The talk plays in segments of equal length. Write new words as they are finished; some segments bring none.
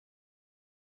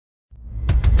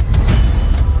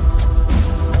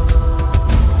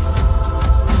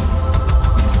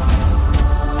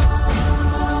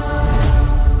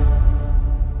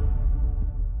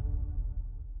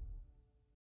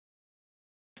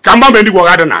Come on, Bendy, go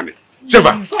ahead and Annie. Shiva.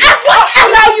 I won't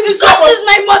allow you because she's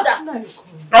my mother.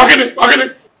 Okay. What have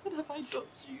I done to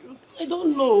you? I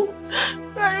don't know.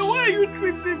 Why are you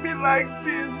treating me like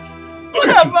this? What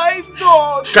have I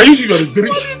done? Can you see you are a very...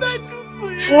 What did I do to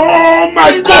you? Oh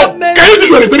my God! Can you see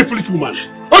you are a very foolish woman?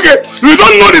 Okay, you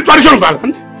don't know the tradition of our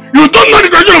land. You don't know the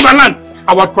tradition of our land.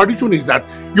 Our tradition is that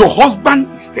your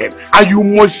husband is dead and you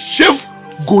must shave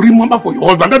Gorimama for your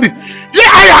husband. That is, I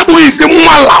have to say,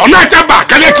 Mala, on that back.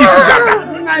 Can you kiss each other?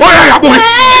 What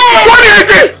is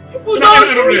it? You know what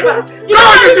to do. You know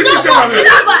what to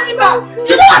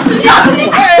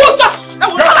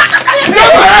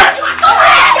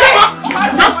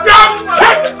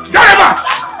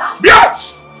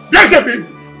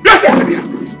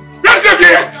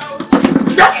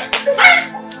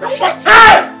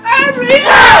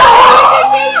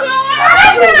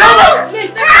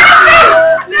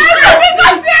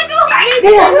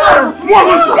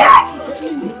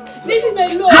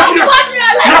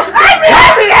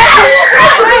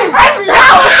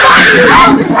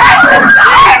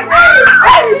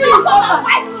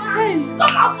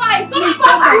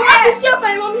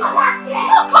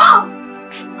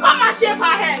Come and shave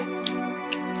her head.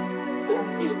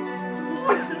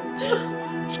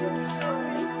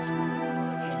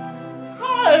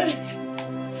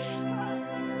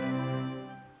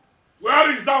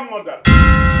 Where is that mother?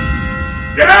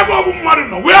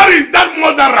 Where is that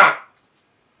murderer?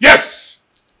 Yes.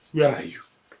 Where are you?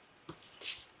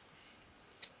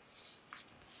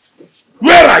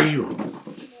 Where are you?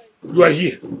 You are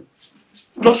here.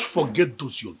 Just forget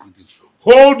those your greetings.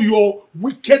 Hold your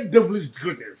wicked devilish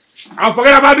greetings. And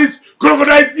forget about these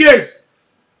crocodile tears.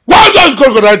 What those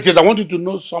crocodile tears? I want you to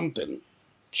know something,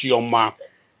 Chioma.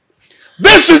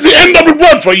 This is the end of the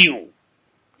world for you.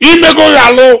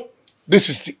 This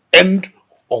is the end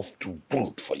of the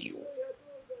world for you.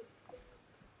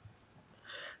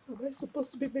 Am I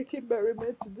supposed to be making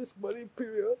merriment in this mourning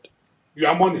period? You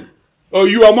are mourning. Oh,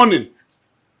 you are mourning.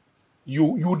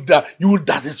 You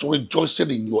that is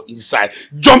rejoicing in your inside,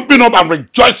 jumping up and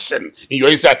rejoicing in your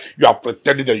inside. You are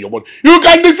pretending that you're mourning. You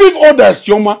can deceive others,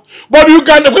 Chioma, but you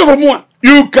can away from one.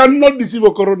 You cannot deceive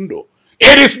Okorondo.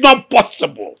 It is not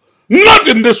possible. Not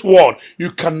in this world.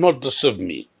 You cannot deceive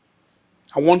me.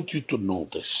 I want you to know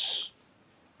this.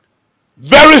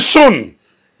 Very soon,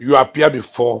 you appear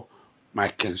before my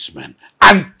kinsmen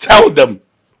and tell them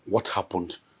what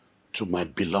happened to my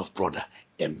beloved brother,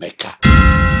 Emeka,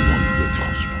 your late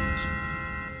husband.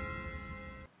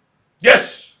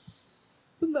 Yes!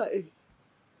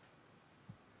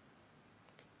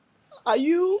 Are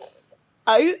you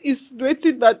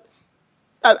insinuating that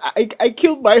I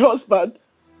killed my husband?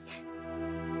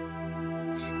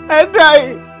 And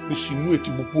I'm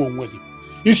insinuating. What do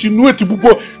you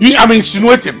mean I'm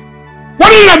insinuating?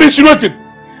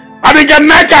 I think I'm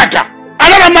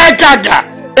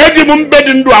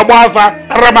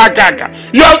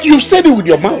You've said it with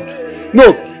your mouth.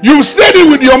 No, you said it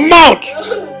with your mouth.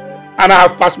 And I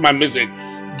have passed my message.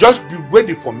 Just be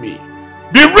ready for me.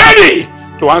 Be ready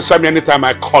to answer me anytime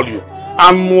I call you.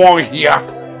 I'm more here.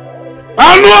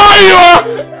 I'm more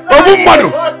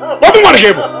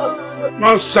here.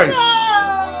 Nonsense.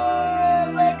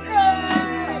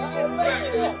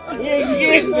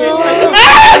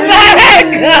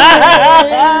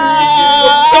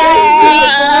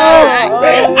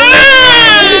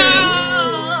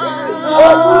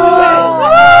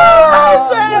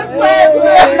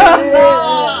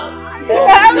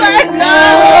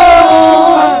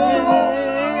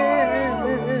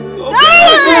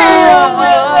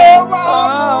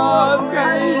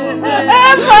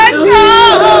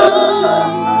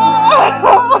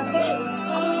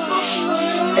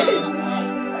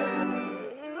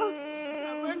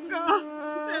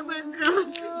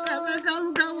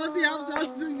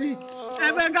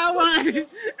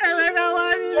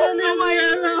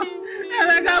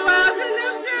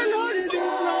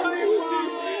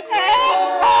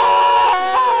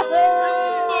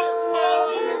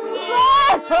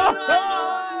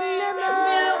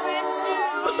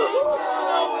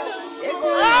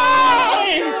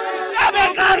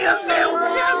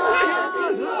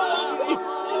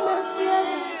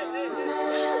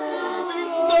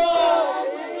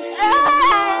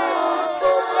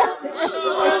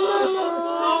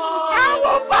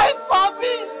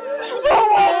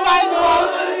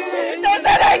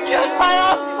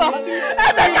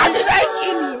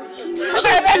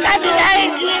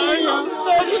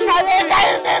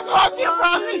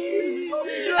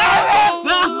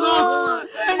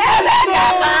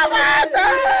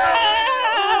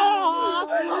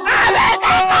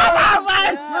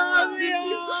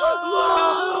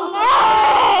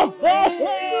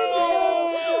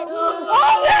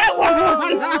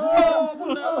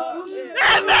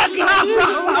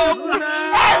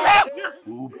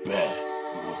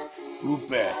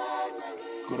 Upe,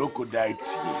 crocodile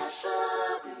tears.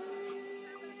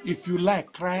 If you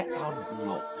like, cry out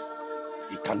blood.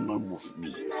 You cannot move me.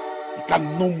 You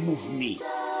cannot move me.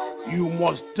 You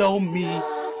must tell me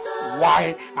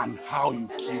why and how you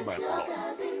killed my brother.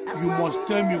 You must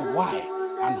tell me why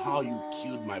and how you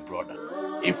killed my brother.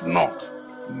 If not,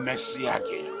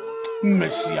 Messiagi,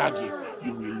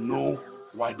 you will know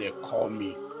why they call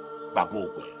me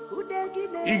Babogwe.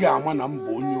 Iga amana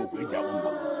mbonyo ogwe jabu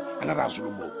Babogwe. Another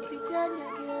Zulu Ogwe.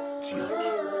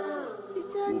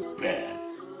 Upe.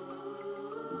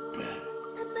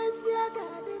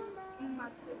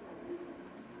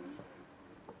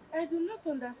 I do not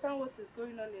understand what is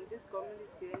going on in this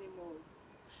community anymore.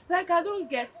 Like, I don't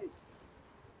get it.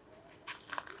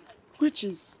 Which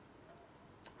is?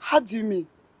 How do you mean?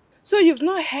 So you've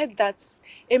not heard that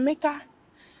Emeka,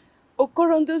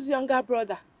 Okorondo's younger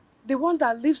brother, the one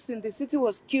that lives in the city,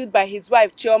 was killed by his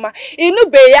wife Chioma?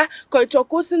 Inubeya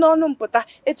koichokosi no numpota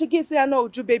echigisi ano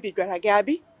uju baby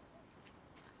garagabi.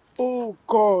 Oh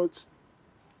God.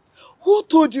 Who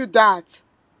told you that?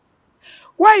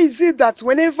 Why is it that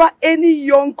whenever any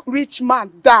young rich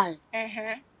man die,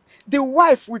 the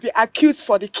wife will be accused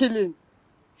for the killing?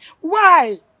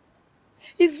 Why?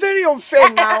 It's very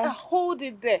unfair now. Hold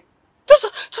it there.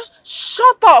 Just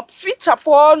shut up, feature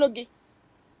pornogi.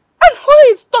 And who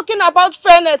is talking about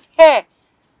fairness here?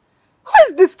 Who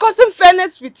is discussing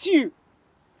fairness with you?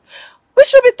 We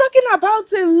should be talking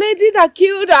about a lady that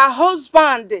killed her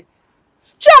husband.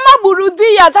 Chioma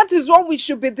Burudiya, that is what we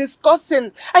should be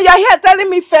discussing. And you're here telling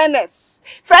me fairness.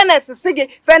 Fairness is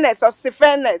fairness or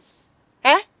fairness.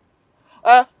 Eh?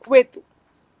 Wait.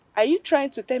 Are you trying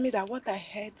to tell me that what I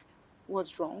heard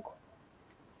was wrong?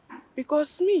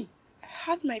 Because me, I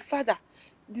had my father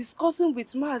discussing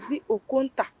with Mazi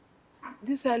Okonta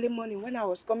this early morning when I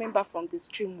was coming back from the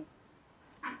stream.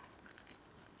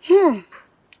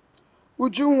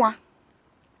 Ujunwa,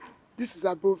 this is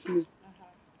above me.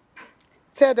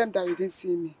 Tell them that you didn't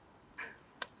see me.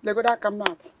 Let go that come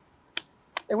up.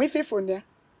 And we faithful near.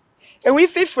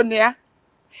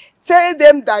 Tell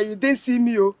them that you didn't see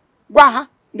me. Oh, waha,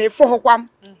 ne fohokwam.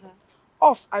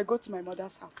 Off, I go to my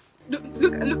mother's house.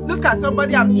 Look at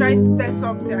somebody. I'm trying to tell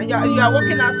something. And you are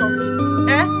walking out of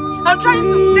me. Eh? I'm trying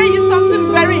to tell you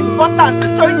something very important. To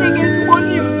join against one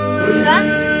news. Eh?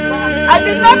 I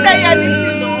did not tell you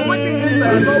anything. No. What is it?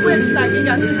 Go wait.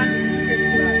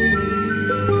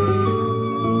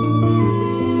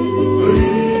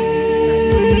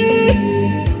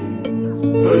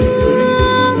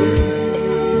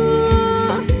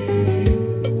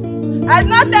 I did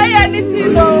not tell you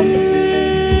anything. No.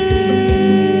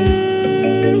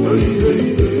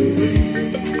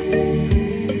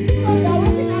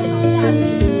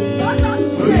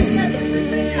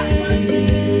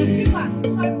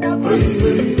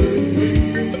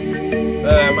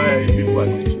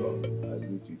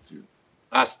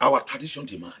 As our tradition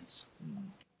demands.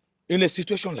 In a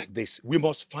situation like this, we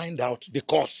must find out the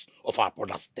cause of our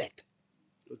brother's death.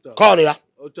 Korea.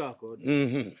 No.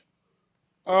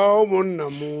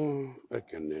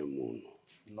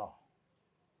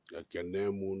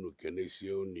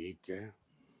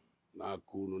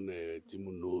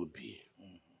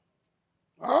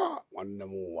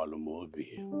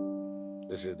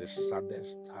 This is the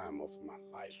saddest time of my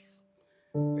life.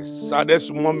 The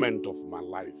saddest moment of my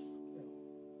life.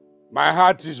 My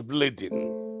heart is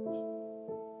bleeding.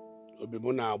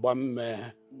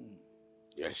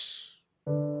 Yes.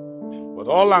 But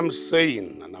all I'm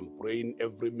saying, and I'm praying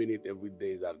every minute, every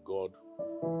day, that God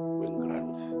will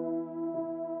grant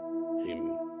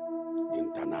him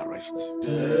internal rest.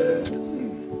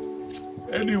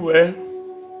 Anyway,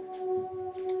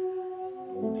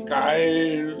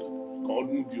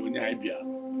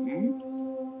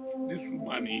 this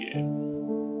woman here,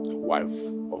 the wife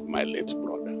of my late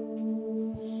brother,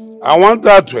 I want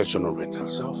her to exonerate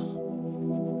herself.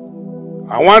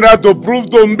 I want her to prove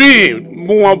to me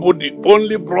the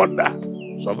only brother,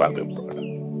 surviving brother,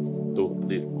 to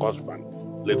the husband,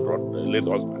 late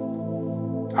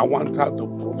husband. I want her to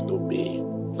prove to me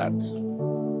that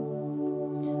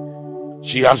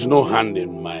she has no hand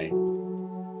in my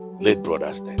late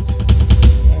brother's death.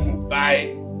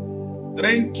 By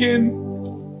drinking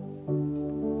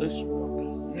this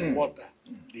water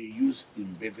they use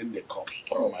in bathing the cups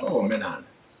of my brother.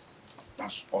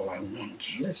 That's all I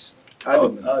want. Yes.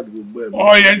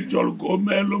 Oh, yeah, Jol, go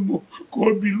Melomo,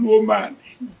 go below man.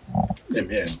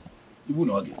 Amen. You will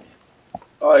not get it.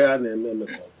 Oh, yeah,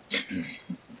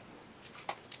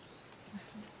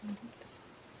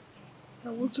 I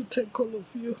want to thank all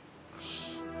of you.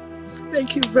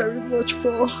 Thank you very much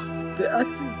for the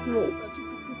active role that you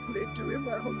people played during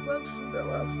my husband's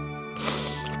funeral.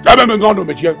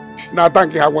 Now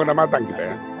thank you. I want to thank you.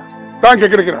 Thank you.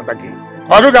 Thank you. Thank you.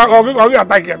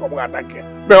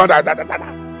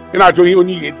 You know, you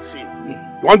only hate deceive. You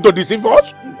want to deceive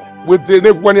us? With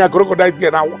the one year crocodile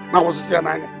here now was saying,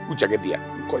 which I get there.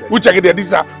 Which I get there.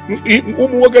 These are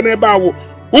working about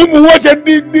whom watch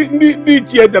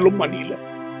the money.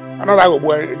 Another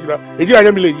boy, you know,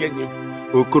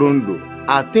 Okorondo,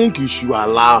 I think you should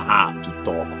allow her to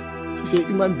talk. She's a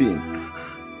human being.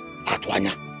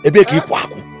 Atwanya, Ebeki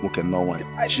Kwaku. Okay, no one.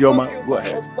 Chioma, go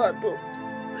ahead.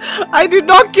 I did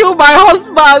not kill my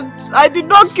husband. I did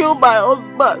not kill my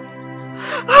husband.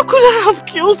 How could I have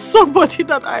killed somebody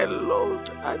that I loved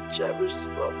and cherished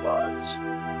so much?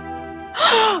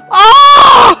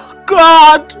 Oh,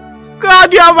 God!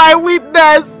 God, you are my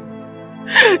witness.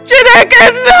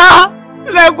 Chinekena!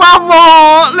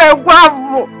 Legwamo!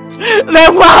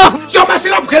 Chioma,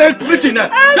 sit up, can I put in there?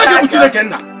 You're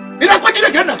Chinekena. You know what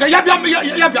Chinekena?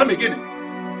 Yabia again.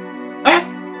 Eh?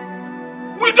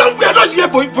 We are not here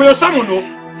for your sermon, no.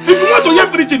 If you want to hear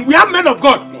preaching, we have men of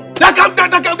God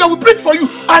that will preach for you,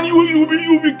 and you will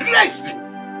be graced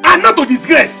and not to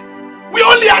disgrace. We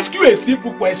only ask you a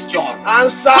simple question.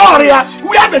 Answer. Gloria,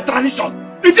 we have a tradition.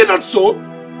 Is it not so?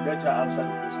 Let her answer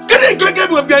the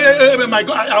question. My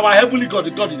God, our heavenly God,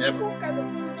 the God in heaven.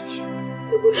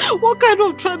 What kind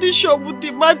of tradition would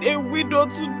demand a widow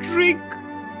to drink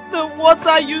the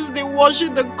water used in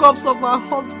washing the corpse of her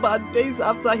husband days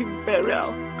after his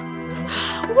burial?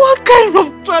 What kind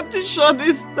of tradition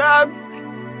is that?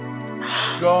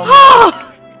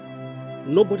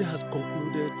 Nobody has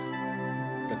concluded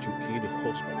that you killed a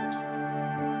husband,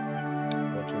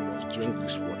 but you must drink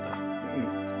this water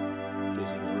to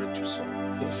immolate yourself.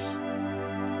 Yes.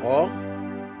 Or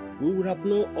we would have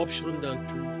no option than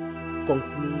to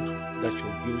conclude that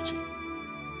you're guilty,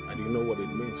 and you know what it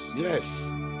means. Yes.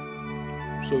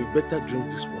 So you better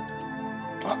drink this water.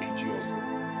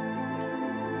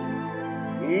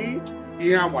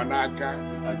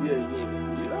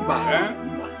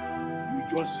 You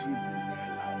just see the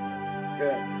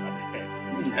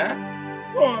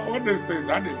what these things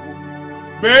are they go?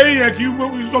 Bay, you will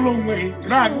be so long way.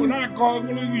 I'm gonna call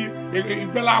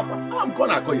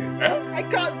you. I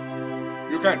can't.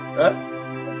 You can.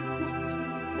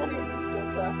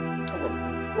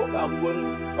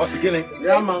 What's again?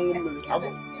 Yeah, man. If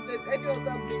there's any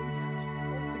other means of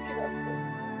taking her home,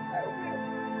 I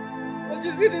will. But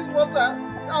you see this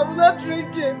water? I will not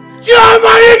drink it.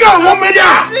 Chioma,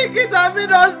 Drink it, I'm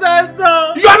innocent.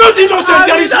 you are not innocent.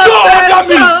 There is no other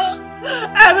means.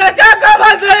 Emeka, come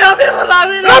and tell your people I'm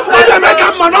innocent.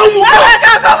 Emeka, man,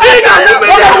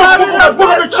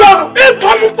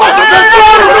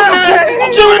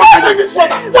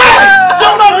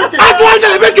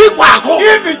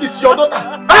 if it is your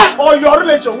daughter or your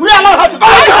relation, we allow her to do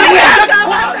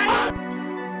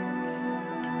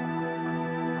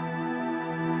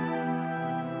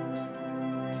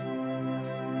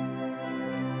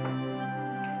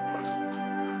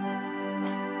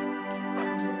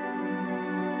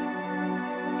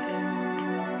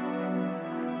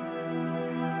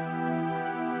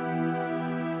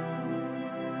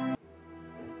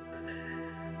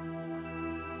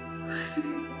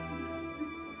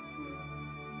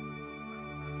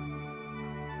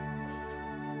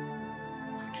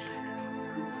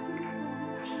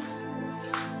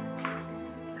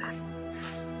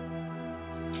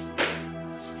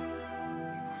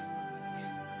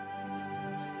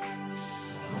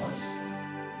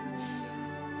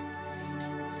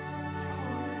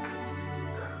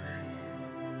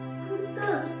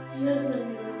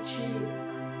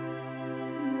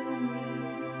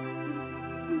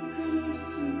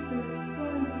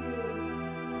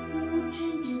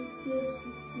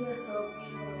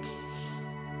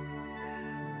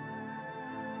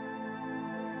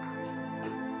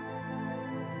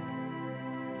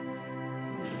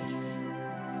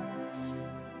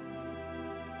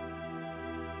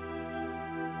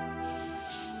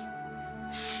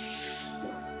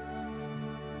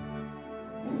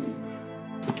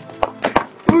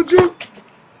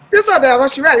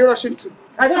Where are you rushing to?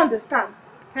 I don't understand.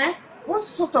 Eh? What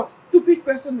sort of stupid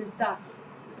person is that?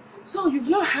 So you've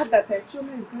not heard that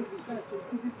Chioma is going to start to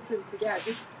do this thing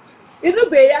today? You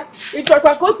beya, it was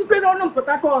a consequence on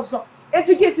Potako also.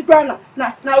 Educate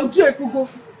na Uju Ekugo.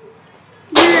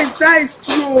 Yes, that is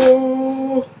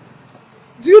true.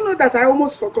 Do you know that I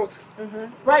almost forgot?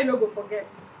 Why you not go forget?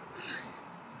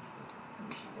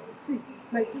 See,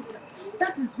 my sister,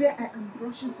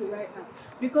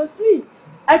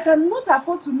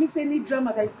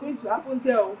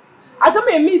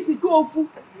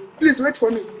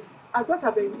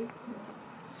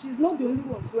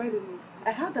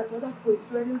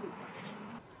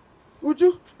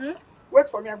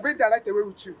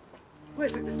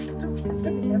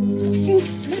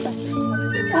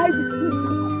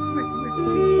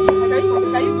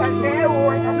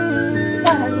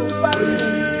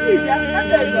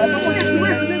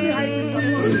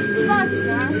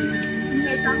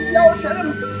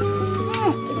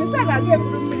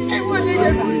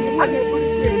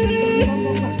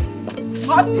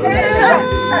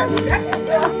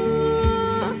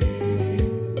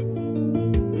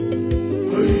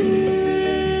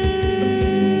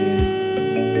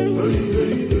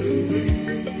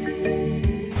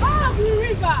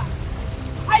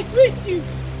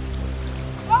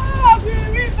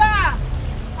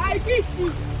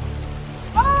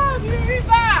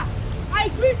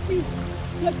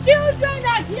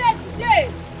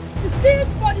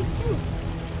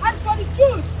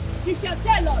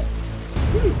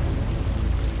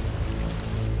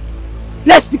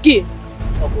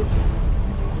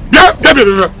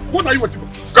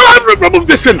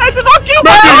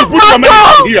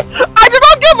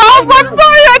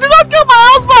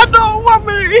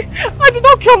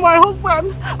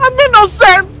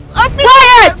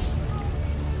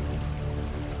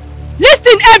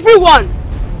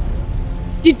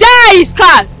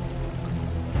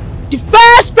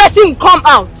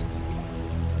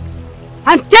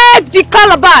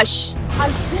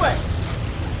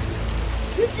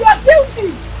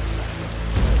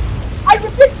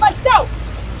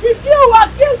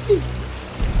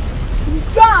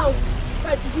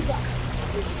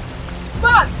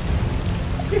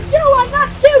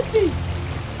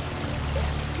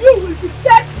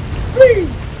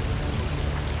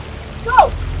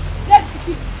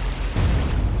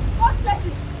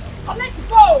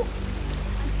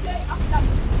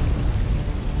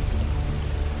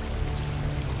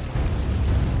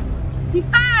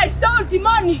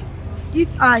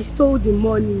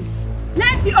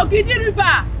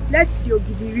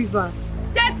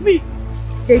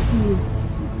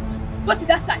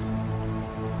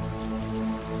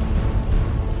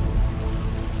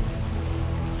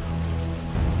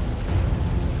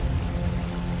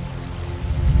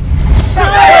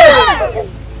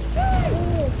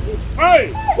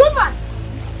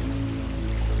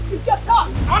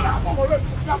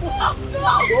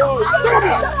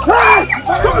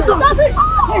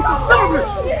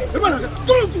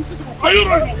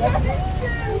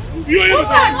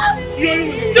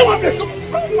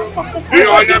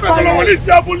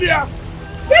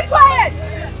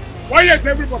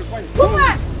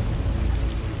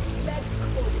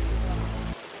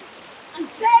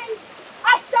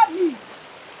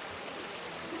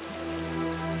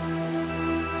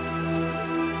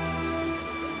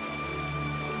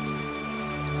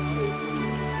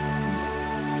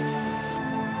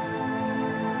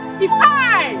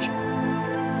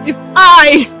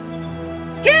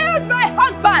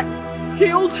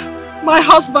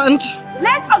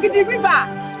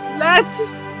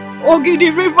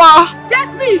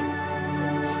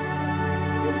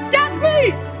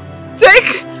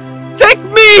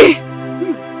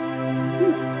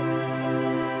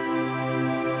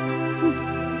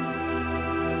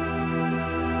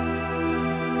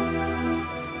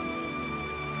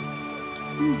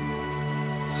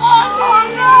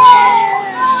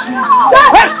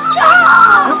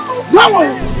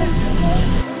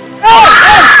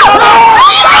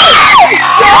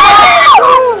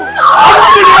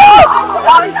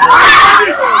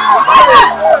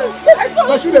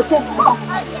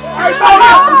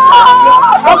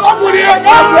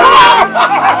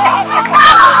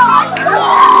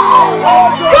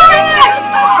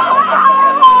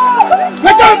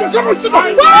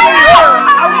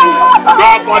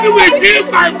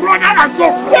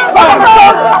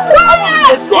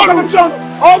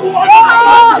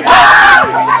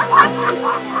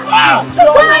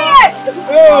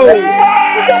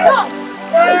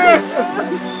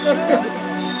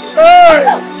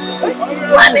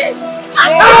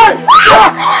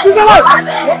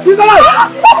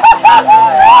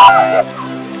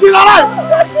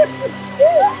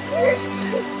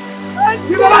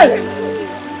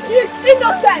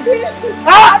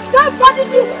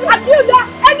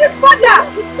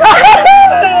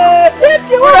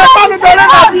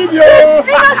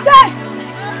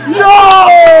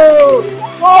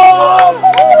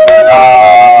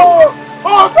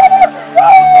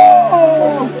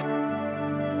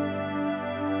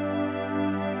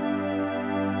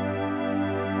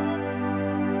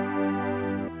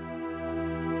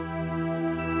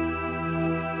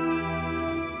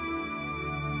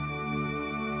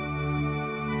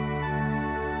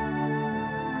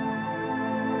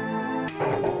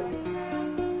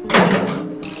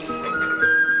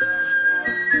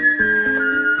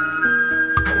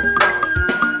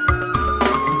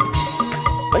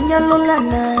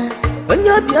 Onyalolana,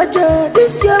 Onyobiojo,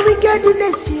 this your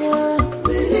wickedness,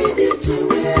 we need it to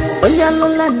wear.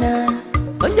 Onyalolana,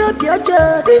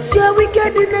 Onyobiojo, this your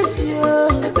wickedness,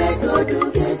 the beg God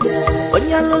to get it.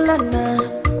 Onyalolana,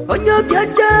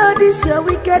 Onyobiojo, this your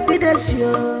wickedness, we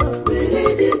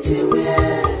need it to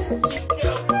wear.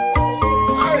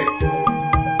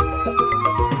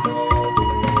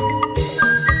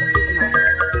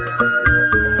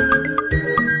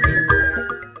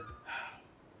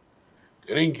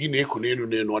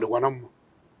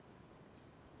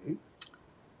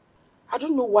 I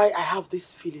don't know why I have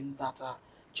this feeling that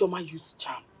Chioma used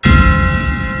charm.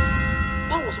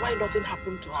 That was why nothing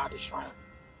happened to her at the shrine.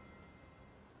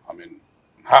 I mean,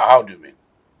 how do you mean?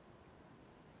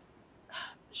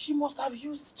 She must have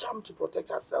used charm to protect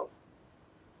herself.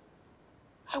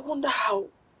 I wonder how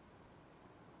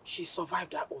she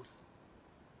survived that oath.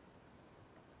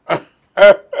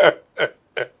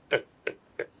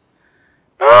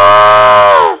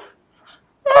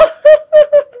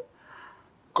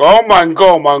 Come and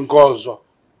go, Mangozo.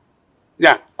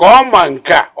 Yeah, come and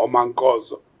go,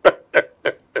 Mangozo.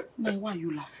 Now, why are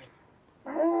you laughing?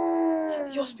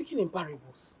 You're speaking in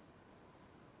parables.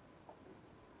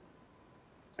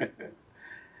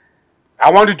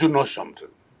 I want you to know something.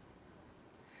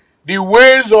 The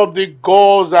ways of the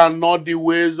gods are not the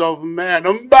ways of men.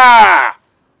 The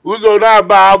ways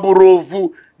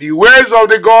of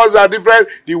the gods are different.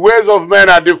 The ways of men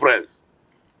are different.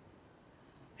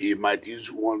 He might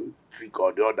use one trick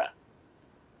or the other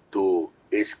to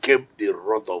escape the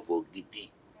wrath of Ogidi.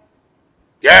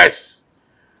 Yes.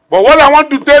 But what I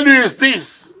want to tell you is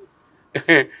this.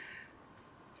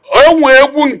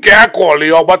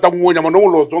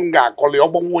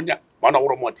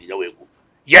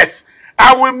 Yes,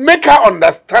 I will make her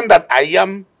understand that I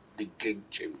am the game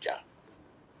changer.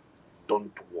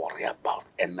 Don't worry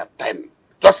about anything.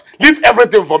 Just leave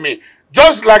everything for me.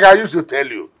 Just like I used to tell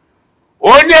you.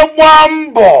 Onye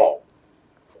bambo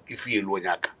if you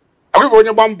lonyaka. I give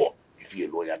onye bambo if you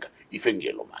lonyaka. If you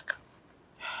lomaka.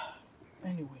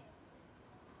 Anyway,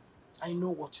 I know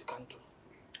what you can do.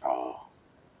 Oh.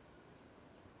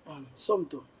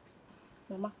 Something.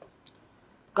 Mama,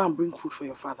 go and bring food for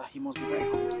your father. He must be very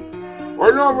hungry.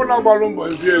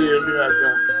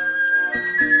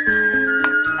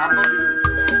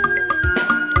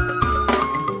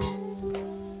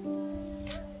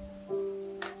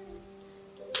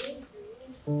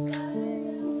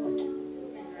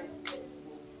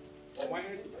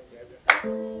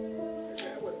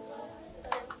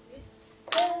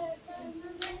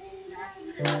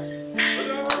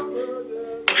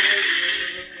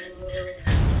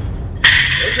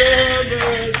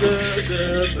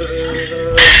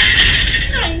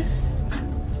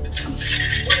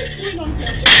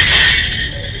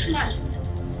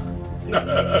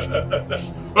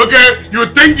 Okay, you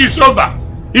think it's over?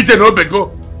 It's an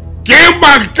obego.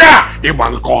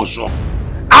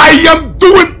 I am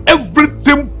doing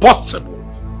everything possible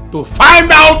to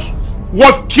find out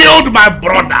what killed my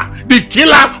brother, the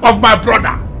killer of my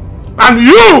brother. And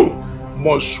you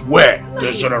must swear to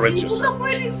exonerate yourself. I've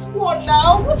already sworn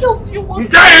now. What else do you want?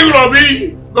 Yes.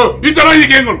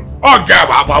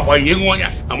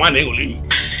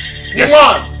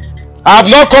 I have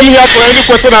not come here for any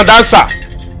question and answer.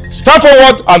 Step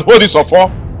forward and hold this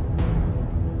offer.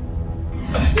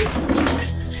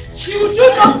 She will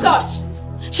do no such.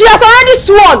 She has already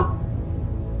sworn.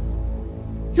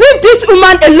 Leave this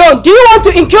woman alone. Do you want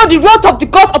to incur the wrath of the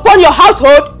gods upon your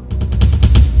household?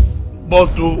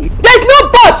 But there's no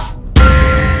but.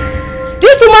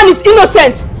 This woman is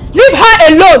innocent. Leave her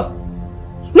alone.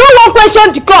 No one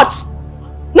question the gods.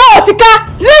 No, Otika,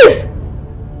 leave.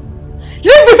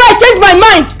 Leave before I change my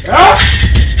mind. Huh?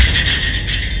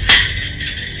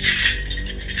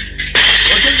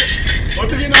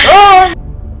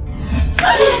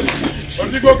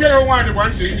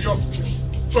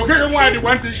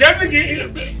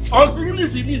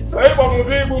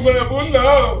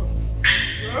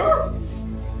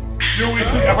 You will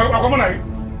see.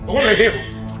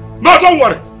 No, don't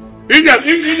worry.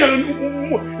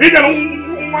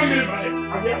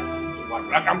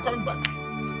 I'm coming back.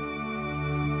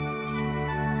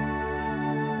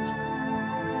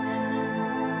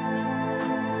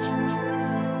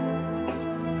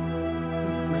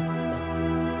 My sister,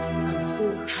 I'm so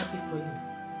happy for you.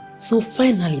 So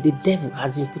finally, the devil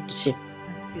has been put to shame.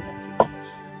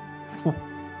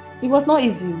 It was not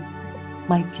easy.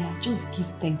 My dear, just give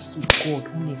thanks to God,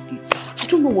 honestly. I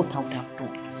don't know what I would have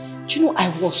done. Do you know, I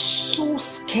was so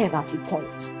scared at a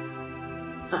point.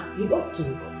 You ought to.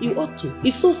 You ought to.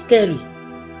 It's so scary.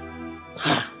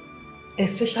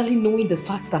 Especially knowing the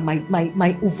fact that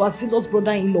my overzealous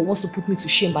brother-in-law wants to put me to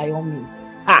shame by all means.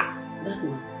 Ah! That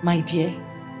man. My dear.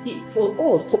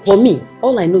 For me,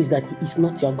 all I know is that he is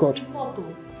not your God. He's not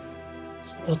though.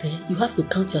 But you have to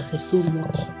count yourself so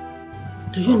lucky.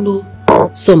 Do you know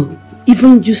some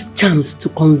even use charms to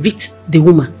convict the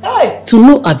woman? Hey. To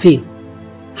no avail.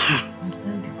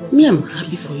 Me, I'm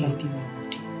happy for you.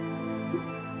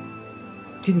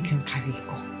 Then can carry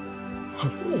go.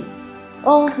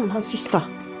 Oh, my sister.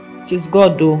 It is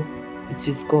God though. It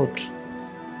is God.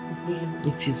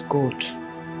 It is God.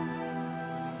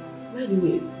 By the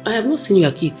way, I have not seen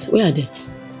your kids. Where are they?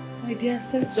 My dear, I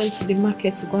sent them to the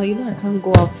market to go. You know I can't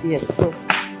go out yet, so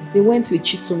they went to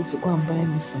Chisom to go and buy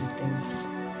me some things.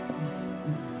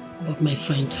 But my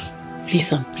friend,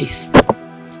 please and please,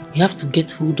 you have to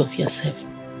get hold of yourself.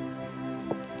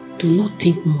 Do not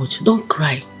think much. Don't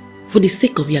cry. For the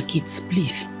sake of your kids,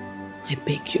 please. I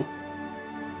beg you.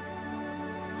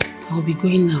 I will be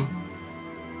going now.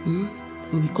 I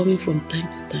will be coming from time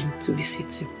to time to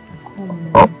visit you. Come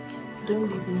on.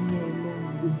 Don't leave me here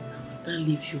alone. I can't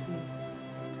leave you.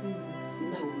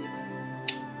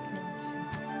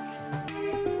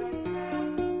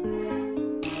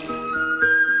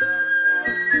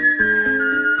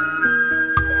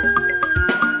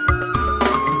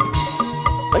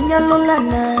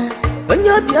 Onyalolana,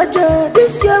 Onyobiojo,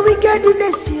 this your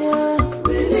wickedness,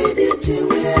 we need it to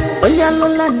wear.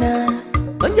 Onyalolana,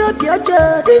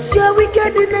 Onyobiojo, this your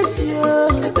wickedness, I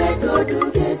beg God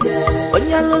to get it.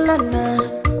 Onyalolana,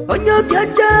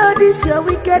 Onyobiojo, this your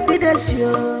wickedness,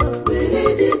 we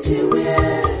need it to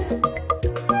wear.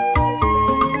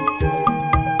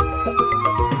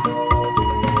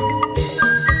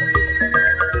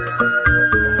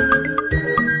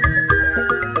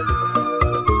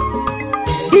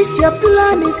 This your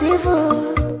plan is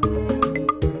evil.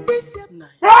 This your...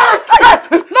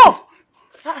 No!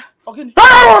 Okay.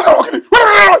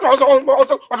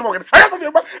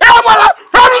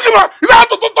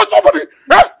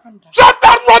 Stop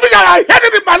that rubbish! I hate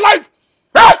it in my life!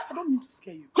 I don't mean to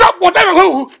scare you. Whatever.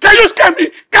 Can you scare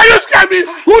me? Can you scare me?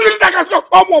 Who did that?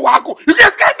 You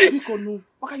can't scare me! Biko, no.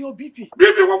 What are your BP?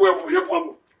 BP, what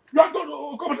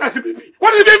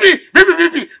is BP?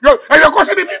 BP. You're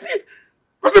causing the BP.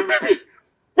 What's the BP?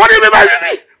 What do you mean by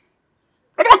BP?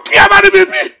 I don't care about the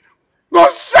BP.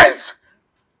 Nonsense.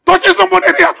 Touching someone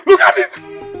in here. Look at it.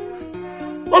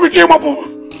 What became up of?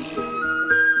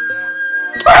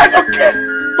 I don't care.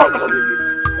 Don't let it.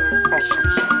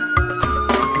 Nonsense.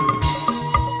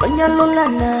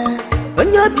 Onyalolana,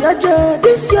 Onyobiojo,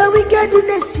 this your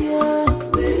wickedness,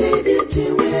 we need it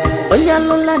to wear.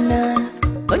 Onyalolana,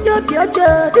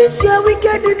 Onyobiojo, this your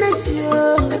wickedness, I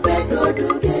beg God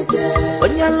to get it.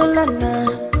 Onyalolana,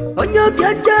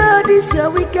 Onyobiojo, this your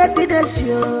wickedness,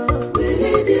 we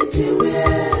need it to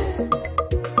wear.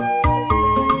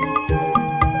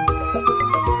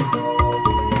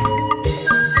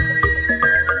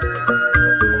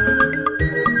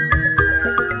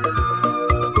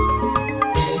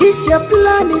 This your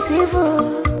plan is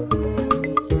evil.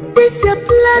 This your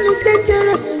plan is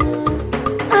dangerous.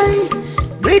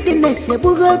 Greediness ya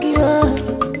bugogi.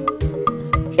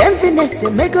 Enviness ya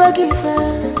megogi.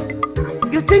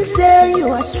 You think say you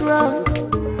are strong.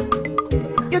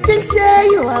 You think say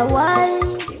you are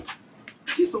wise.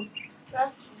 Kiso,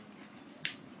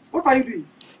 what are you doing?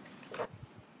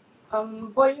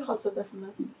 Boiling hot water for my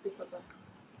to for that.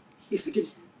 Yes, again.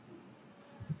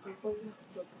 I'm boiling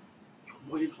hot water.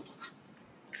 Boiling hot water.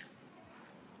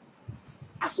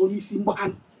 I saw you see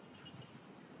Mbakan.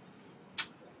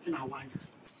 And I want you.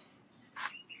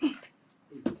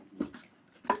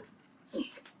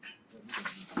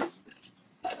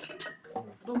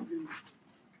 Don't blame me.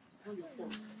 Not your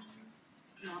fault.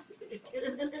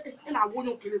 And I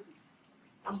won't kill you.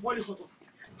 I'm boiling hot water.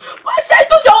 But I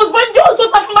told you I was boiling hot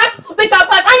water for my to take that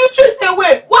bath and you threw it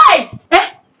away. Why?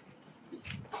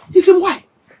 He said, why?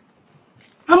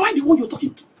 Am I the one you're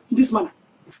talking to in this manner?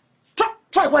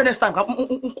 Try why next time. Why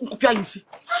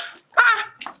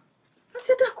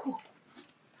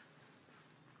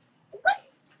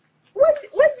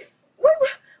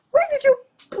did you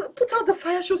put out the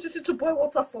fire shoes to boil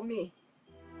water for me?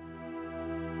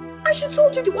 I should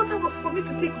told you the water was for me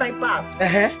to take my bath.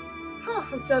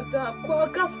 And said that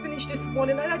gas finished this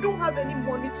morning and I don't have any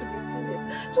money to refill it.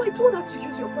 So I told her to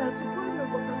use your fire to boil my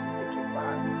water to take your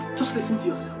bath. Just listen to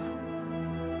yourself.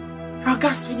 Our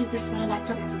gas finished this morning and I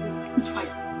told her to use which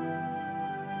fire?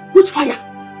 Which fire?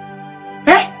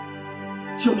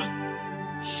 Chioma,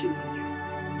 shame on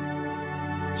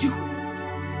you. You,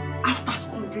 after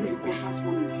squandering your husband's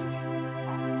money in the city,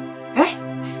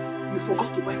 you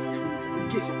forgot to buy fire.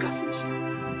 case your gas finishes.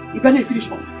 You better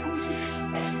finish up my family.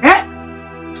 Eh?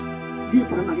 You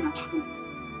put on again.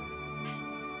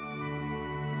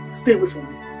 Stay away from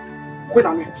me. Wait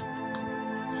a minute.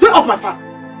 Stay off my path.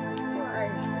 Why?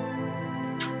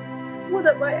 What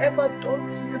have I ever done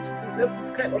to you to deserve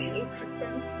this kind of ill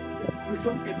treatment? You've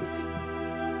done everything.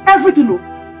 Everything, no.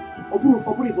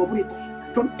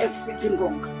 You've done everything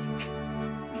wrong.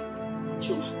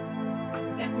 Chioma,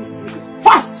 let this be the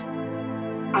first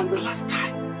and the last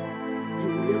time you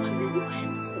will never lay your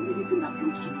hands on anything that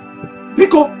belongs to me.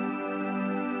 Biko!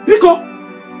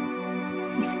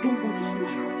 If you don't want to see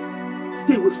my house,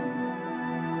 stay away from me.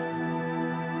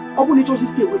 Obuni just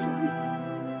stay away from me.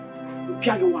 You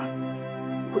pia your one.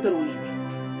 Put it on me.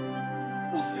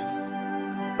 Nonsense.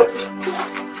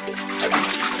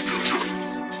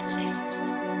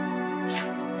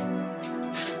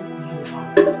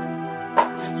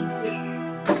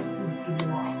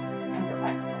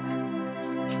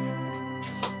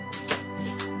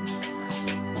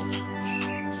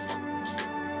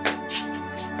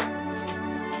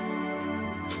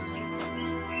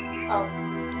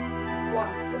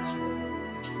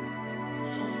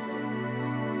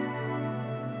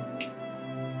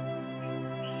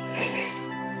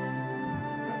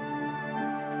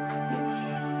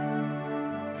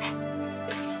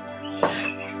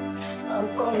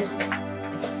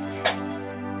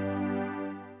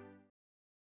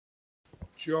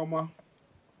 Chioma,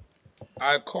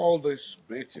 I call this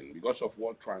meeting because of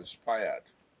what transpired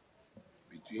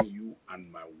between you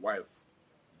and my wife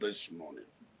this morning.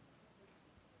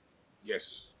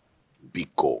 Yes,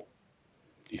 Biko,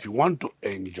 if you want to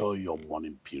enjoy your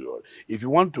morning period, if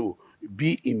you want to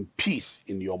be in peace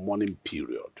in your morning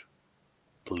period,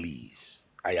 please,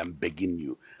 I am begging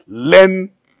you,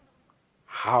 learn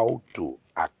how to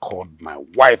accord my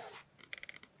wife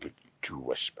with due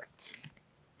respect.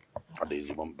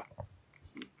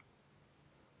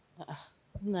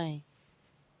 Nai,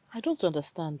 I don't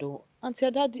understand though. Auntie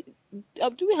Ada,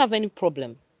 do we have any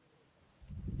problem?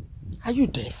 Are you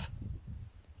deaf?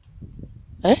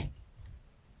 Eh?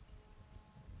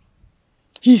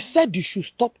 He said you should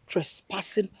stop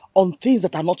trespassing on things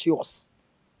that are not yours.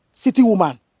 City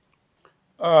woman.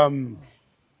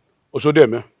 Also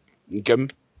there,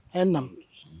 Nkem. Enam.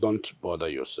 Don't bother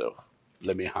yourself.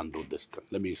 Let me handle this thing.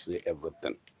 Let me say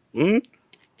everything.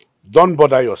 Don't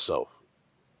bother yourself.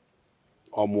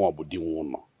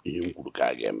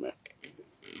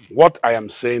 What I am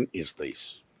saying is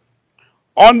this.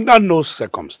 Under no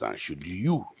circumstance should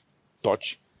you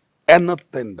touch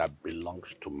anything that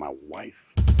belongs to my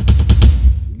wife,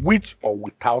 with or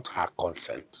without her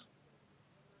consent.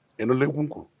 Did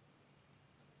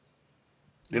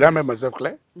I make myself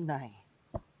clear? Nai,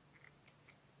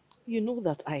 you know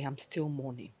that I am still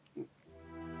mourning.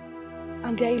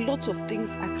 And there are a lot of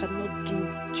things I cannot do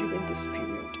during this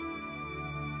period.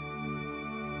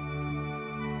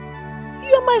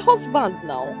 You are my husband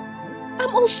now.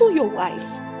 I'm also your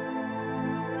wife.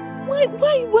 Why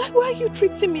are you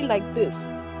treating me like this?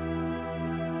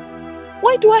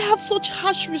 Why do I have such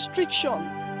harsh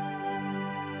restrictions?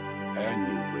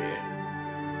 Anyway,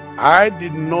 I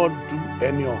did not do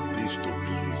any of this to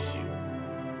please you.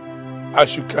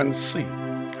 As you can see,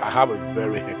 I have a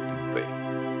very hectic day.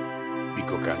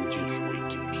 Biko can change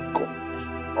wake Biko.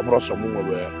 Obroso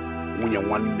mumwe munye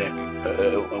wanne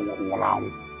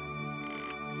walawo.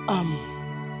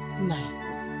 Nai,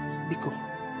 Biko,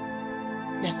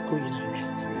 let's go in and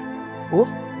rest. Oh?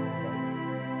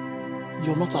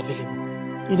 You're not available.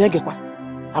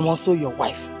 I'm also your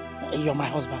wife. You're my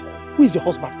husband. Who is your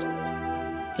husband?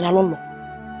 In Alonlo.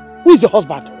 Who is your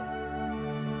husband?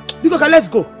 Biko, let's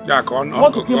go. Yeah, come on.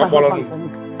 Want to kill my husband for me?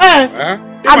 Eh?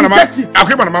 I reject it.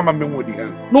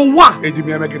 No one.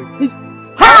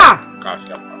 Ha!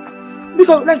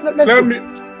 Biko, let's go. Let me.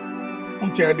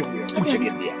 You're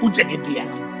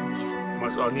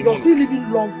still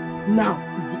living long now.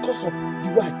 It's because of the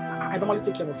wife. I normally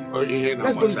take care of you.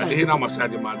 Let's go inside. You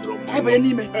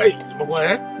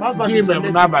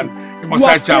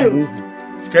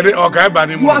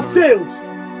are failed.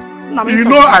 You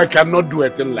know I cannot do a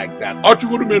thing like that. It's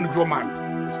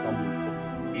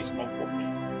not for me.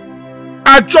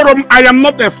 I am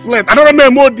not a flirt. I don't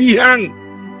know more hang.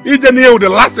 It's the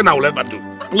last thing I will ever do.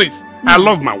 Please, I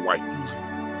love my wife.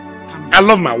 I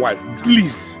love my wife.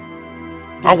 Please.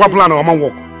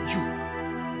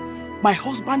 My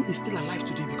husband is still alive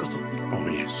today because of me. Oh,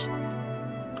 yes.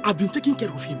 I've been taking care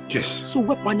of him. Yes. So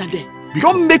what one there?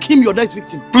 Don't make him your next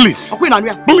victim. Please. Please.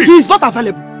 He is not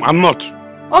available. I'm not.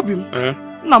 Obim.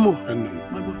 Namo.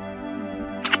 My boy.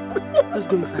 Let's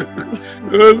go inside.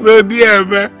 So dear,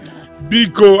 man.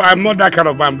 Biko, I'm not that kind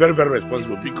of man. I'm very, very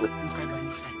responsible. Biko.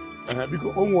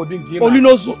 Biko,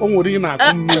 Olinozu.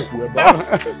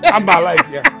 I'm alive,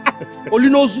 yeah.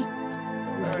 Olinozu.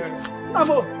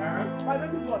 Amo.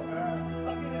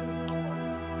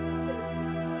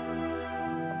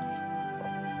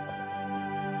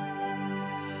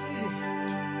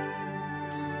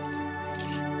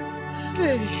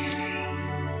 Hey.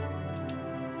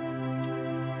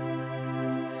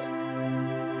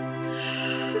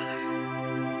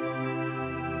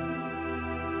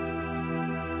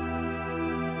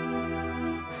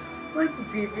 Why do you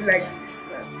behave like this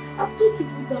now? I've told you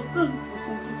to go look for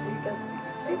something for you guys to eat.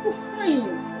 I'm crying.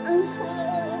 I'm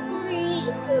hungry.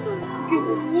 Okay,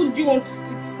 what do you want to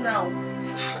eat now?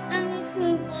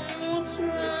 Anything but not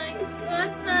rice.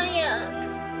 I'm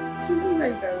tired. You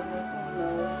realize there is nothing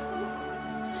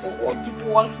now. So what do you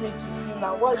want me to do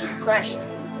now? Why are you crying?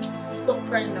 Stop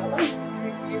crying now. Why do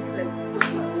you behave like this?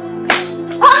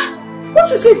 Ah!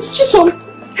 What is it? Chisom!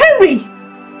 Henry!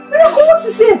 Miracle, what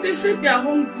is it? They said they are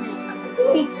hungry. I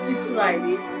don't want to eat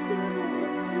rice.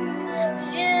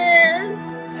 Yes.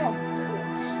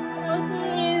 What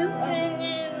is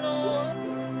spinning off?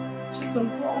 Chisom,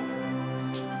 bro. I'm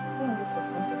going to look for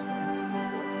something for us to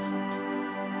eat.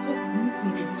 Just make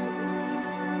me this for me,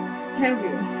 please.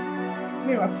 Henry,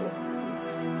 Miracle,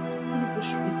 please. Miracle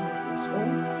should eat my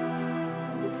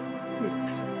food,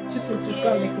 please. Chisom, please go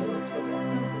and make me this for us.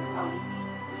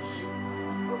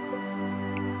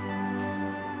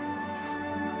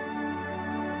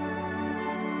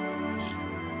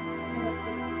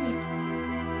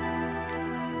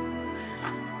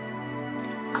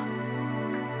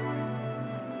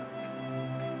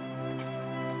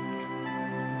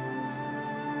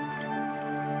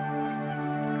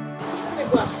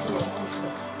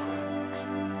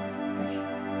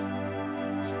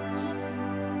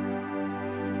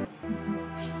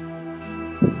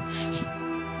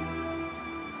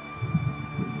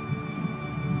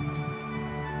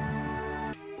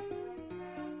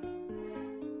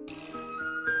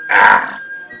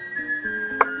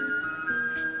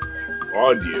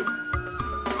 Audio.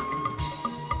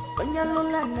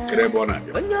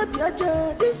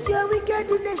 This year we get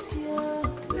the next year.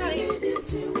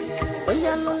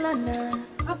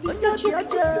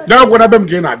 Now what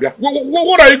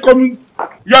are you coming?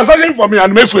 You are searching for me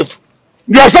and make faith.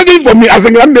 You are searching for me as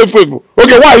a grand faithful.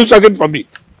 Okay, why are you searching for me?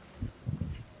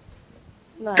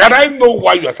 No. Can I know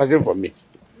why you are searching for me?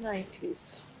 No,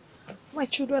 please. My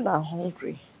children are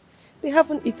hungry. They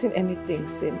haven't eaten anything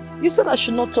since. You said I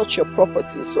should not touch your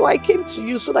property, so I came to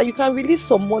you so that you can release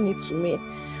some money to me.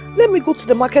 Let me go to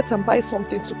the market and buy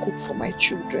something to cook for my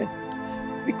children.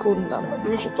 Have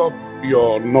you stopped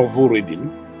your novel reading?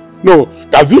 No,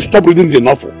 have you stopped reading the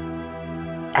novel?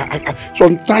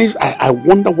 Sometimes I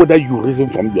wonder whether you reason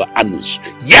from your annals.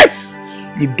 Yes!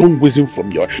 You don't reason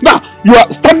from your... Now, you are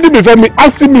standing before me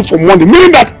asking me for money,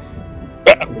 meaning that...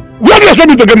 where do you expect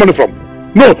me to get money from?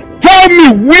 No, tell me,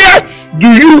 where do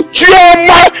you,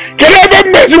 Chioma, can I ever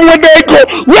mess with they go?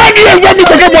 Where do you expect me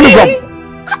to get money from?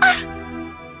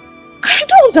 I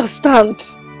don't understand.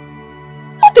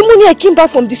 All the money I came back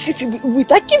from the city with,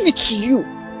 I give it to you.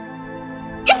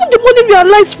 Even the money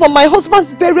realized from my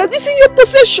husband's burial is in your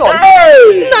possession.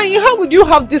 Hey! Now, how would you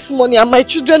have this money and my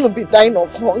children will be dying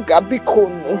of hunger?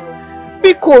 Bikono.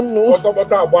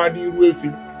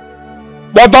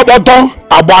 I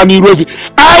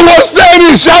was saying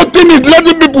it, shouting it,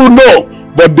 letting people know,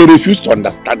 but they refuse to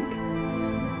understand.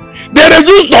 They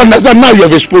refuse to understand. Now you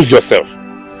have exposed yourself.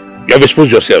 You have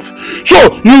exposed yourself.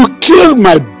 So you kill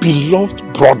my beloved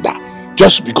brother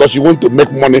just because you want to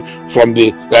make money from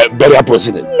the burial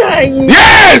president. Nice.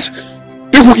 Yes!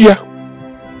 People here.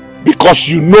 Because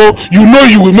you know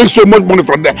you will make so much money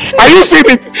from there. Are you seeing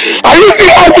it? Are you seeing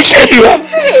how wicked you are?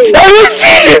 Are you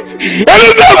seeing it?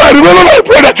 Anytime I remember my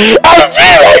brother, I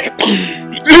feel like,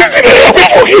 listen,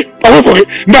 I will forget.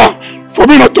 Now, for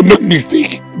me not to make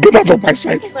mistake, get out of my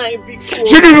sight. Get out of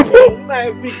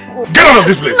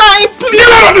this place. Get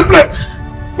out of this place.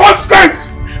 What sense?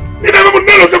 You never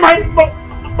know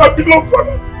my beloved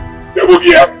brother. They will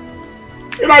get.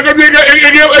 You know,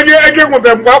 again with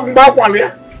them,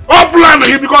 all plan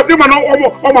because you know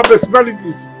all my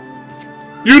personalities.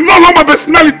 You know all my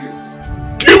personalities.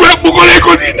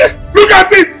 Look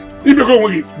at it.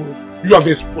 You have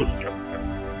exposed yourself.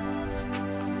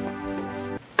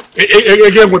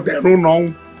 Again with them,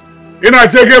 no. You know,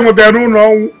 again with them,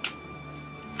 no.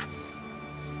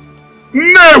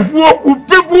 No,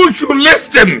 people should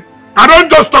listen. I don't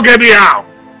just talk anyhow.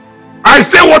 I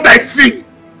say what I see.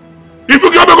 If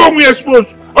you go, we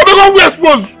expose. We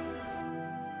expose.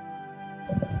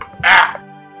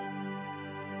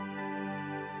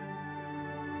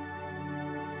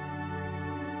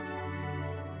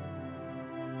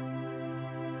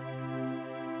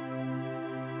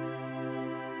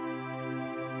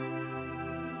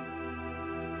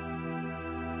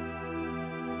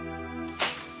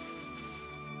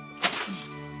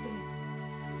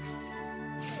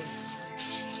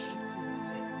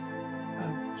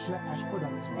 I should call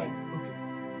down this one. Okay.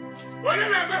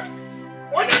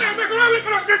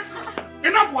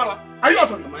 Are you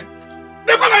out of your mind?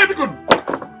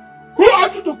 Who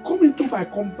asked you to come into my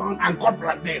compound and cut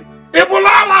plantain?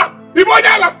 Ibolala!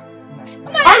 Ibonyala!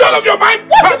 Are you out of your mind?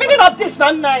 What's the meaning of this,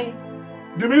 Nai?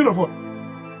 The meaning of what?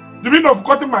 The meaning of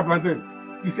cutting my plantain?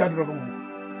 You see, I don't know.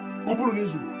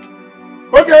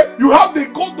 Okay, you have the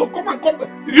code to come and cut.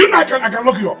 Do you know I can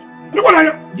lock you up? Do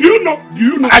you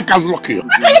know I can lock you up?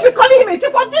 How can you be calling him a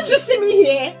thief? Didn't you see me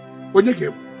here? When you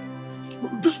came,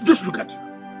 just look at you.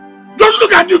 Just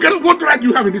look at you. What right do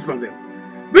you have in this plantain?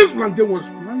 This plantain was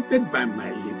planted by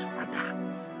my late father.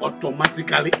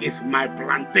 Automatically, it's my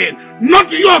plantain,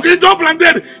 not yours. It's your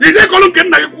plantain.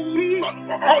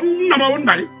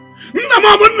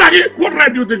 What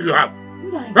right do you think you have?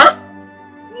 Huh?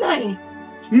 Nine.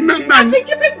 I've been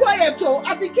keeping quiet, though.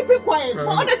 I've been keeping quiet. But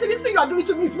honestly, this thing you are doing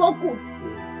to me is not good.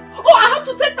 Oh, I have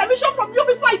to take permission from you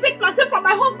before I take plantain from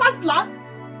my husband's land?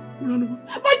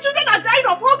 My children are dying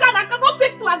of hunger and I cannot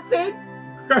take plantain.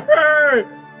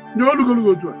 No,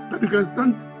 look. You can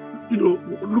stand,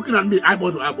 looking at me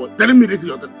eyeball to eyeball, telling me this is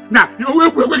your turn. Now, you're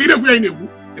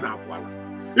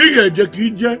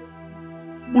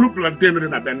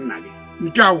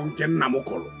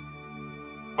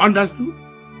understood?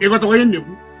 You got to wait in the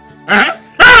book.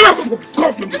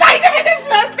 Did I give you this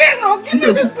plantain? No, give me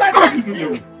this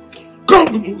plantain. Come.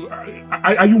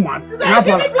 Are you mad? Did I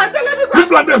give me plantain? Let me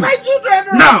go to my children.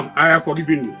 Now, I have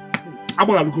forgiven you. I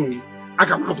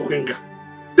come out of anger.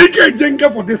 You can't anger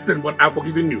for this thing, but I've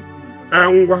forgiven you.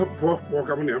 I'm going to walk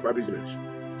on your business.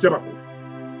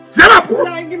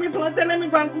 Now give me plantain, let me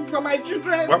go and cook for my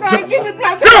children. Now give me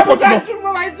plantain, let me go and cook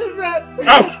for my children.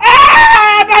 Out!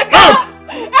 Emeka!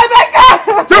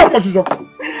 Tell what you talk.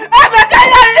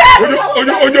 On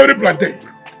your plantain.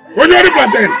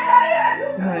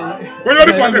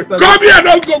 Come here,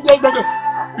 go.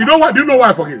 You know what? Do you know why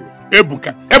I forgive you?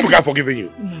 Ebuka forgiving you.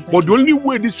 But the only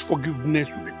way this forgiveness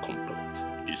will be complete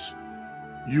is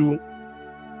you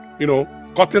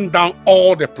cutting down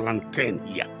all the plantain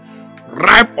here.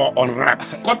 Ripe or unripe.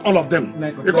 Cut all of them.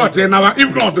 Because now, if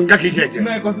not, what's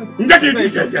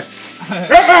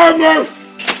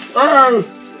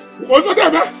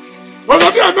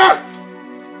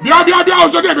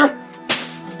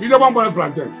you don't want my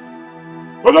plantain.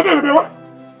 What's that?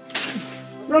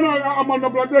 No, I'm on the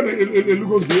plantain. It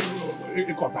goes here.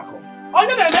 It cut back up.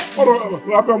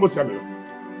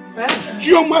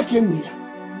 Chioma came here.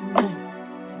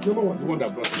 Chioma was the one that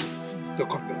brought me to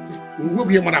cut plantain.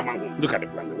 Look at the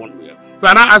plantain. One here. So I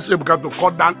now asked you to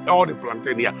cut down all the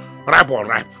plantain here. Ripe or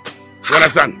ripe. You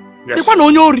understand? Yes. What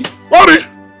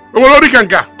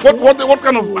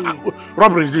kind of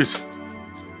robbery is this?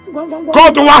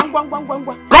 Call to one!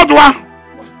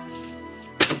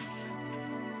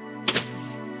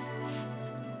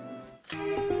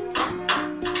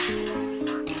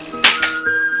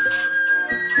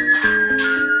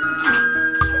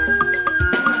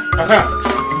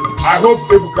 I hope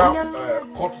Ebuka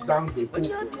cut down the whole plantain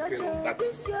on that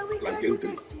plantain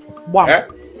tree. Wow.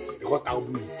 Because I will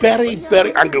be very,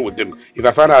 very angry with him if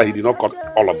I find out he did not cut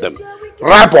all of them.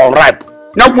 Ripe or ripe.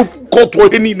 Now we cut to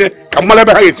any Kamala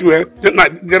hate you.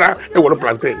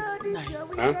 Plantain.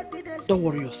 Don't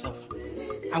worry yourself.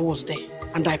 I was there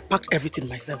and I packed everything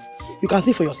myself. You can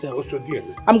see for yourself.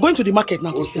 I'm going to the market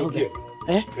now to sell them.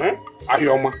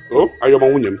 Ayoma. Oh, Ayoma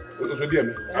Unyam.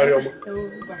 Ayoma.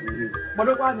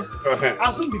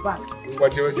 I'll soon be back.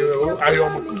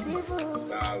 Ayoma.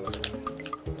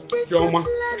 Chioma,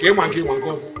 came on,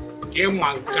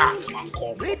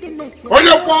 on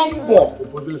your bomb,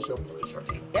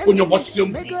 when you watch him,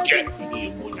 you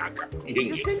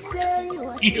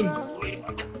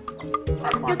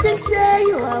think say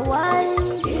you are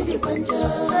wise?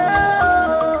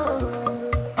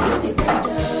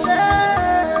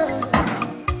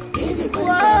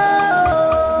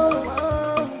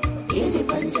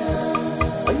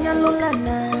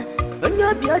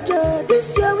 This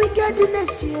year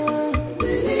wickedness, we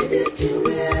need it to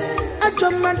wear. I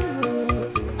don't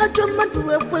matter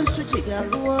when switching a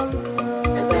wall.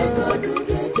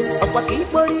 I keep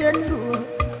body and do.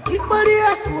 Keep body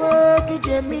at work,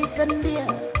 Jamie Fendia.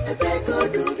 I beg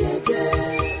God to get it.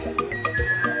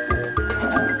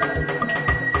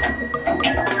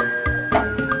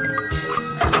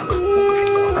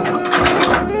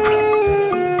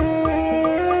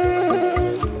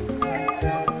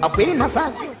 Good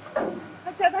afternoon.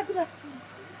 It's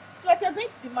like you're going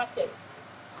to the market.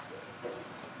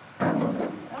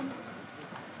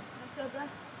 Matilda,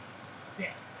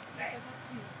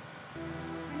 please.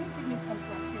 Can you give me some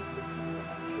plantains to cook for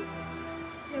my children?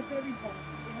 They're very hungry.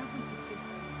 They haven't eaten.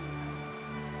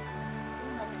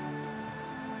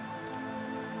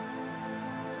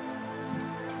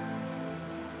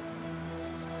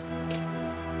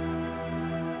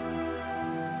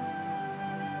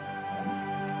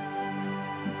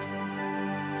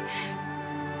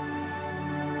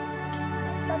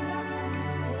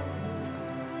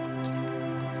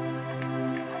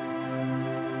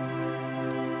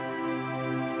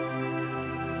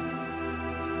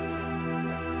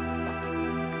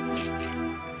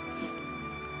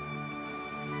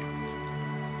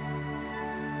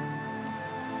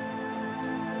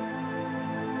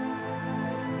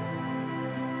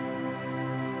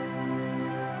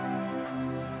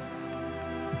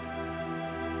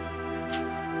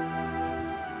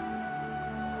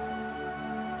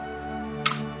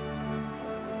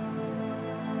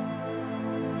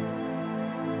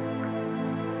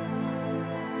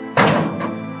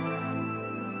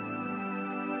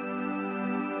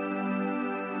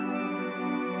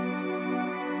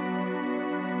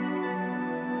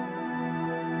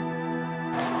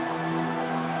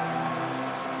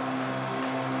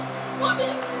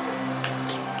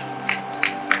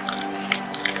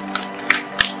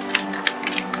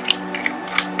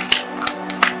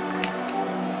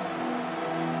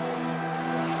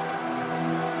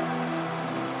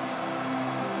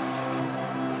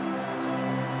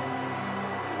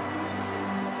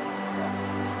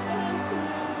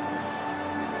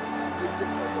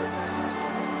 waiting for your daddy to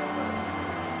answer.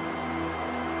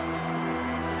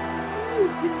 Why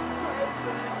is he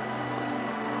silent?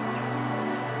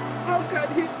 How can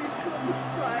he be so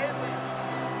silent?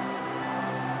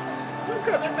 How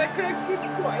can Emeka keep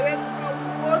quiet and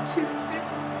watch his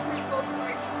people treat us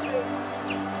like slaves?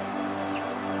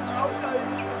 How can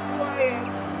he be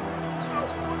quiet and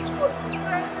watch us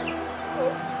die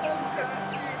of hunger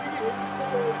in his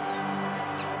home?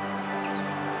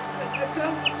 Emeka,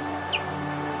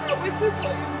 I'm waiting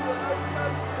for you to answer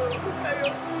me. Look at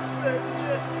your children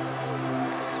here.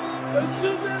 Your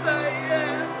children are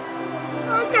here.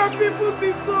 How can people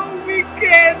be so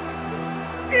wicked?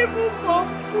 Even for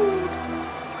food.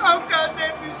 How can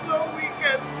they be so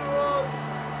wicked to us?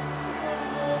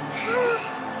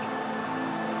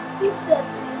 If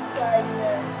Daddy is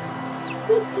silent,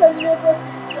 you can never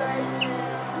be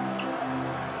silent.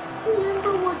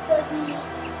 Remember what Daddy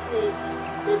used to say?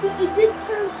 That the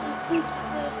Egyptians we see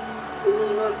today, we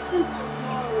will not see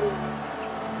tomorrow.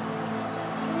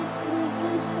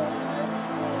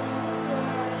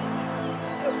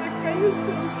 Are you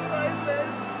still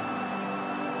silent?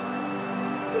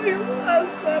 So you won't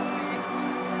answer me.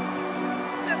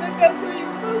 Emeka, so you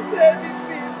won't say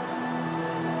anything.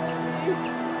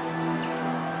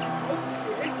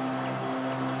 Okay.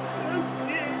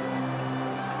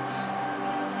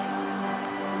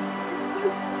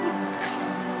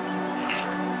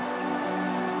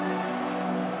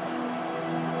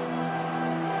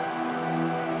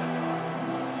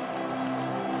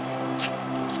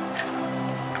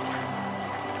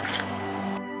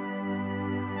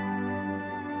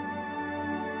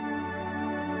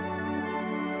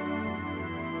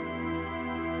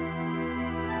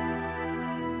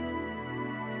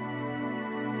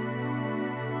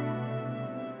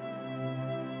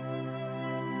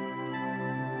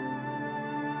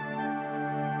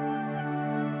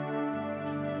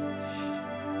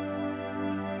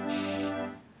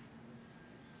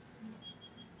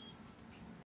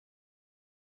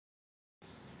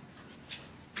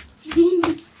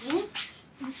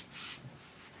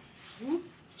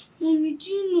 Mommy, do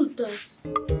you know that?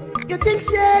 You think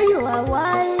say you are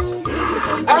wise?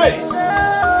 Hey!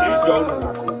 You don't.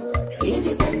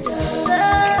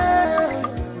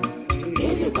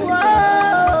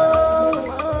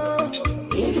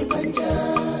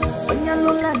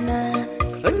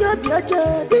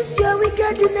 This year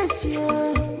wickedness, we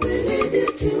need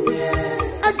it to wear.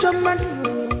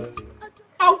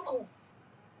 Uncle!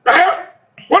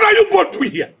 What are you both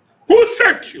doing here? Who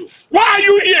sent you? Why are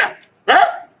you here?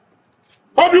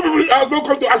 How do people don't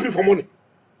come to ask me for money?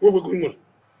 What we're going on?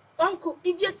 Uncle,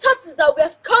 if your thought is that we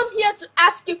have come here to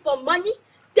ask you for money,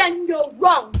 then you're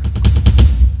wrong.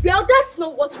 Well, that's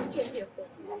not what we came here for.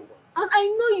 And I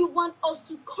know you want us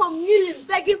to come kneeling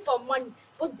begging for money,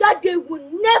 but that day will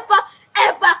never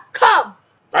ever come.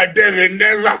 That day will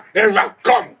never ever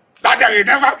come. That day will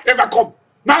never ever come.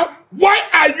 Now, why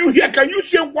are you here? Can you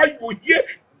say why you're here?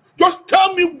 Just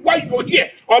tell me why you're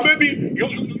here. Or maybe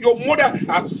your mother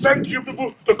has sent you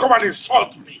people to come and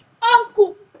insult me.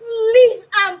 Uncle, please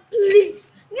and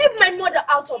please, leave my mother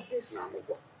out of this.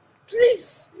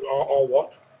 Please. Or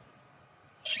what?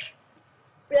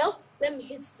 Well, let me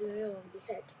hit the nail on the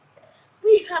head.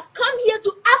 We have come here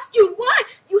to ask you why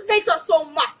you hate us so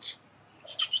much.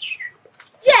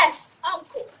 Yes,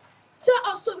 Uncle.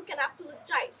 Tell us so we can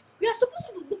apologize. We are supposed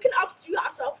to be looking up to you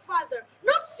as our father,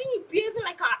 not seeing you behaving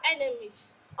like our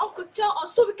enemies. Uncle, tell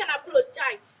us so we can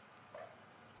apologize.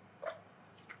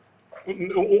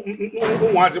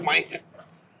 Who wants my hair?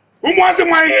 Who wants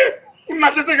my hair? Who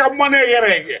wants to take a money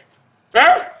here?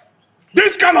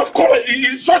 This kind of color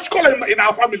is such color in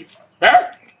our family.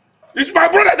 It's my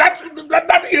brother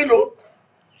that yellow.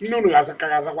 No, as a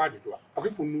Kagazawa. Okay,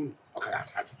 for noon. Okay,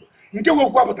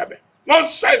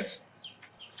 nonsense.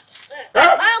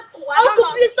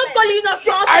 Uncle, please stop calling us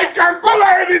nonsense. I can call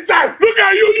her anytime. Look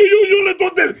at you little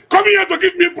thing. Come here to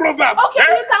give me proverb. Okay,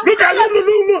 look at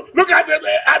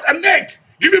a neck.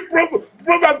 Give me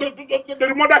proverb to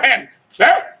the mother hen.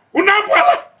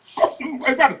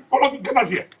 Come, all of you, get out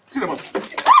here. Sit down.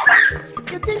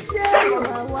 You think say you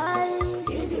are wise?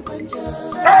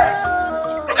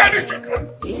 Look at these children.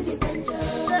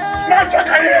 Now check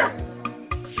here.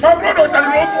 My brother tell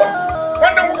you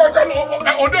when they go tell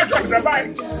you, the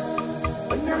mind.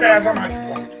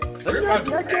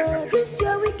 This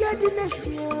year we get the next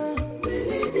year.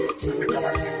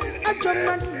 I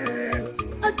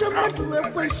don't know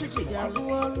where should you go.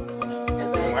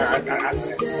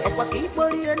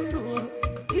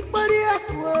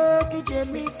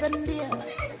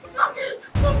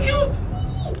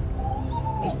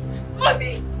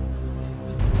 Mommy!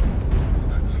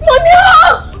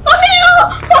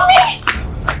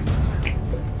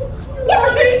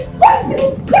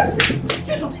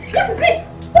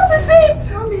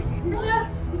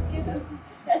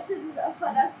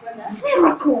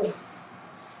 Miracle!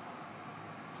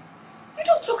 You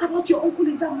don't talk about your uncle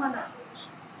in that manner.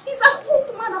 He's an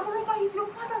old man, and moreover, he's your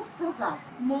father's brother.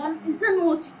 Mom, is that not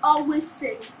what you always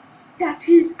say? That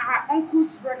he's our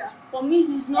uncle's brother. For me,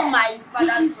 he's not my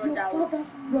father's brother. Your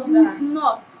father's brother. He's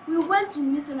not. We went to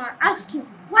meet him and asked him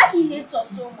why he hates us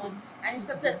so much. And he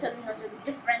started telling us a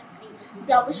different thing.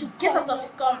 That we should get out of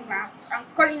his compound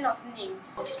and calling us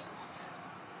names.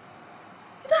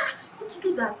 Did I ask you to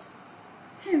do that?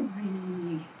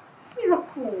 Henry,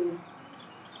 Miracle.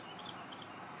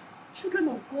 Children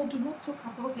of God do not talk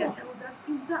about their elders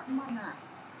in that manner.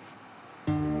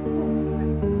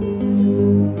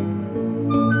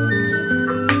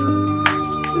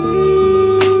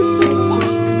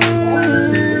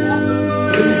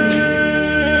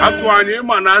 Atwanye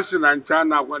manasi na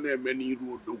nchana kwa na-eme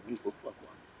iru odogwu.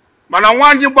 Mana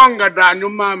nwanyi gbangada anyu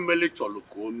ma mele cholu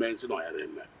ko mensi no yare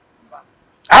me.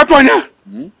 Atwanye?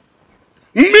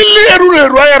 Mmili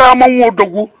eru ayara amanwu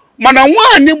odogwu. Mana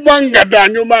nwanyi gbangada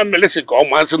anyu ma mele se ko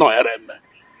mansi no yare me.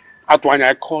 Atwanye,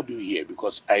 I called you here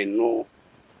because I know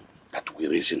that we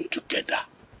reason together.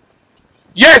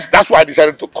 Yes, that's why I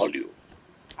decided to call you.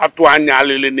 Atwanye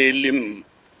alele nelim.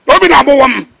 Obi na bo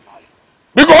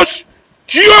because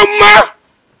Chioma,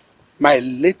 my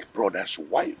late brother's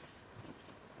wife,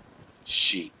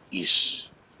 she is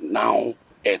now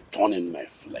a thorn in my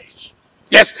flesh.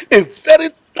 Yes, a very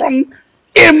thorn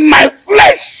in my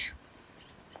flesh.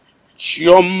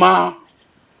 Chioma,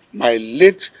 my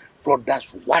late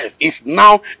brother's wife, is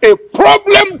now a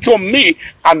problem to me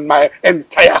and my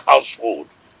entire household.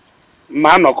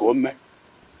 Man of God.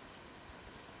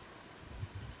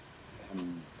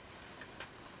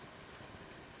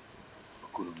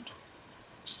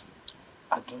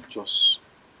 I don't just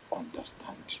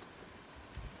understand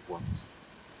what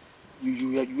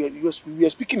you are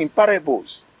speaking in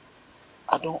parables.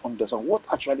 I don't understand what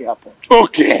actually happened.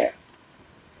 Okay.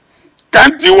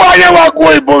 Can't you wire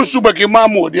go ibon subaki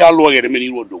mamu di aloye meni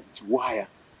rodo? Wire.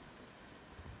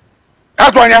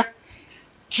 Atwanya.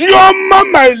 Chioma,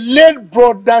 my late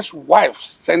brother's wife,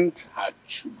 sent her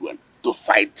children to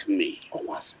fight me. Oh,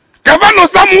 was Kavano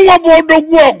samu wabo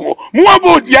dogwogo.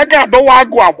 Mwabo diaga do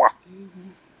wago.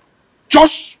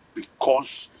 Just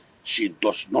because she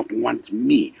does not want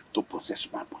me to possess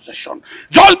my possession.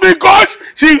 Just because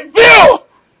she feels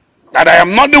that I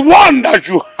am not the one that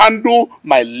should handle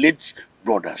my late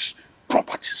brother's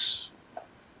properties.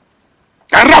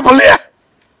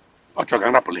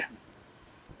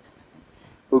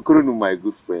 Okoronu, my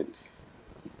good friend.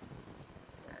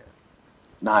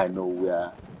 Now I know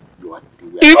where you are.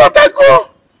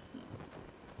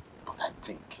 But I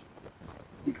think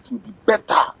it will be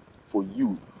better for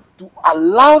you to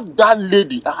allow that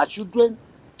lady and her children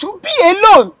to be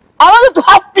alone. Allow them to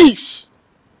have peace.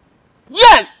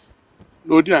 Yes.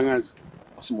 Listen,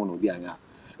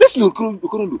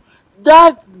 Okoronu,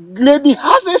 that lady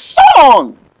has a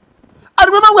son. I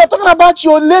remember we are talking about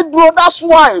your late brother's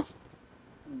wife.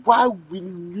 Why will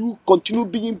you continue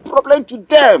being a problem to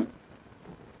them?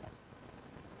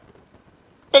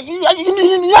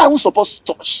 You are supposed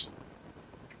to touch.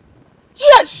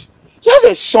 Yes, he has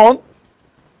a son.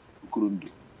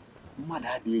 Why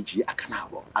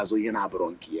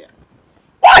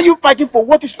are you fighting for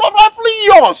what is not rightfully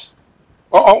yours?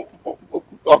 What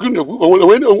do you mean? What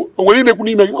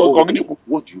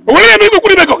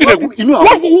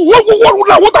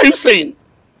are you saying?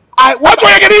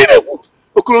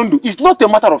 Okorondu, it's not a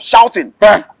matter of shouting.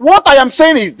 What I am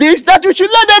saying is this, that you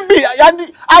should let them be. And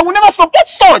I will never support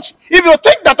such. If you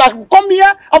think that I will come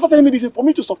here after telling me this, for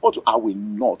me to support you, I will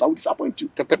not. I will disappoint you.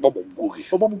 What are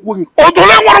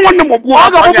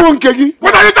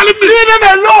you telling me? Leave them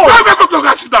alone.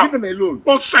 Leave them alone.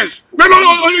 Nonsense.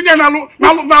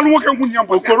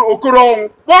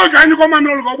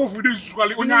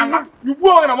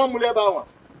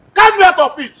 Can't be out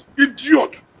of it.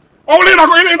 Idiot. Only na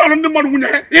the man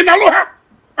in Aloha.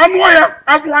 Anwaya,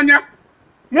 Atwanya.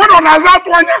 One on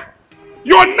Azatwanya.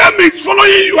 Your name is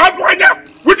following you, Atwanya,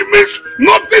 which means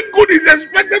nothing good is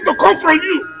expected to come from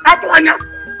you, Atwanya.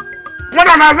 One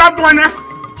on Azatwanya.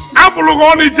 Apolo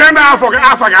only gender Africa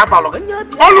Apollo.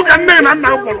 All look at name and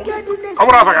now follow.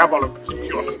 Africa Apollo.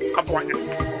 Atwanya.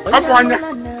 Atwanya.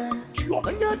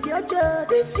 On your biaja,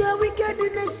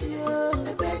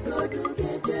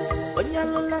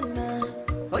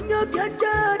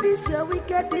 this your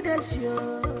wickedness, you.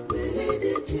 We need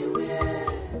it to wear.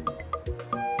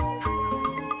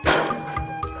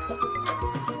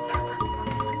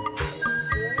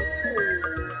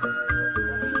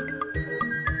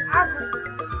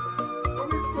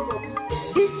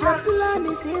 This your plan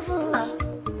is evil.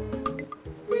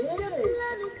 This your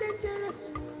plan is dangerous.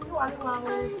 You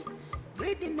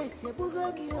Greediness, you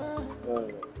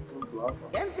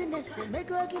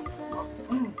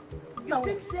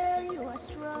think say you are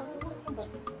strong.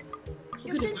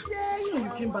 You think say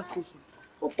you came back so soon.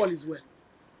 Hope all is well.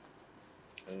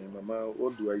 Mama,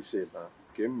 what do I say now?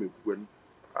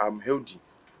 I'm healthy,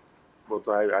 but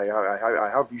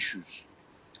I have issues.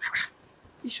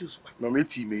 Issues? Mama,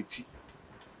 eti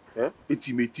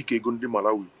ke gonde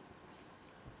Malawi.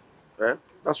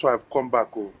 That's why I've come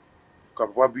back.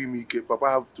 Papa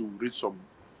have to raise some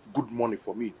good money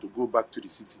for me to go back to the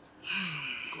city.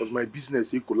 Because my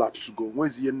business collapsed to go.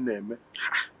 Where's the name?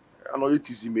 I know it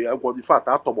is me. I got the fact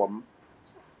that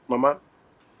Mama,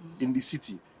 in the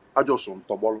city, I just on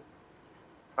Tobol.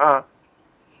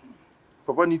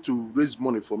 Papa need to raise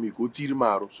money for me, go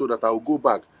tomorrow, so that I'll go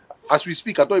back. As we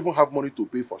speak, I don't even have money to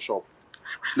pay for shop.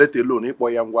 Let alone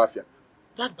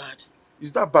That bad?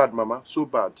 Is that bad, Mama? So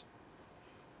bad.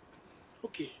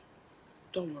 Okay,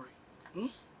 don't worry.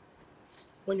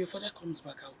 When your father comes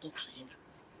back, I'll talk to him.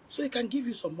 So he can give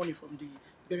you some money from the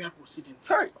burial proceedings.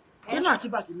 Sorry. Can you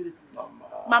back immediately?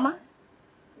 Mama,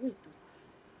 wait.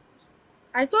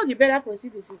 I thought the burial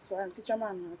proceedings is for Auntie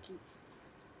Chioma and her kids.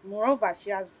 Moreover,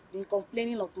 she has been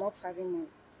complaining of not having money.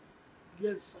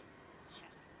 Yes.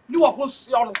 You are supposed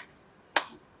to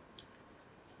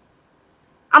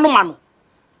Manu.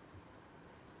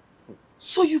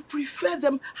 So you prefer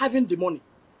them having the money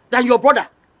than your brother?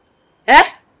 Eh?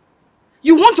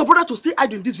 You want your brother to stay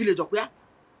idle in this village of where?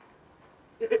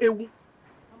 Mama,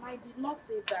 I did not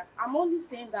say that. I'm only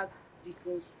saying that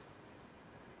because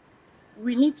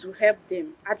we need to help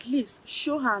them. At least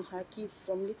show her and her kids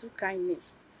some little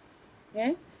kindness.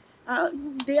 Eh?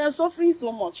 They are suffering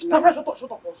so much now. Shut up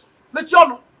also. Let you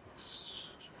know.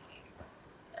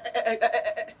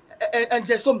 And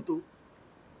there's some too.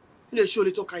 They show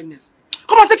little kindness.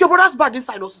 Come on, take your brother's bag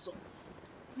inside also.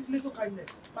 Little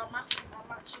kindness. Mama,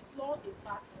 she's not a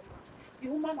bad woman. The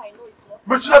woman I know is not.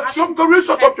 But you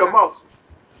shut up your mouth.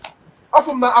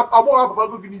 After that, I won't have a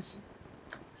good guinness.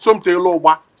 Some tell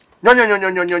over.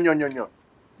 No.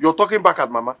 You're talking back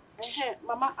at Mama.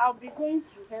 Mama, I'll be going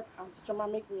to help Auntie Chioma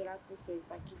make miracles so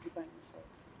if I keep the bag inside.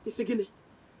 It's a guinea.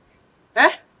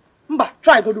 Eh? Mba,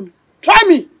 try go do me. Try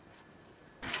me!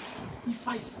 If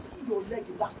I see your leg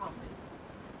in that house,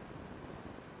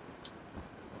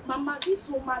 Mama, this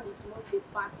woman is not a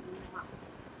bad woman.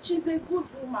 She's a good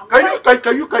woman. Can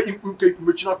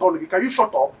you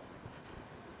shut up?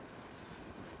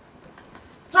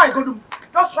 Try go do me.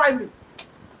 Just try me.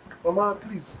 Mama,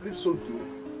 please, leave some to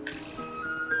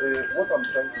what I'm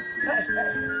trying to say.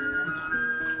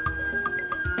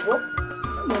 What?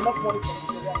 Enough money for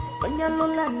me.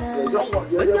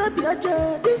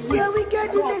 This year we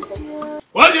get this year.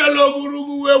 What you look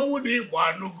where would he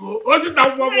want to go? What's it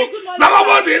that one?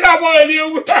 Somebody that boy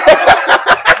you.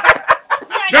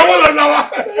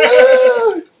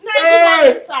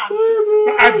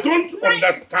 I don't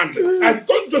understand. I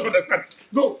don't just understand.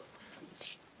 No.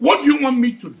 What do you want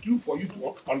me to do for you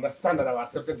to understand that I've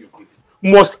accepted your greeting?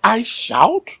 Must I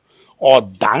shout or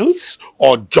dance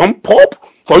or jump up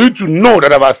for you to know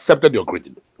that I've accepted your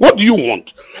greeting? What do you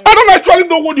want? I don't actually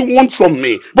know what you want from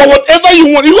me. But whatever you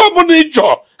want, you have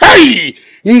nature. Hey!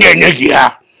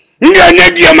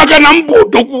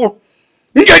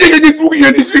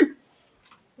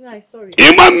 Sorry.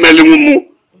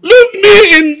 Leave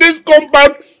me in this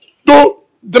compound to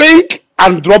drink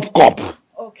and drop cup.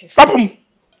 Okay. Stop him.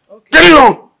 Okay. Get it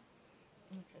on.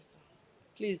 Okay,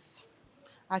 please.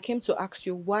 I came to ask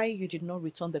you why you did not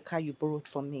return the car you borrowed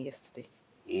from me yesterday.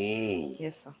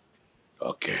 Yes, sir.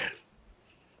 Okay.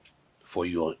 For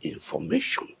your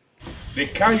information, the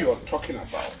car you're talking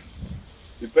about,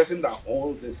 the person that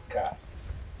owns this car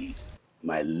is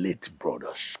my late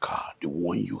brother's car, the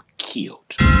one you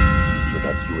killed, so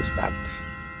that you will start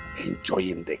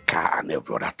enjoying the car and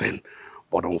every other thing.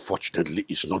 But unfortunately,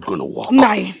 it's not going to work.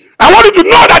 Nine. I want you to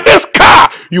know that this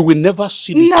car, you will never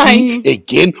see the key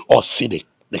again or see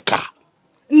the car.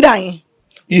 Nine.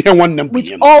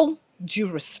 With all due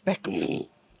respect,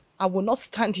 I will not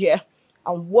stand here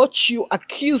and watch you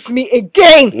accuse me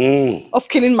again of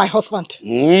killing my husband.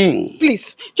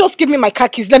 Please, just give me my car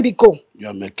keys. Let me go. You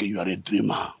are a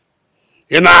dreamer.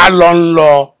 In our long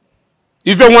law,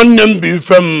 if you want them be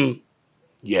from,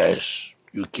 yes,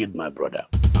 you killed my brother.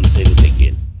 I'm saying it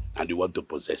again. And you want to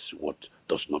possess what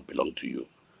does not belong to you.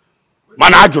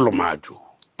 Manajulu maju.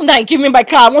 Nine, give me my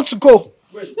car. I want to go.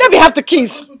 Let me have the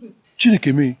keys.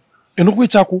 Chinekeme,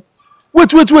 wait,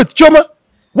 Chioma.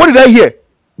 What did I hear?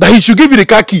 That he should give you the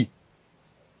car key.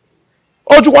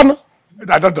 Oh,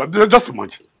 just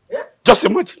imagine. Just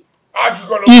imagine.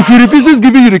 If he refuses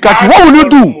giving you the car key, what will you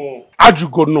do?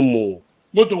 Ajugo no more.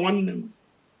 Moto one name.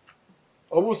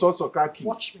 Almost also kaki.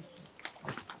 Watch me.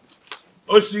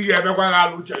 Oh, see, yeah, I'm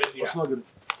going to It's not good.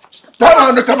 Come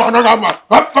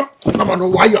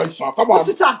on, why you saw? Come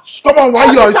on, why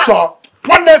you saw?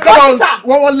 One leg, come on,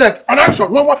 one leg, an action,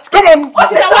 come on.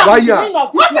 Why you?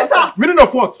 Meaning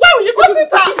of what? Where will you go?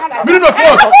 Meaning of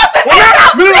what?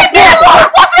 Meaning of what?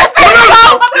 What is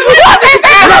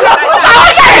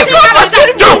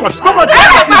it? Come on, take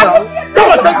the key now. Come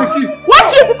on, take the key. What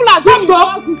you people are doing?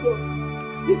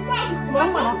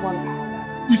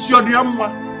 It's your diamma.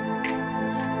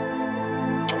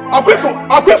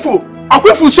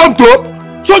 Akwefo, Sonto,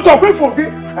 Akwefo, okay?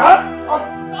 Huh?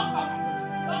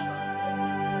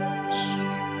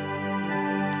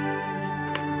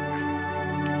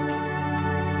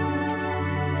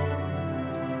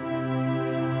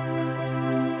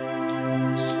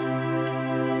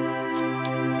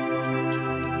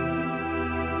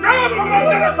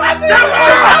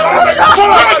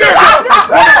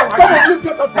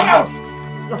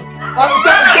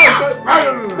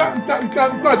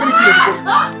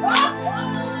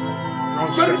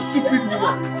 Very stupid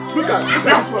woman. Look at this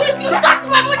one.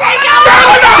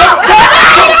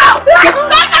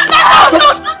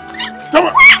 Come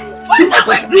on.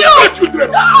 You are children.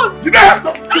 Are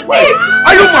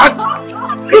you mad?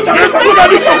 Look at this. Look at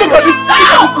this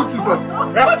two children.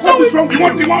 What is wrong with you?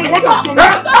 What is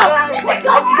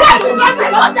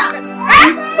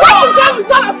wrong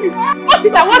with all of you? What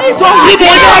is wrong with you?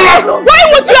 Why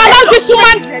would you allow this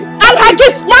woman and her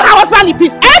kids want her husband in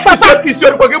peace? Eh, Papa?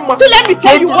 So let me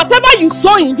tell you, whatever you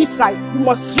saw in this life, you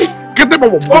must sleep. Get them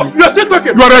over. Oh, you're still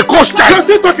talking. You are a coach child. You're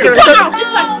still talking.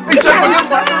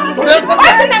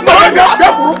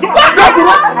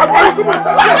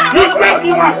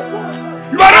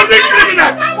 You are raising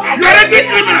criminals. You are raising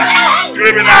criminals.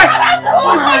 Criminals.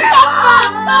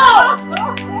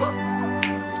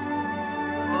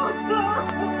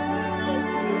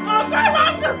 Kill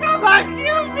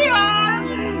me!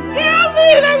 Kill me!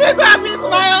 Let me go and meet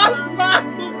my husband!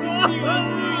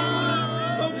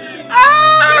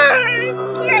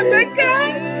 Emeka,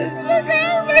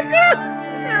 this is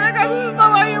not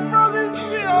what you promised me.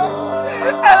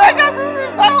 Emeka, this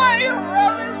is not what you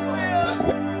promised me.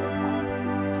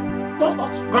 Don't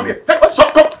touch me. Come here. Hey,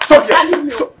 stop here.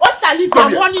 What's that leave?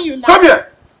 I'm warning you now. Come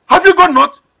here. Have you got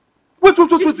nuts? Wait.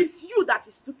 It is you that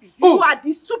is stupid. You are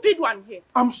the stupid one here.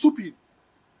 I'm stupid.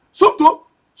 So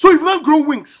you've not grown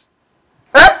wings.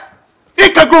 Eh?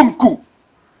 Ikagonku.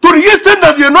 To the extent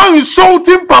that you're not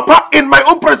insulting Papa in my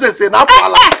own presence in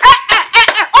Apala.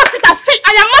 Osita, see,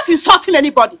 I am not insulting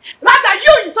anybody. Rather,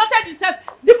 you insulted yourself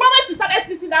the moment you started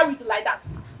treating that with like that.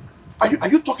 Are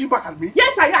you talking back at me?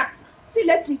 Yes, I am. See,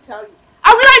 let me tell you.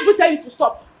 I will not even tell you to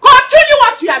stop. Continue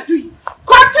what you are doing.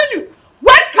 Continue.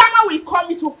 When karma will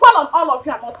come, it will fall on all of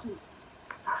you and not me.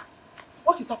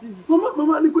 What is happening here?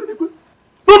 Mama,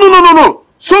 No.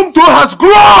 Sonto has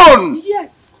grown.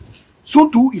 Yes.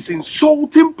 Sonto is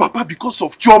insulting Papa because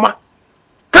of Chioma.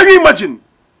 Can you imagine?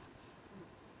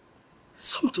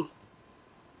 Sonto,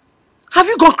 have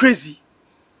you gone crazy?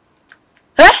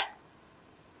 Eh?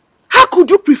 How could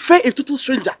you prefer a total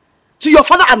stranger to your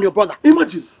father and your brother?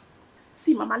 Imagine.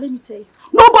 See, Mama, let me tell you.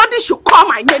 Nobody should call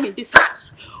my name in this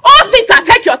house. Oh, sit and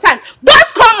take your time.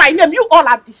 Don't call my name. You all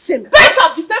are the same. Birds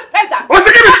of the same feather.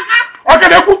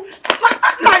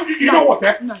 You know what,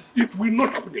 eh? It will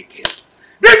not happen again.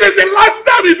 This is the last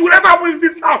time it will ever happen in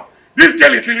this house. This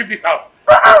girl is leaving this house.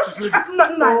 No,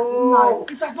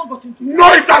 it has not gotten to her.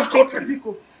 No, it has gotten.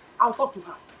 Biko, I'll talk to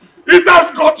her. It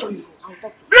has gotten.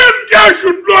 This girl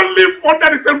should not live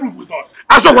under the same roof with us.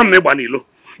 As a one neighbor, Nilo.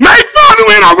 My father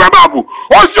went over Babu.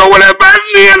 Also, will a bad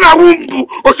near a womb.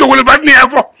 Also, will a bad near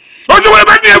ever. Also, will a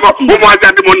bad near ever. Who was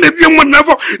at the moon? The same one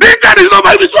never. This child is not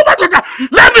by me so much.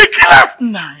 Let me kill her.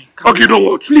 Okay, you know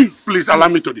what? Please allow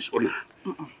me to disown her.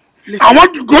 I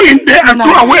want to go in there and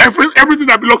throw away everything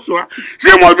that belongs to her. She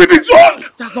must be disowned.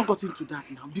 It has not got into that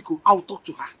now. Biko, I'll talk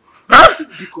to her. Huh?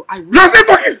 Biko, I will. You're still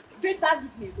talking. Better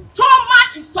leave me alone.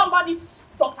 Chioma is somebody's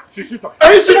daughter. She's still talking.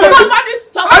 Are you still talking? Somebody's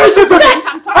daughter. Are you still talking? Yes,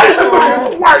 I'm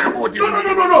talking. Why are you holding me? No.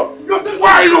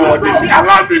 Why are you holding me?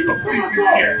 Allow me to flee this girl.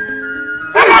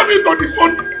 Allow me to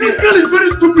disown this girl. This girl is very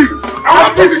stupid. I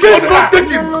want to this girl is not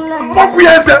taking. What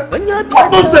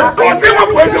nonsense?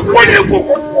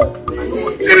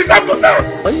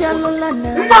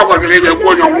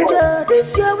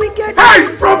 Hey,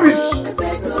 rubbish!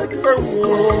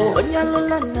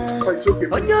 It's okay.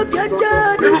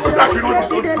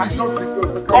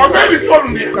 Calm down.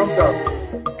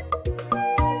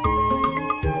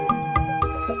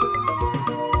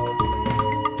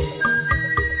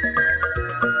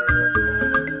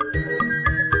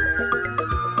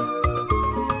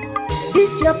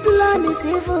 your plan is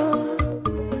evil.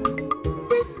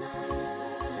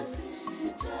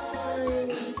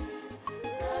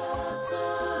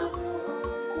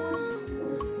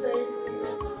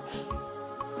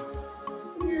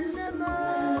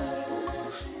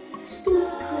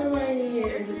 Stop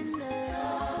crying.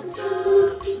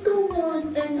 You don't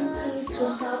want anything to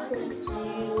happen to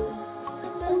you.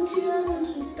 And you want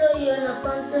to die and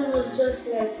abandon us just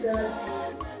like that.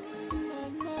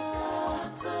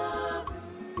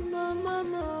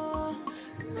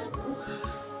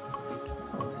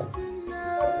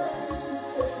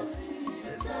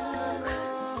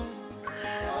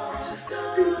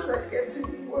 Things are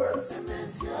getting worse.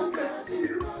 Look at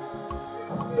you.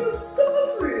 You're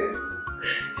starving.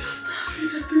 You're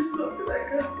starving and there's nothing I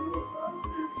can do about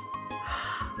it.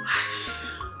 I'm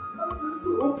just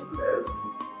so hopeless.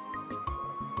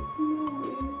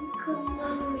 Mommy, come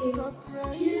on.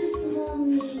 Yes,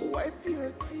 Mommy. Wipe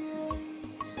your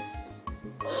tears.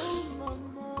 Oh,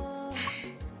 Mama.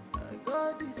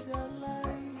 God is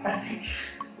alive. I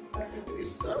think we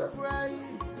Stop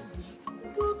crying.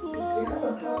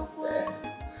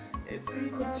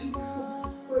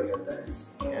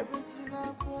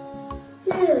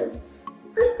 Yes,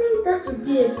 I think that would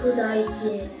be a good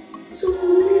idea. So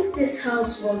we'll leave this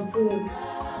house for good.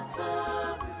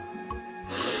 Stop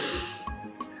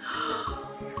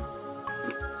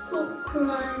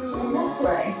crying. I'm not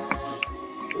crying.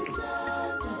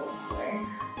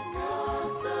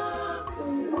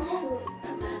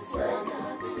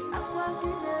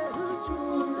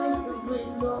 We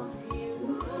love you.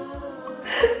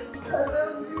 I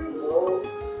love you more.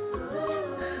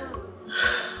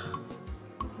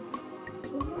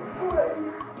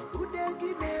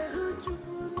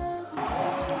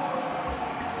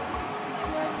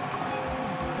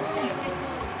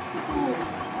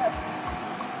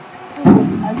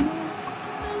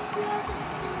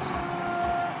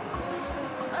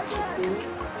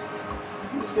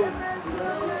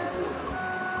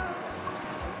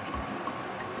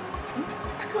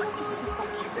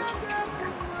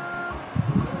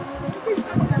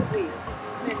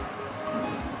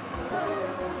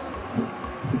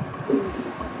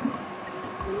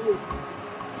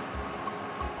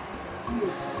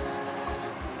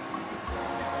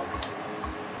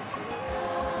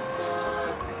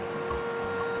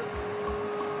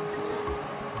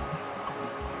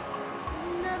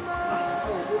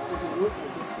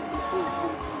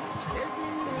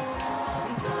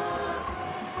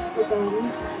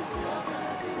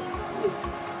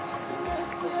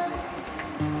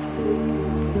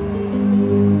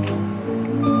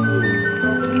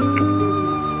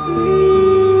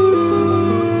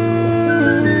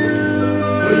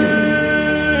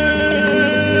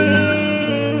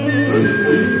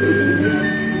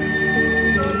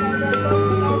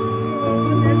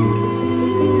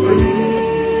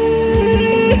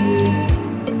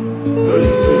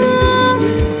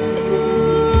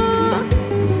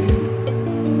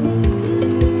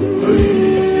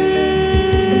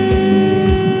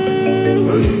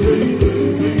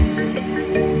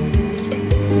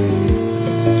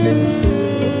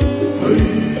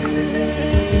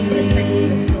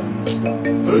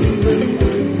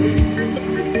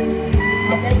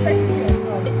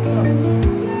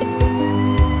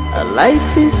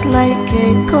 Life is like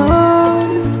a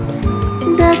gun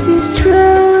that is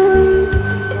thrown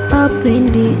up in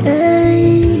the air.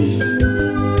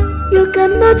 You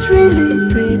cannot really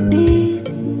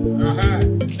predict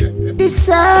the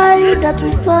side that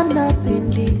will turn up in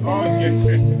the air.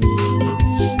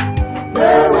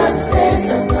 No one stays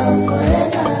above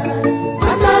forever.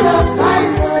 Matter of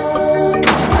time,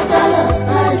 matter of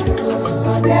time,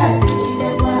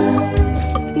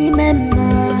 remember.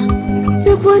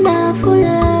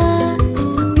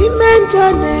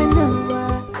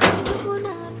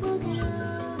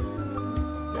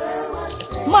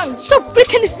 Man, stop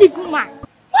breaking this evil man.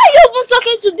 Why are you even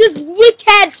talking to this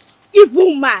wicked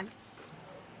evil man?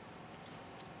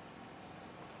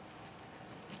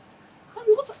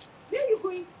 Where are you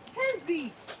going?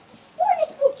 Henry! What are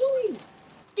you doing?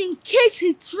 In case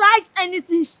he tries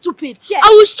anything stupid, yes. I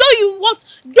will show you what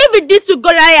David did to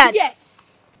Goliath.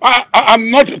 Yes.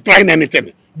 I'm not trying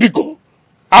anything. Biko,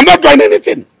 I'm not trying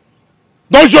anything.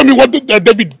 Don't show me what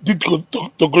David did to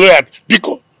Goliath.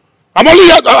 Biko, I'm only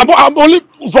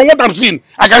from what I'm seeing.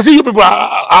 I can see you people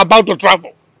are about to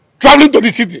traveling to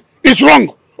the city. It's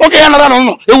wrong. Okay,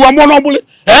 no.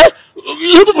 Eh?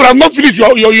 You people have not finished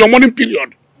your mourning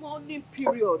period. Mourning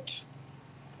period.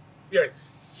 Yes.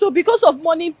 So because of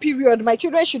mourning period, my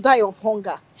children should die of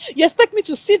hunger. You expect me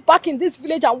to sit back in this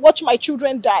village and watch my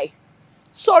children die?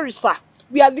 Sorry, sir.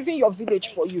 We are leaving your village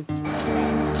for you.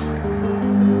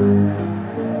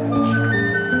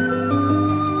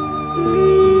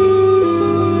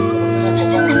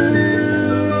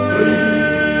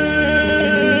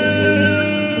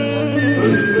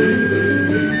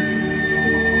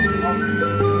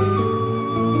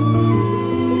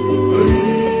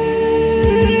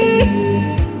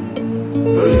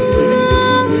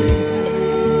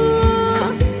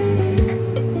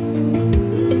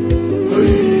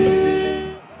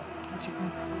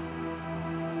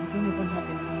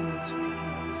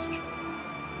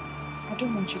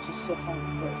 your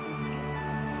family first when you get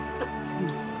to the city.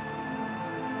 Please.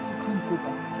 You can't go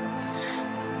back first.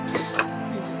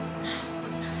 Please.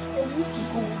 I want to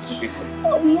go with you people. I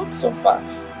will not suffer.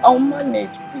 I'll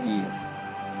manage, please.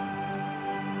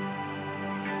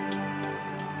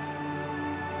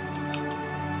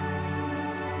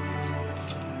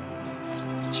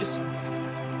 Just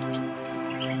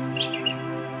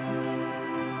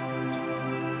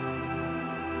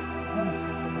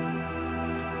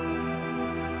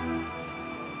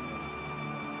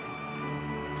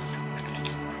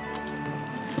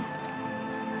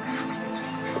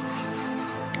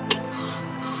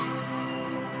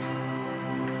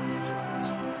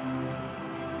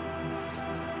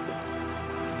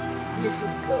you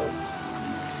should go.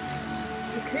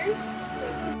 Okay?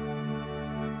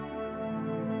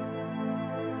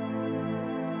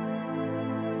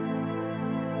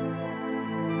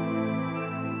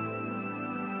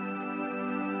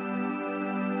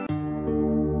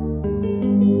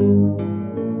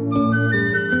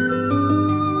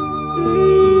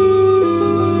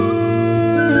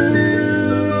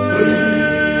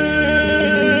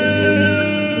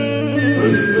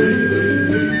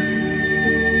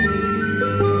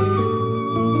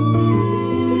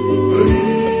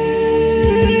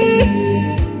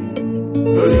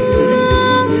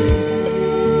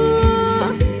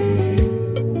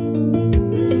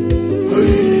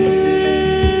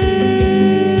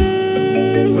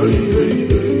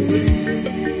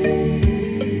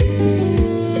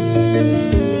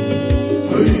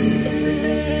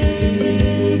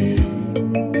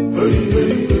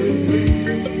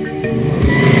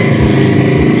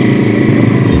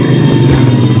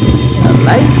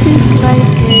 Life is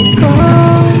like a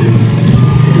gun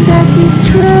that is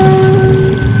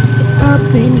thrown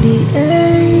up in the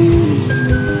air.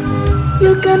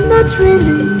 You cannot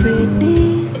really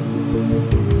predict.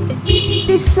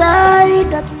 Decide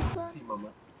that. See, Mama,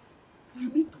 you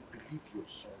need to believe your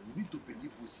son. You need to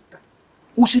believe Usita.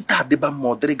 Usita Deba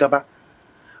Modregaba.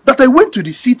 That I went to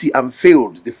the city and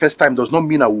failed the first time does not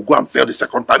mean I will go and fail the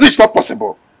second time. It's not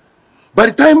possible. By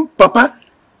the time Papa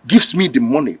gives me the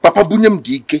money, Papa Bunyam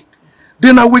Dike,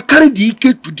 then I will carry the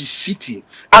Ike to the city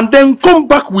and then come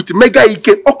back with Mega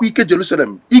Ike, Oku Ike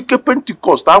Jerusalem, Ike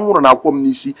Pentecost. I want to come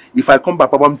nisi. If I come back,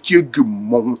 Papa, I'm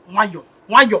Tiegum.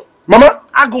 Wayo. Mama,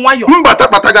 I go wayo.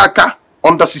 Batagaka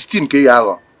under 16K.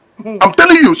 I'm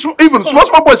telling you, so even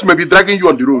small boys may be dragging you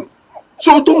on the road.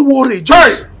 So don't worry,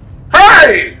 just.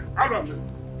 Hey!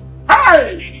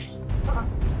 Hey!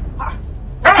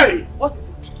 Hey! What is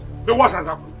it? The worst has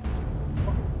happened.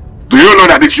 Do you know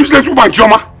that this useless woman,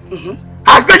 Chioma,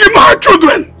 has taken my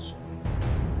children?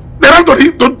 They ran to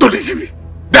the city.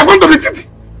 They are going to the city.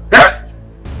 Eh?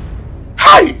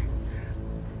 Hi!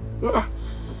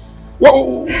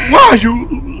 Why are you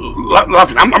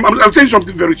laughing? I'm saying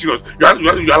something very serious. You are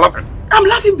laughing. I'm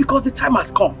laughing because the time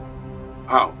has come.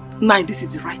 How? Now, this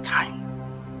is the right time.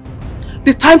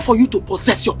 The time for you to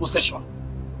possess your possession.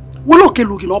 We're okay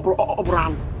looking,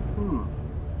 Obraham.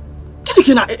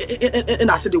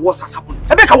 And I said the worst has happened.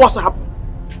 Rebecca, what's happened?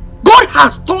 God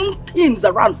has turned things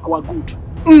around for our good.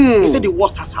 He said the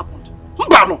worst has happened.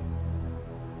 Let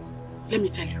me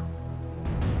tell you.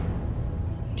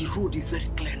 The road is very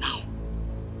clear now.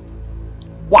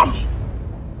 One,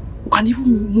 we can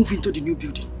even move into the new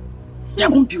building. Their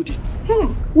own building.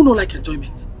 Who don't like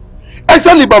enjoyment?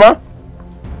 Exactly, Mama.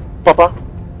 Papa,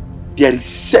 there is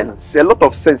sense, a lot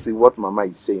of sense in what Mama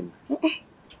is saying.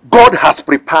 God has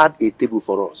prepared a table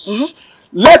for us.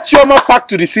 Let Chioma pack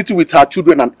to the city with her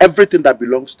children and everything that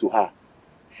belongs to her.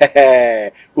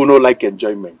 Who don't like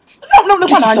enjoyment? No,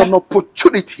 this is an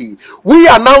opportunity. We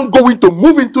are now going to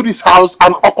move into this house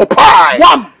and occupy.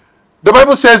 One. The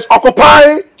Bible says,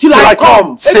 occupy till I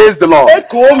come, says the Lord.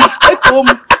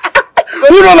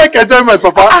 Who don't like enjoyment,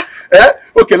 Papa?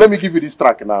 Okay, let me give you this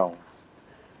track now.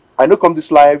 I know come this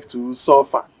live to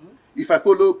suffer. If I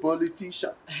follow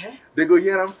politician, they go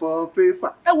hear them for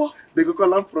paper. They go call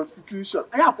them prostitution.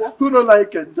 Who don't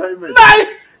like enjoyment?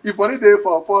 If only they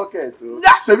for pocket,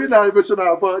 so we now even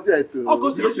our budget. You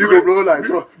go blow like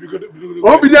bro.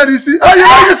 Oh, be there, you see? Oh, you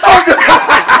like the song?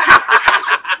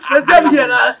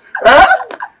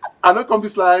 I don't come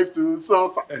this live to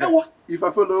suffer. If I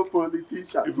follow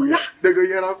politician, they go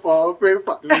hear them for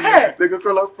paper. They go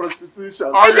call them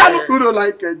prostitution. Who don't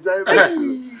like enjoyment?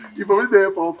 If only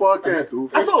there for pocket,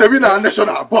 so we now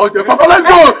national budget. Papa, let's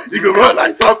go. You go run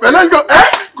like trumpet. Let's go.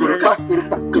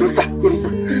 Kuruka.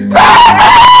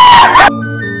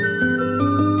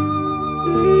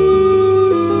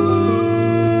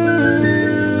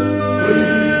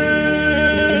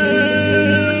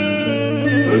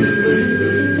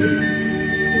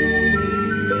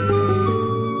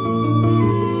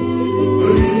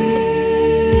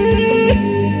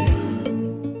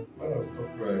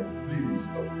 Please,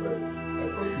 I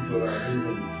thought it was an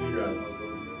arrangement between you and my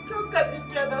husband. How can it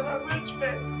be an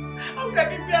arrangement? How can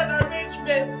it be an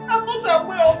arrangement? I'm not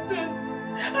aware of this.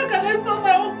 How can I sell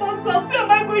my husband's house? Where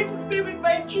am I going to stay with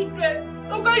my children?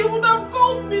 Okay, you would have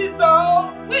called me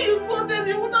now. When you saw them,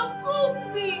 you would have called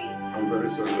me. I'm very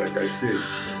sorry. Like I said,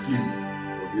 please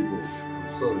forgive me.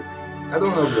 I'm sorry. I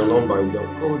don't have your number. I would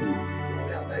have called you.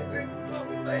 Where am I going to go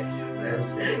with my children?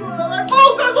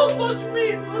 Oh, God, don't touch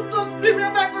me. Don't touch me. Where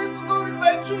am I going to go with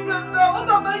my children now? What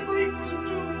am I going to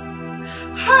do?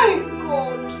 Hi,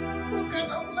 God. What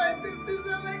kind of life is this,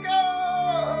 Emeka?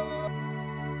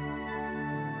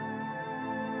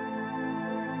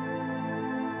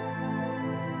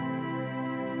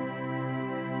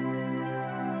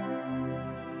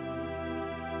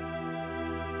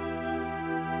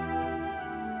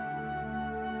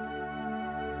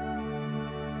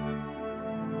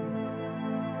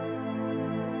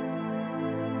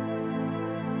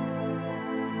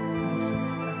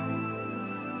 Sister,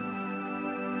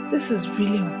 this is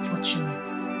really unfortunate.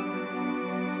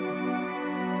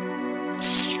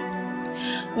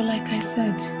 But like I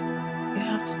said, you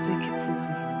have to take it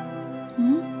easy.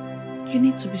 You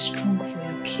need to be strong for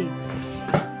your kids.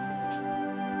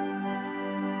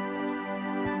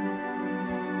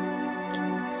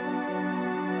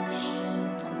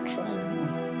 I'm trying.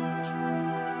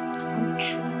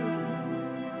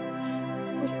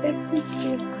 But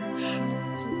everything I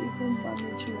have to even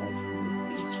manage life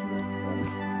with is wrong.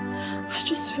 I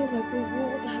just feel like the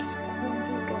world has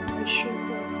crumbled on my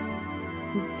shoulders.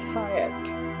 I'm tired.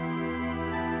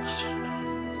 I don't know.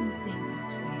 Don't think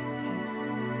that way, please.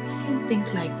 Don't think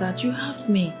like that. You have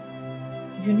me.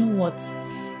 You know what?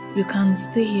 You can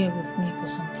stay here with me for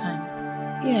some time.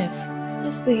 Yes,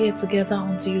 let's stay here together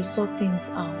until you sort things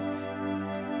out.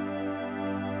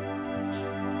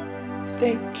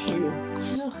 Thank you.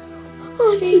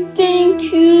 Auntie, thank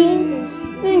you.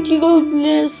 Thank you, God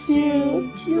bless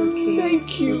you. Okay.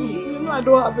 Thank you. You know I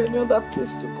don't have any other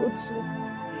place to go to.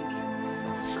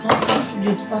 Stop.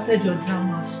 You've started your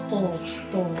drama. Stop,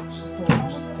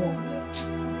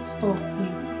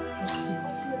 please. Just sit.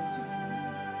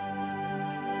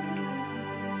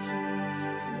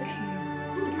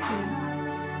 It's okay.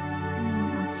 No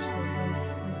ask for this,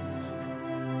 please.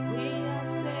 We are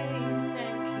saying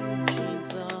thank you,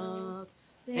 Jesus.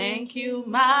 Thank you,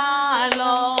 my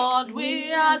Lord.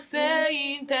 We are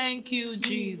saying thank you,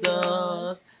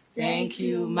 Jesus. Thank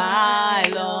you, my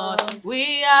Lord.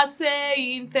 We are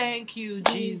saying thank you,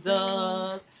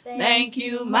 Jesus. Thank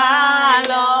you, my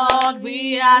Lord.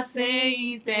 We are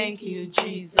saying thank you,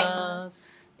 Jesus.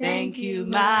 Thank you,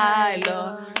 my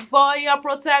Lord, for your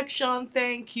protection.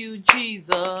 Thank you,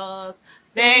 Jesus.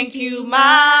 Thank you,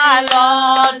 my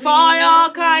Lord, for your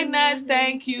kindness.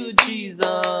 Thank you,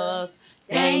 Jesus.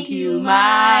 Thank you,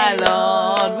 my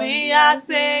Lord. We are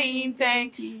saying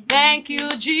thank you. Thank you,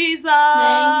 Jesus.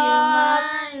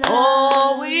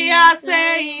 Oh, we are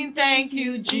saying thank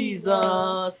you,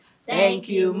 Jesus. Thank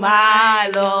you, my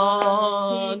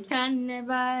Lord. He can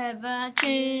never ever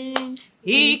change.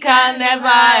 He can never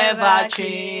ever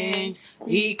change.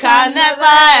 He can never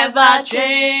ever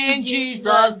change.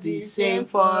 Jesus the same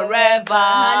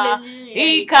forever.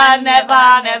 He can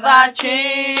never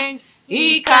change.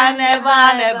 He can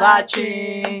never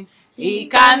change. He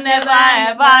can never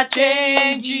ever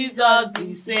change. Jesus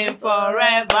the same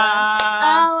forever.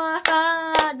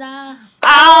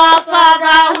 Our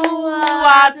Father who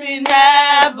art in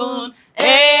heaven,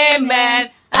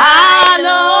 amen.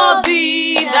 Hallowed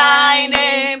be thy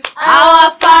name.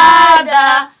 Our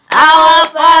Father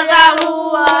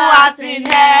who art in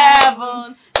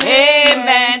heaven,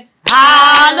 amen.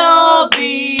 Hallowed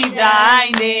be thy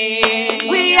name.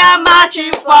 We are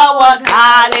marching forward,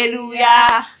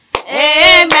 hallelujah.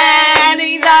 Amen.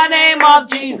 In the name of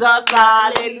Jesus,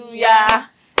 hallelujah.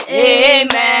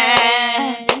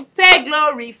 Amen. Take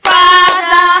glory,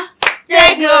 Father.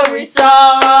 Take glory,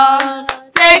 Son.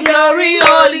 Take glory,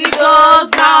 Holy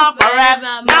Ghost, now and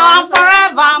forever, now and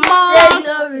forevermore. Take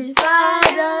glory,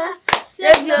 Father.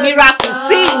 Take glory, Miracle,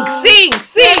 Son. sing.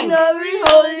 Take glory,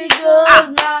 Holy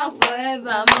Ghost, now and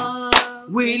forevermore.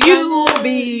 Will you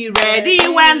be ready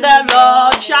when the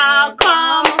Lord shall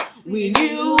come? Will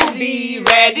you be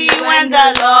ready when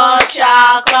the Lord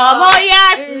shall come? Oh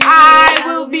yes, I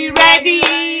will be ready.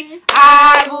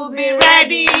 I will be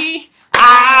ready.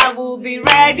 I will be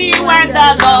ready when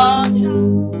the Lord shall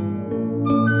come.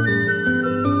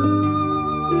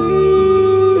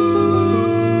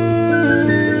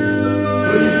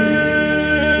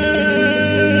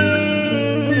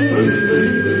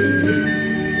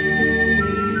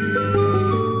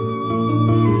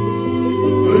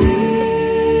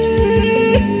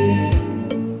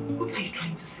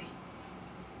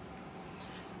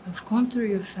 through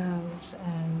your files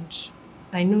and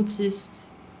I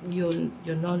noticed you're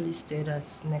not listed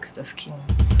as next of kin.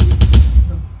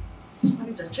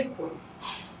 Manager, check well.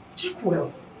 Check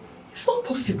well. It's not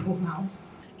possible now.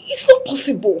 It's not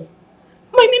possible.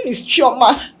 My name is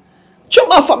Chioma.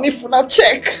 Chioma Famifuna,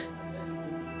 check.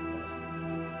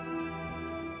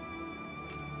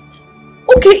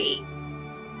 Okay.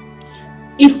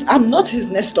 If I'm not his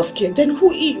next of kin, then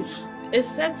who is? A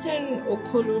certain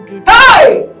Okolodu.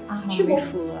 Hey!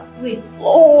 Wait.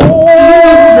 Oh,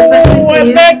 the person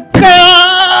is?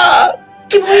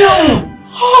 Chimoyo!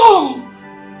 Oh!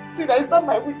 See, that's not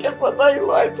my wicked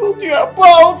brother-in-law I told you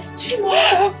about.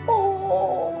 Chimoyo!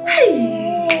 Oh,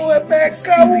 hey!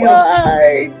 Rebecca,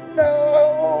 why?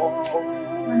 No!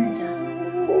 Manager,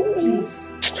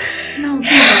 please. Now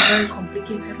things are very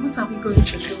complicated. What are we going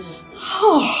to do?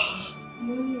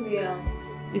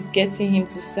 Is getting him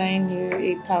to sign you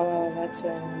a power of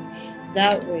attorney.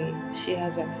 That way, she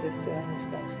has access to her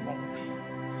husband's money.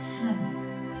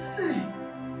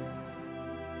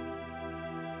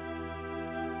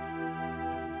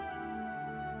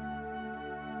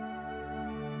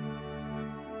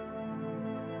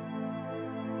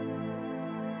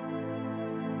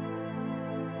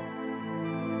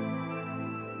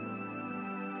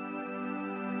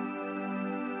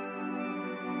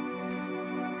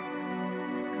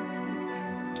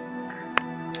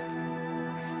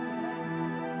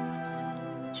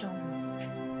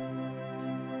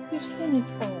 You've seen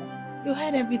it all. You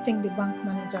heard everything the bank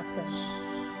manager said.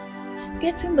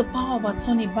 Getting the power of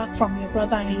attorney back from your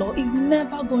brother-in-law is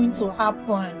never going to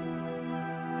happen.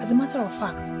 As a matter of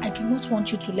fact, I do not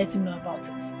want you to let him know about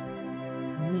it.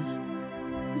 Me?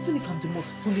 Even if I'm the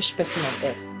most foolish person on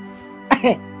earth.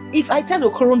 If I tell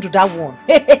Okoro to that one,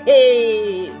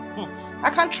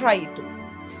 I can't try it though.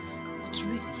 But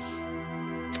really,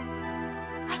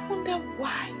 I wonder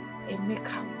why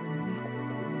Emeka will make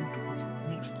Okoro his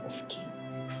next of kin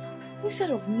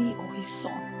instead of me or his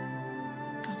son.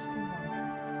 I'm still wondering.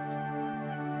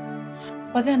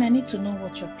 But then I need to know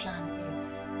what your plan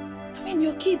is. I mean,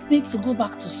 your kids need to go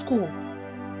back to school.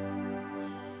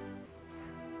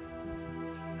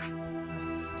 My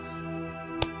sister,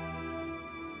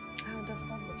 I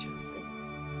understand what you're saying.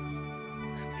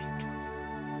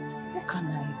 What can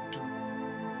I do?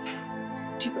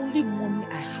 The only money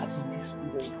I have in this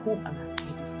world, home and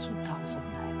abroad, is 2,000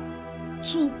 naira.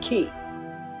 2K.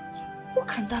 What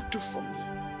can that do for me?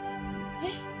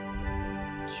 Eh?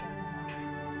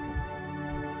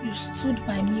 You stood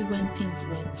by me when things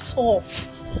were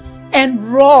tough and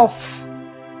rough.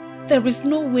 There is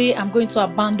no way I'm going to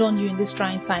abandon you in this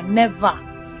trying time. Never.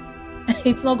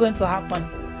 It's not going to happen.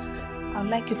 I'd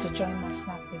like you to join my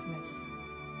snack business.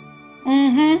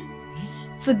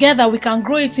 Together we can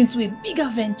grow it into a bigger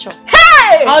venture.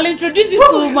 Hey! I'll introduce you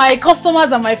to my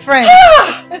customers and my friends.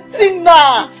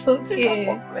 Tina! It's okay. Tina,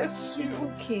 God bless you. It's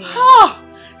okay.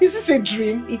 Is this a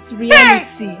dream? It's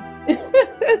reality.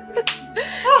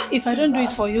 If I don't do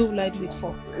it for you, who will I do it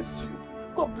for?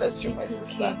 God bless you, my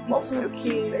sister. It's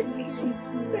okay.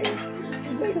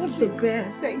 You deserve the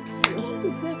best. Thank you. You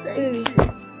deserve this.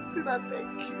 Tina, thank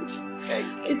you.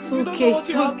 Thank you. It's okay.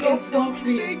 It's okay. Stop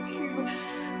it. Thank you.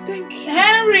 Thank you.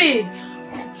 Henry!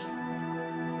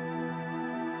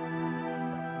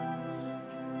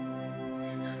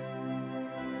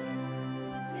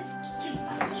 Let's kick it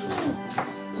back.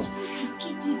 You're supposed to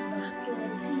kick it back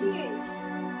like this. Yes.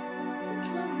 The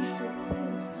club is what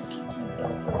supposed to kick it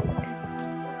back like this.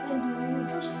 Then you will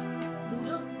just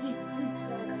beat six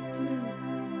like a plane.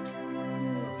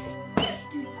 That's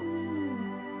the goal.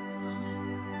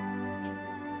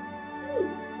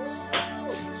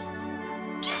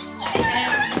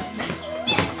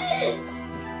 Missed it!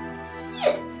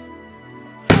 Shit!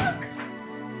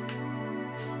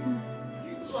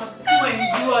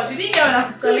 You didn't know when I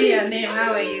was calling your name.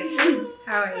 How are you?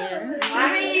 How are you?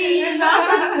 Mommy!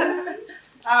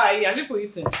 How are you? Are people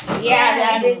eating?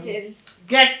 Yeah, they're eating.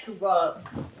 Guess what?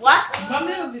 What?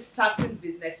 Mommy will be starting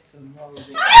business tomorrow.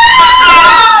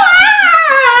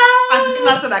 Auntie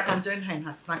Tina said I can join her in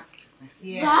her snacks business.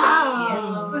 Yes.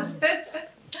 Wow.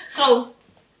 So,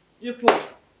 you people,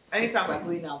 anytime we're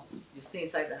going out, you stay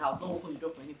inside the house. Don't open the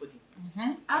door for anybody.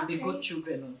 And be good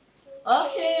children.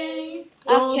 Okay.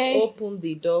 Don't open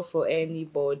the door for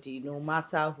anybody, no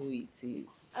matter who it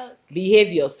is. Okay.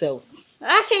 Behave yourselves.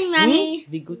 Okay, Mommy.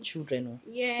 The good children.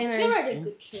 Yeah, you are the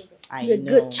good children. I the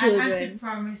know. good children. And Auntie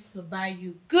promised to buy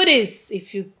you goodies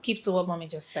if you keep to what Mommy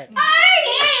just said.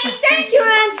 Thank you,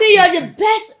 Auntie. You're the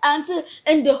best auntie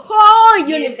in the whole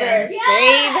universe. Say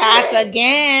that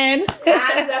again.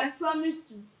 And we have promised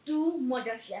to do more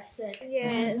than she has said.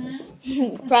 Yes.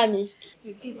 Promise.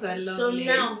 The kids are lovely. So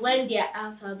now, when they are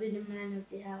out, I'll be the man of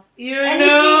the house. You Anything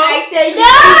know. I say,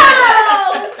 no!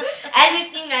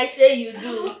 Anything I say, you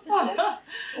do.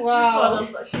 Wow.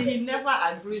 He never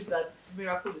agrees that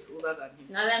Miracle is older than him.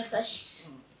 Now I'm first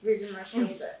raising my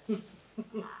shoulders.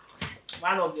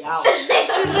 Man of the house.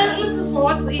 Let's look for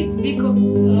what to eat, Biko.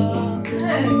 Hey,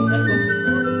 that's something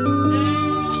for us.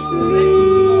 Very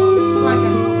small. So I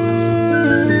can small.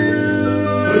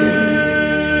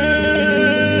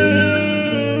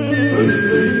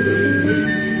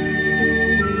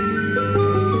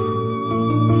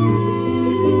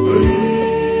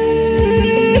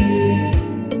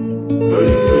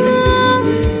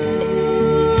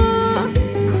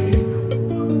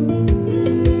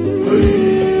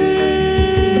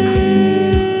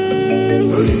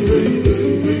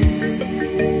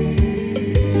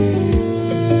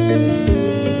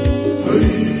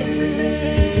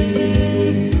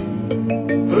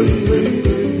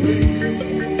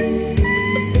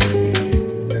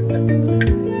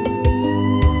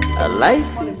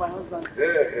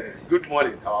 Good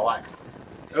morning, our wife.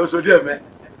 Also there, man.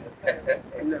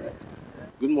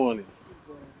 Good morning.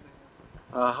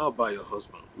 How about your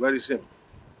husband? Where is him?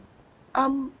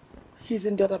 He's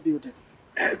in the other building.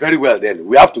 Very well then.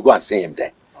 We have to go and see him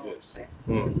there. Yes.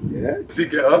 Yeah. See,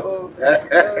 huh?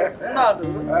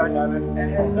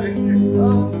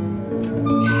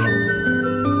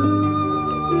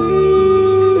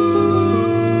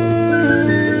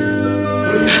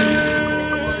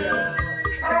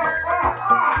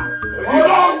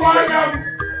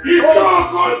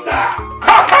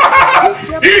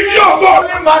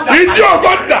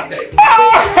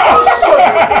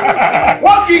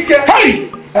 What he can? Hey!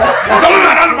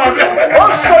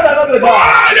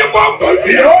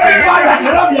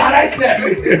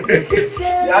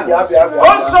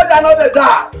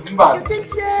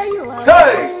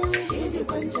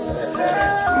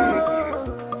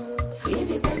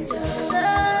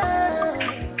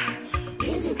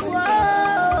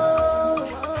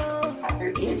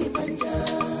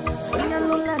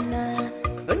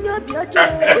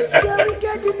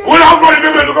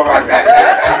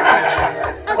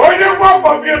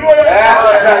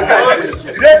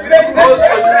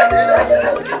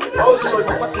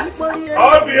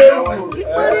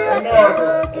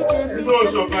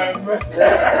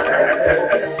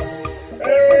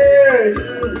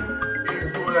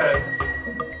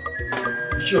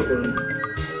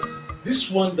 This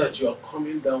one that you are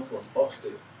coming down from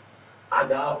upstairs,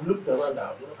 and I have looked around,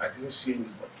 I didn't see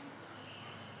anybody.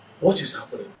 What is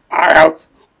happening? I have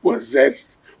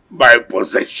possessed my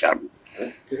possession.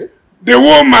 Okay. The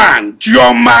woman,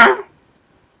 Chioma,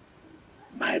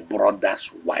 my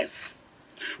brother's wife.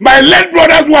 My late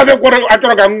brother's wife,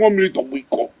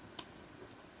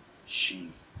 she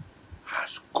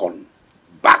has gone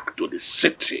back to the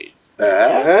city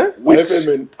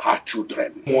with her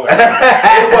children.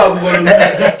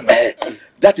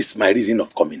 That is my reason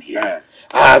of coming here.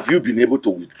 Have you been able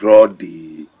to withdraw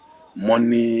the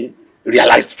money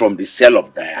realized from the sale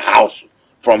of the house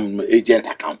from agent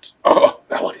account? Oh,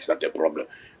 that one is not a problem.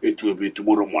 It will be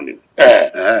tomorrow morning.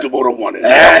 Tomorrow morning.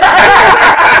 I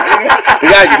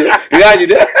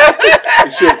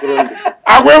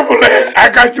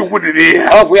got you put it here.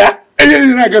 Oh, where? Let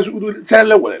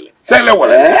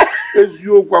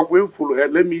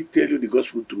me tell you the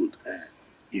gospel truth.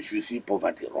 If you see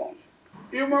poverty wrong,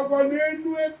 there is nothing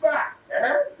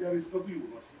you will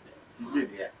not see there.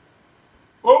 It's there.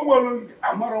 Oh, well,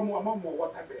 I'm more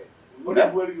water there.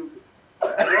 What will you do?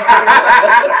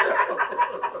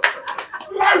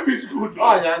 Life is good.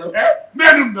 Oh, yeah, no.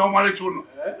 Men don't want to know.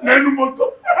 Men don't.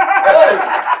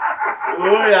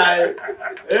 Oh, yeah.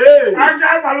 Hey. I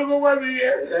can't believe what we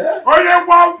hear. Oh, yeah,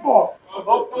 one more.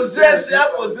 Possession,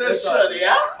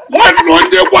 yeah? What no,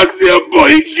 there was a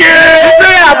boy here.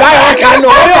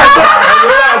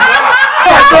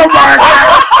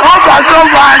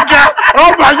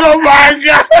 Oh my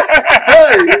God.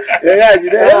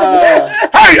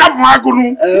 Hey, I'm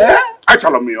Magunu. I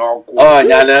tell me, oh,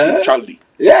 Charlie.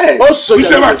 Yes. Also, you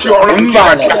say about your own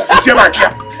man. You say about you.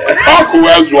 Oh, who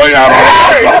else were you?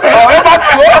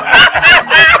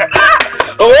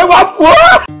 Oh,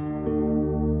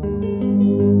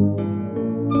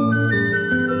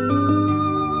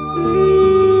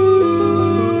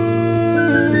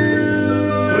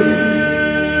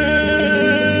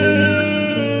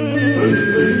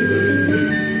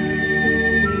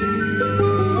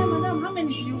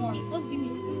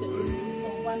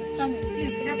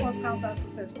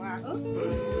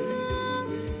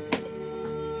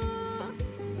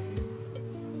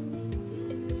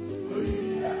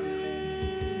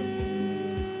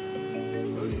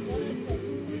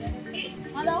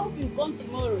 come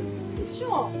tomorrow.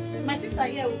 Sure. My sister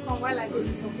here will come while I go to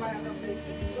supply other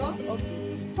places. So,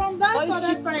 Okay. from that Or if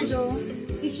other she- side though.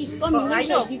 If she's coming, make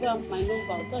sure you give her my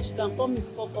number so she can call me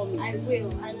before coming. I will.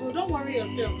 Don't worry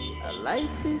yourself.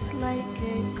 Life is like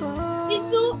a car.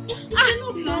 It's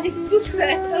enough now. It's too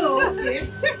sad. Oh, okay.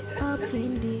 Up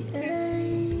in the air.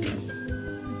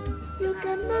 You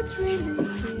cannot really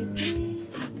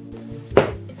predict.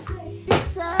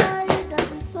 Decide that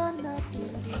we turn up in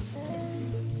the air.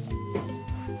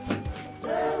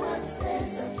 No one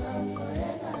stays alone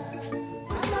forever.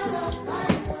 Matter of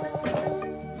time,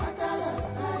 matter of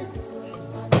time.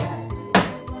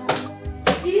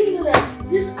 Do you realize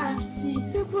this auntie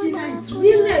Tina is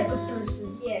really a good person?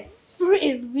 Yes, Furu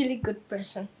is really good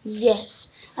person.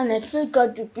 Yes, and I pray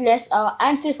God to bless our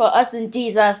auntie for us in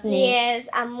Jesus' name. Yes,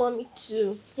 and mommy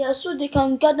too. Yeah, so they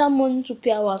can gather money to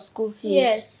pay our school fees.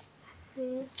 Yes.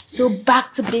 So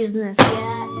back to business.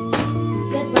 Yeah.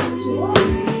 Get back to work.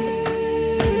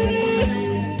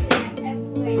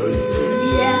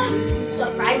 Yeah,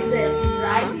 surprise them,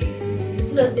 right?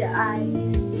 Close their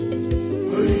eyes.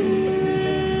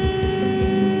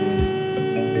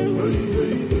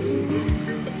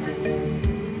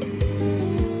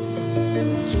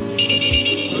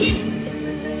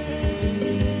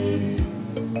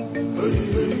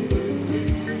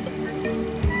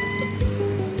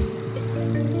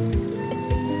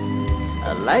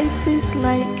 Life is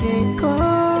like a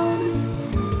gun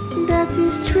that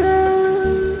is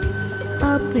thrown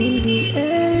up in the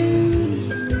air.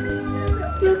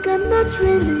 You cannot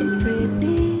really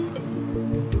predict.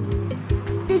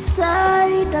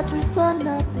 Decide that we turn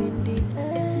up in the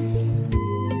air.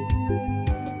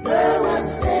 No one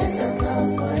stays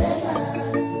alone forever.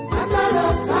 Matter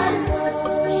of time,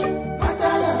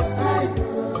 matter of time,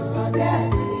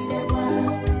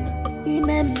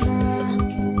 remember.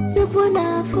 Chukuna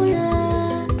fuya,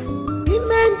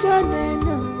 imento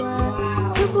nenuwa.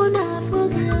 Chukuna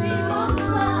fuya.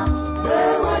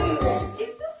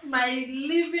 Is this my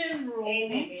living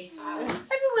room?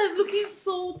 Everywhere is looking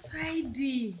so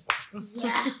tidy.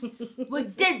 Yeah, we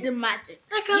did the magic.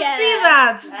 I can see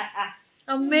that.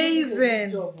 Amazing.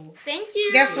 Thank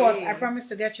you. Guess what? I promised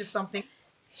to get you something.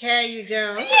 Here you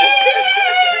go.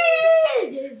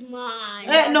 It is mine.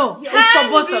 No, it's for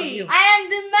both of you. I am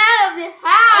the man of the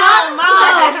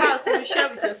house. So you share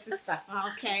with your sister.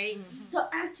 Okay. So,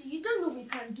 Auntie, you don't know we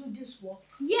can do this work?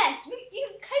 Yes, you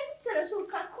can tell us so we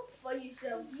can cook for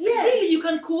yourself. Yes. Really, you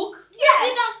can cook? Yes.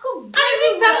 We can cook. And you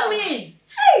didn't tell me.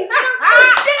 Hey, we can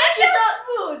cook delicious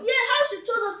food. Yeah, how she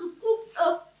told us to cook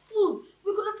food. We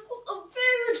could have cooked a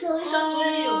very delicious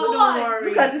meal. Don't worry.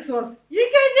 Look at this one. You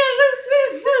can never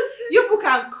sweet food. You book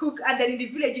and cook, and then in the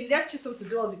village you left Chisom to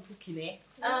do all the cooking, eh?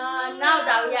 Now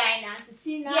that we are in Auntie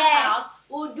Tina's house,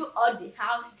 we'll do all the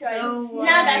house chores. Don't worry.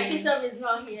 Now that Chisom is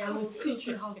not here, I will teach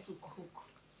you how to cook,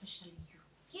 especially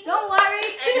you. Don't worry,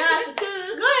 I know how to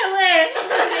cook. Go away.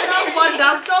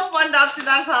 Don't burn down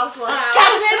Tina's house for her.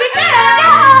 Catch me,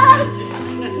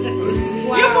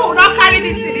 Wow. You will not carry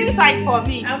this to this side for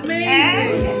me.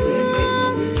 Amazing.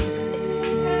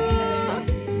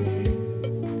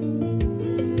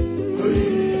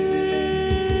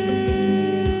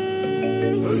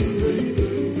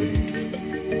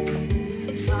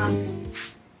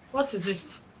 What is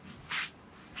it?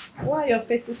 Why are your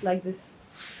faces like this?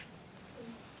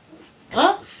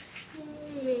 Huh?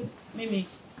 Mimi.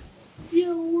 We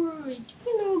are worried.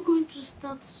 When are we going to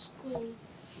start school?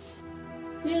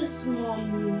 Yes,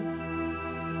 Mommy.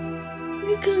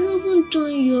 We can even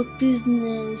join your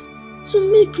business to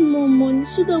make more money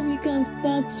so that we can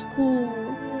start school.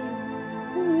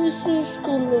 I'm missing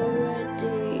school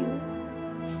already.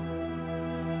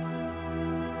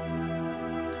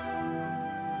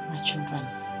 My children,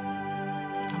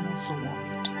 I'm also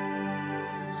worried.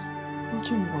 But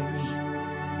don't worry.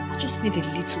 I just need a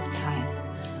little time,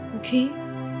 okay?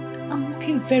 I'm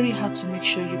working very hard to make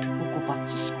sure you people go back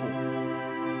to school.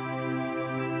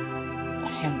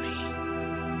 Henry,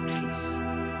 please,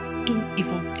 don't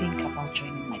even think about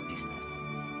joining my business.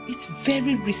 It's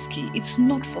very risky. It's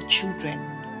not for children.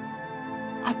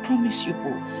 I promise you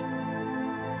both.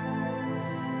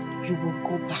 You will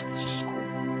go back to school.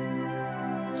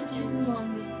 Okay,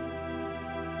 Mommy.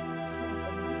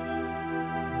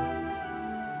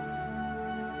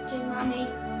 Okay, Mommy.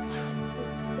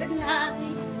 Good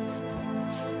night.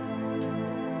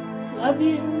 Love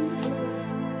you.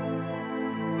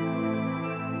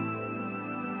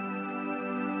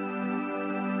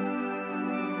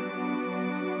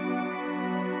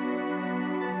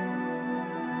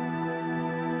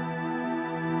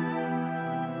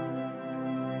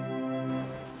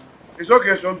 It's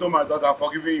okay, son Thomas, that I've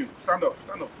forgiven you. Stand up,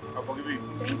 stand up. I've forgiven you.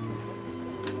 Thank you.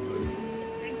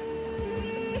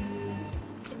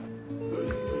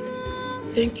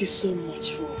 Thank you so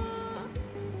much for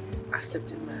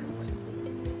accepting my request.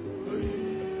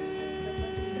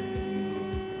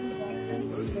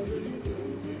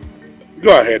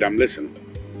 Go ahead, I'm listening.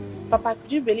 Papa,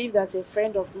 could you believe that a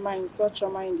friend of mine saw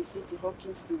Chioma in the city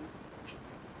hawking snacks?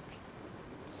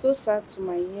 So sad to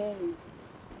my hearing.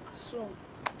 So,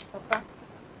 Papa,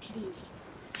 please,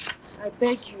 I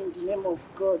beg you in the name of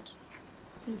God.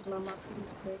 Please, Mama,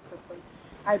 please beg Papa.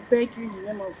 I beg you in the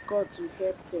name of God to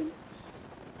help them.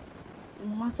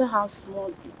 No matter how small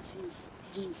it is,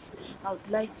 please, I would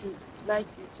like you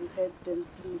to help them,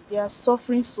 please. They are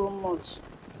suffering so much,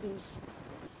 please.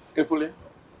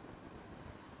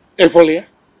 Efolia,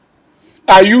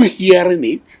 are you hearing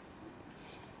it?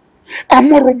 Are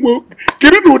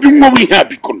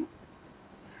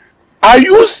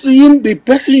you seeing the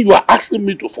person you are asking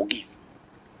me to forgive?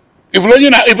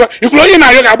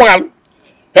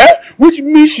 Which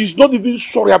means she's not even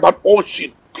sorry about all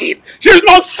she did. She's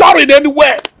not sorry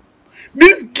anywhere.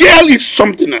 This girl is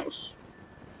something else.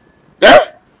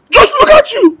 Just look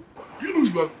at you. You know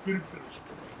you are very, very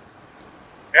stupid.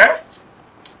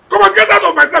 Come on, get out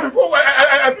of my sight before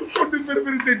I do something very,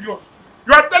 very dangerous.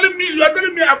 You are telling me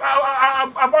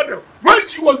about them. When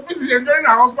she was busy enjoying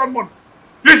her husband's money,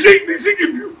 did she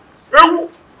give you? You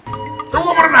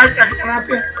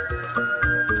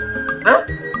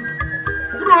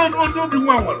don't be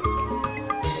one.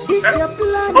 This your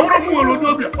plan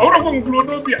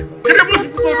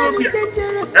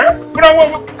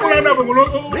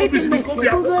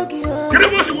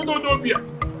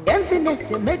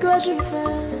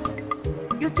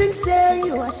you think say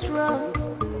you are strong.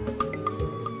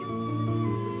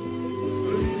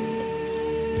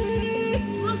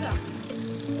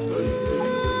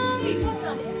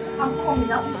 I'm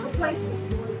coming out with surprises.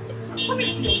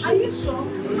 Are you sure?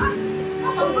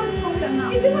 I'm going to come here now.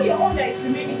 It's even your own that is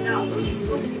remaining now.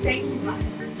 Thank you, ma.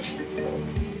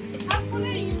 I'm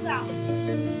following you now.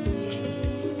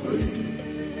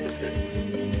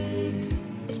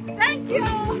 Thank you.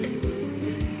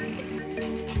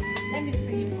 Let me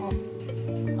see you home.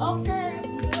 Okay.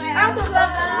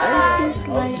 Life is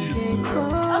like a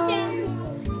car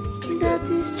that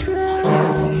is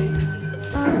trapped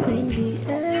up in the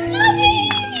air.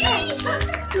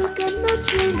 You cannot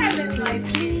really like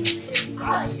me.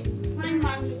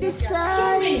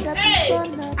 Decide that it's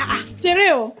gonna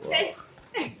Chereo,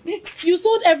 you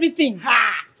sold everything.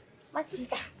 My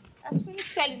sister, I was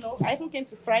finished selling. I even came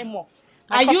to fry more.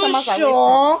 Are you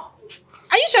sure?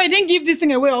 Are you sure you didn't give this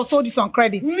thing away or sold it on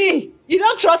credit? Me? You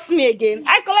don't trust me again?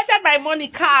 I collected my money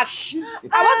cash.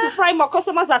 I want to fry more.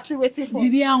 Customers are still waiting for me.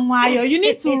 You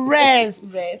need to rest.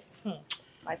 Rest.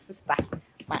 My sister,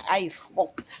 my eye is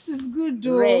hot. This is good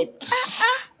though. Red.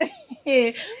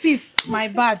 Hey, please, my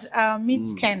bad.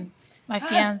 Meet Ken, my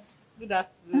fiancé. Good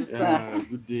afternoon, sir.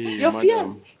 Good day, Your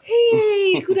fiancé.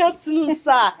 Hey, good afternoon,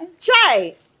 sir.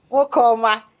 Chai, welcome.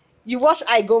 You watch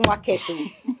I go market.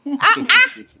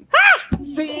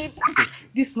 See,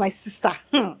 this is my sister.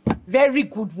 Very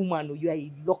good woman. You are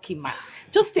a lucky man.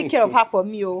 Just take care of her for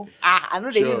me. I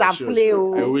know they use and play. I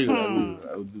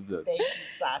will do that. Thank you,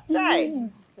 sir. Chai.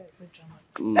 That's so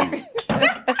dramatic.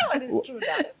 It's true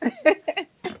that.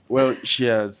 Well, she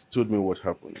has told me what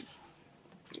happened.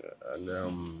 And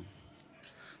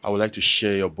I would like to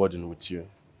share your burden with you.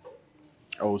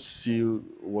 I will see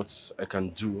what I can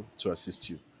do to assist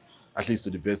you, at least to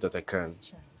the best that I can.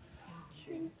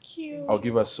 Thank you. I'll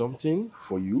give her something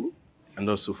for you and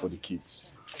also for the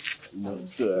kids.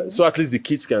 So at least the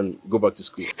kids can go back to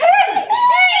school.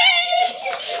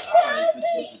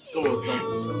 Come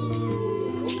on,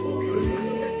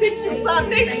 Thank you, sir.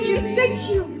 Thank you. Thank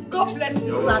you. God bless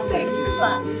you, sir. Thank you,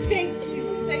 sir. Thank you.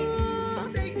 Thank you.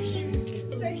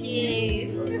 Thank you. Thank you. Thank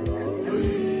you.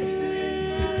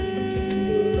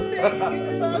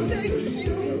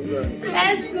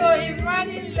 Let's go. He's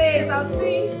running late. I'll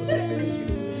see.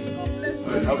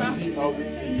 I'll be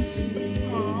seeing you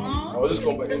soon. I will just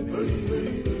come back today.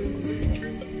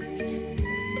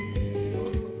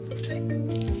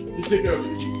 You take care of it.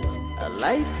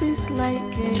 Life is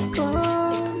like a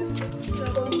gun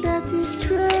that is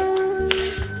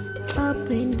trapped up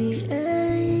in the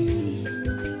air.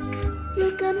 You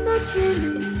cannot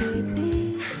really predict.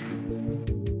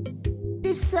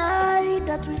 Decide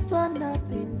that we turn up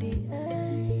in the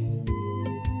air.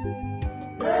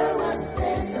 No one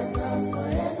stays above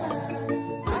forever.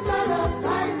 Matter of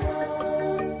time, no.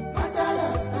 Matter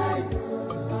of time, no.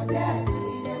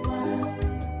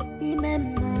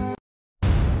 Remember.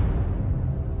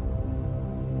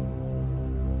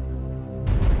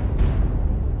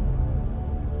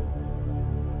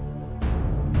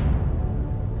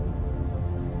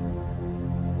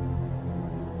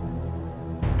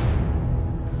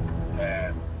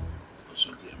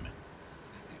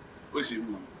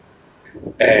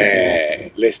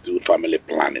 Let's do family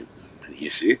planning. You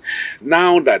see,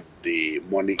 now that the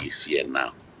money is here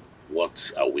now,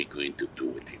 what are we going to do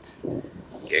with it?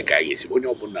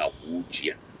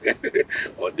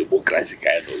 Or democracy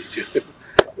kind of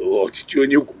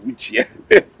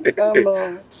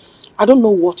I don't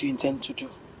know what you intend to do,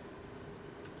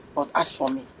 but as for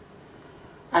me,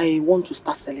 I want to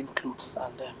start selling clothes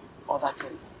and other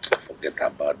things. Forget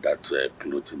about that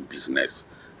clothing business.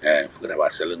 Forget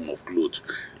about selling of clothes.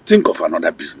 Think of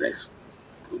another business.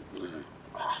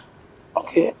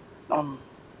 Okay,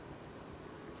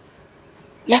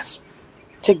 let's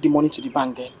take the money to the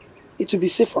bank then. It will be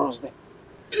safe for us then.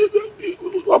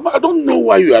 I don't know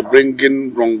why you are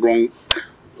bringing wrong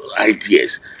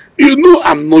ideas. You know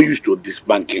I'm not used to this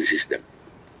banking system.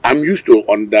 I'm used to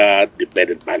under the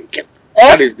bed banking.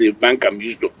 That is the bank I'm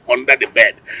used to, under the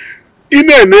bed.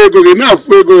 Enough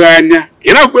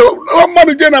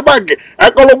money in a bank. I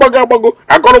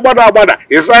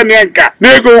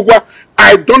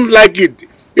don't like it.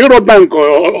 You know, bank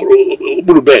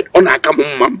or bed on a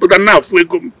come, but enough. You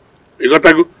got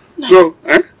to go.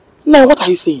 No, what are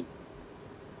you saying?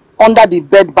 Under the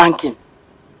bed banking.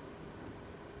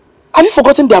 Have you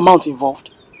forgotten the amount involved?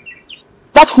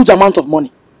 That huge amount of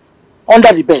money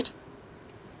under the bed.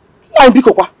 No, in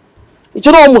Bikokwa. It's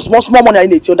almost small money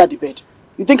in it under the bed.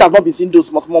 You think I've not been seeing those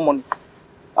small money?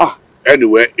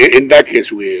 Anyway, in that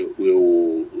case, I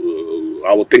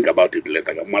will think about it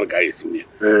later.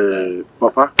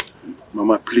 Papa,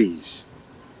 Mama, please.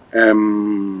 I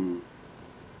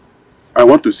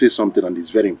want to say something, and it's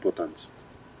very important.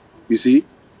 You see,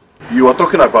 you are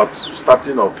talking about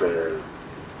starting of.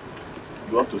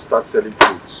 You want to start selling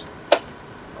clothes. And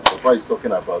Papa is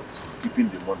talking about keeping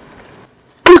the money.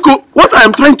 Because what I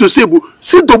am trying to say,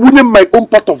 see the winning my own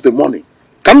part of the money.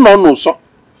 Can no no so.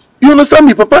 You understand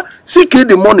me, Papa? See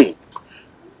the money.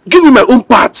 Give me my own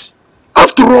part.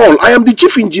 After all, I am the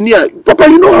chief engineer. Papa,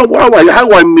 you know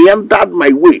how I meandered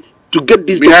my way to get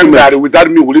this document. Without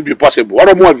me, will it be possible?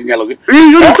 What more than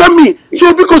you understand me?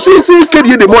 So because you say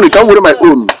carry the money, can't worry my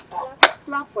own.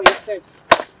 Plan for yourselves.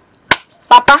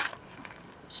 Papa,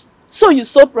 so you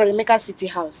sold Brother City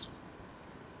House.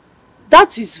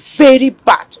 That is very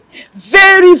bad.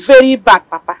 Very, very bad,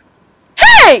 Papa.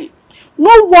 Hey!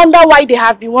 No wonder why they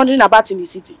have been wandering about in the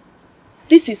city.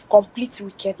 This is complete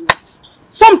wickedness.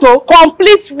 Somto?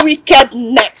 Complete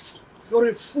wickedness. You're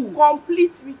a fool.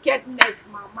 Complete wickedness,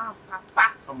 Mama and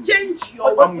Papa. Change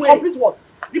your ways. Complete what?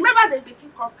 Remember there's a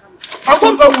thing called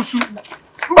Come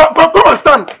and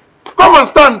stand. Come and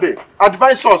stand there.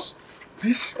 Advise us.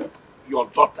 This, your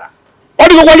daughter.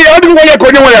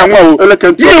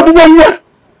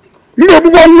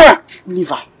 Leave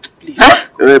her, please.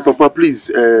 Papa, please.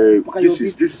 This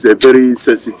is a very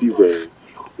sensitive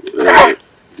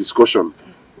discussion.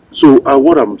 So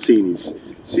what I'm saying is,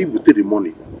 see, we take the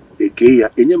money. Okay,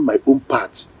 and my own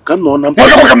part. Come on, calm down.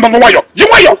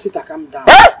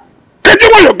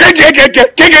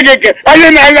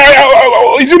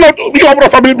 Is it not your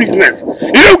family business? You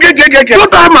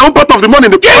don't have my own part of the money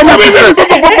in the family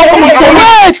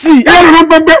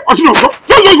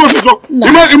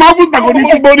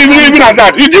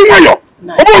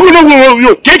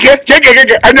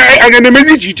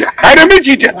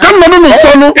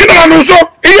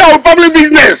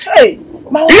business.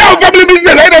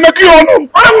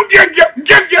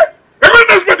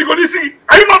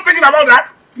 Are you not thinking about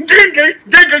that?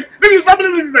 This is family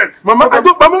business. Mama, I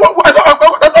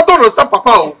don't understand,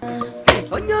 Papa.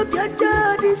 No,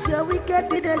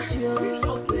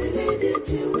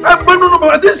 I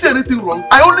didn't say anything wrong.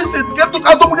 I only said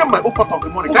I don't get my own part of the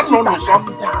money. Calm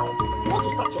down. You want to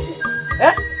start your own?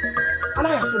 And I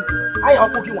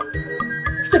am one. You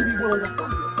said we will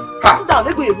understand. Calm down,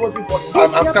 let go everybody.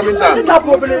 I'm coming down.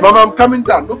 Mama, I'm coming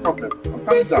down. No problem. I'm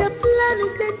coming down.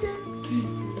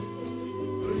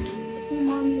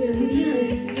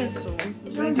 Yes, so.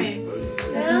 Okay. I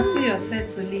can see you're set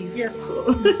to leave. Yes,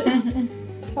 so.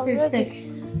 Please take.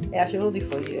 Yeah, I should hold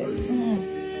it for you.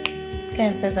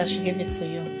 Ken said I should give it to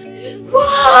you.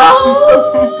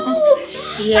 Wow!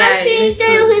 Yeah, Auntie,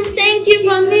 thank you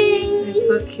for me. It's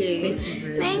okay.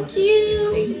 Thank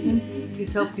you.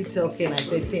 Please help me tell Ken I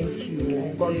said thank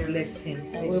you. God bless him.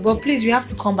 But please, you have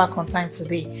to come back on time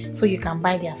today so you can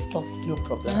buy their stuff. No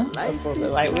problem. No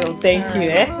problem. I will. Thank you.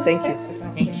 Thank you.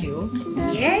 Thank you.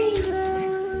 Yay!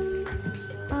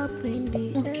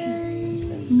 Okay.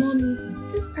 Mommy,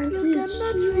 this auntie is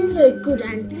really a good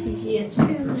auntie. Yes.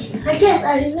 I guess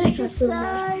I like her so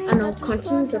much, and I'll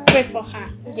continue to pray for her.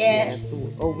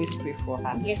 Yes. We'll always pray for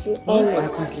her. Yes, we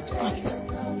always.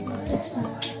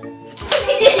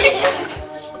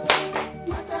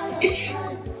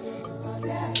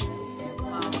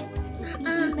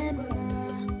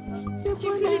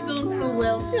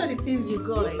 you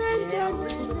got?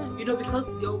 You know, because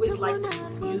they always like to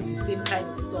use the same kind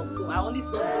of stuff. So I only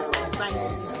saw the design of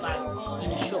this bag in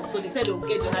the shop. So they said they'll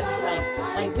get the other design,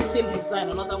 like the same design,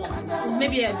 another one.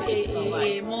 Maybe a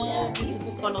more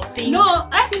beautiful color, pink. No,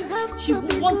 she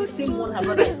would want the same one her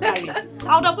brother is carrying. I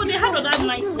would have put they had other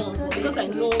nice ones because I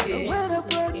know the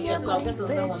one. Yes, I'll get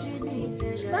another one.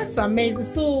 That's amazing.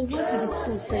 So what did the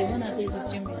school say? When are they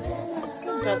resuming?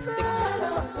 That's the next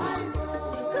step as soon as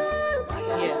possible.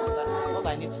 Yes, that's all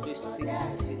I need to do is to pay this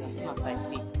school fees as soon as I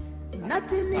pay.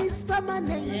 Nothing is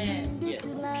permanent. Yes.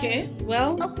 Okay.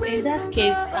 Well, in that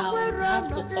case, I'll have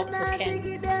to talk to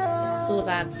Ken so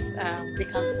that they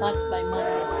can start by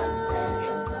Monday.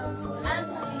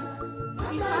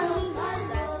 Auntie, if I was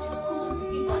that school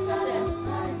give us test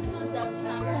so that we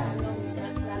can run along with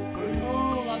that class.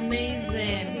 Oh,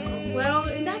 amazing. Well,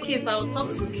 in that case, I'll talk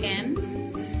to Ken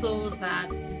so that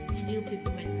you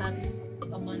people may start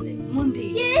on Monday.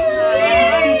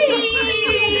 Yay!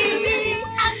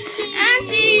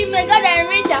 Auntie, may God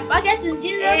arrange your pockets in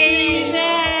Jesus' name.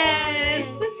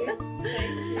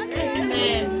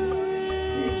 Amen.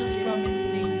 You just promised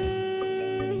me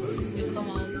you come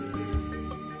out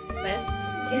best.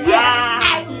 Yes,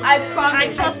 I promise.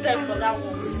 I trust them for that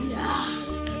one.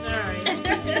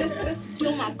 Alright. Do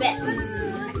my best.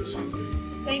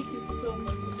 Thank you so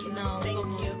much. No, Thank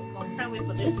come you. on. Can't wait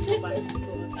for them to go back to school.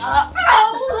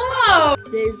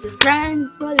 There's a friend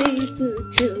for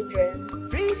little children.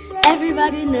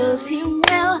 Everybody knows him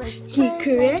well. He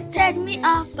created me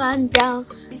up and down,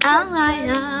 and I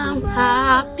am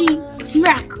happy.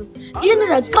 Miracle. Do you know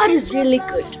that God is really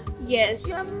good? Yes.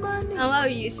 And why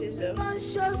will you say so?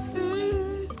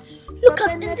 Look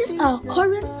at in this our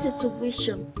current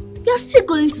situation. We are still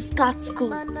going to start school.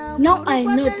 Now I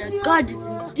know that God is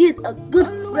indeed a good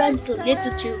friend to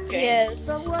little children. Yes.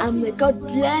 And may God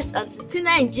bless Auntie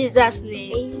Tina in Jesus'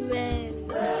 name. Amen.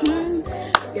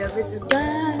 There is a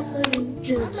God for little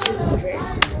children.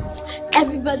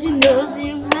 Everybody knows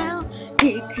him well.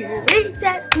 He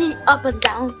created me up and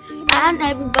down, and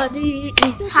everybody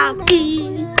is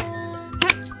happy.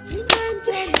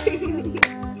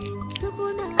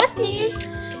 Happy.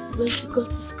 I'm going to go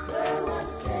to school.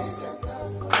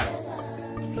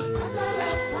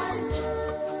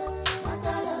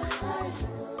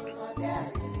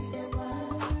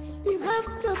 You have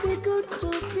to be good to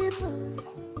people.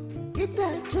 Ita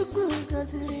chukwu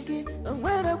goziri gị,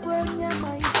 onwerekwa onye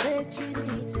ma ife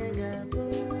Chineke ga-abụ.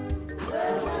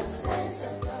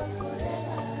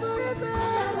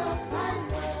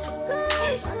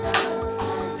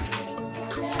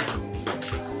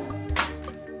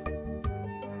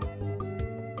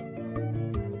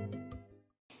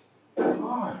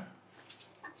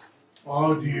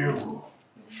 Oh, Diego.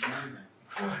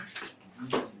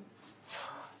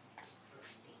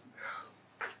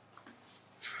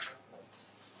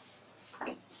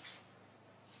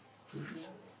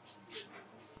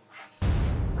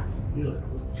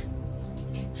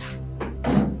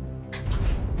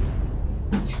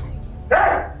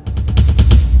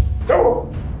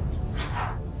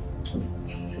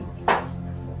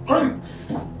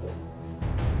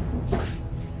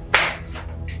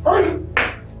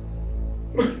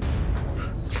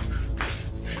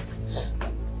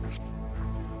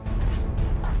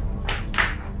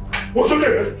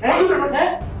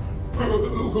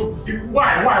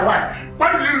 Why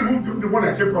did you remove the one I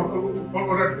kept from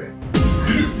under the bed?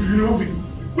 Did you remove it?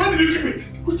 Where did you keep it?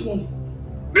 Which one?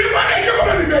 The one I kept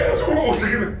under the bed.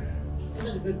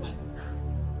 Under the bed?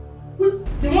 What?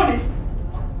 The money?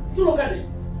 It's no longer there.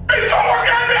 It's no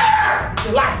longer there! It's a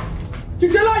lie.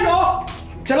 It's a lie, y'all.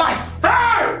 It's a lie.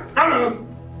 Hey! Hello.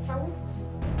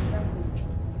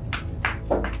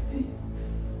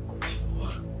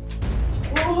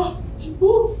 Oh,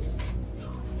 Chibu.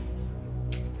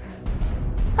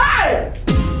 Hey!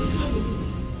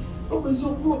 Open this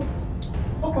up.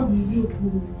 Open this up.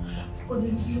 Open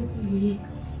this up.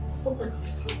 Open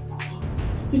this up.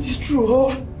 It is true, huh?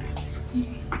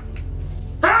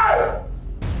 Hey!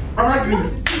 Am I dreaming?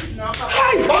 What is it now, Papa?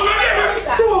 Hey!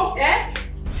 Come on. Eh?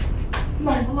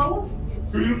 Mama, what is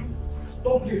it?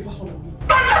 Don't play fast on me.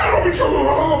 No, I'm not going to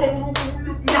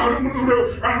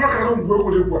go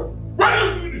with it. What did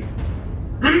you do?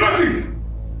 You did not see it?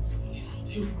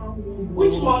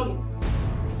 Which money?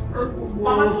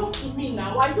 Mama, talk to me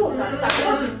now. I don't understand.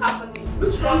 What is happening?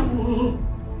 Which one?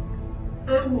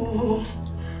 Mama,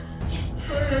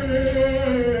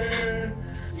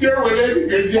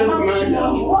 which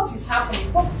money? What is happening?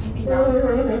 Talk to me now.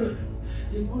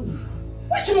 The money.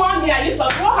 Which money are you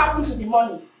talking? What happened to the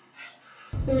money?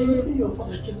 Maybe your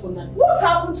father kept on that. What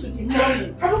happened to the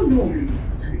money? I don't know.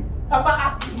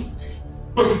 Papa,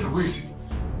 What's it wait?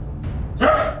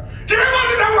 Huh? Give me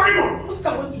money that why no? What's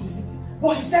that went to the city?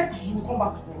 But he said he will come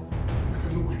back tomorrow. I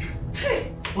cannot wait. Hey!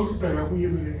 What's the time I hear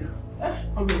me again?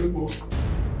 I'm gonna go.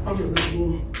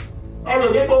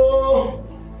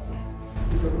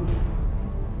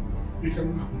 You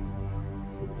cannot.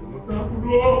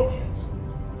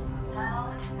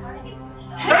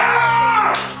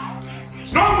 Ah!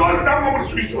 No more that woman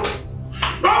sweet.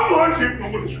 No more that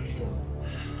woman sweet.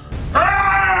 Ah!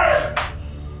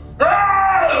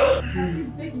 Ah!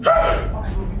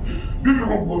 Baby,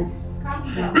 one.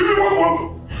 Baby, one.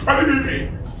 I need me.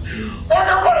 Oh,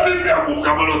 come on,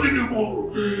 baby, come on,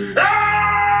 baby.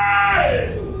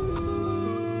 Hey!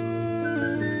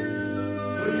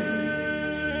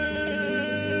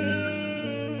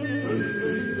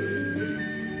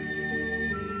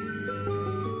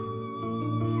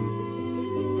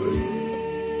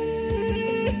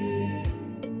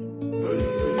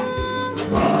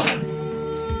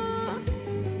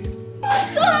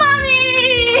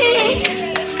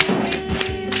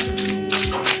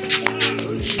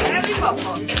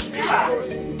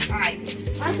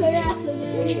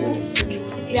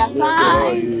 Yeah,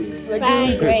 fine. We're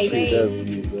doing great. That's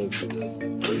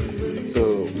good. So,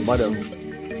 madam,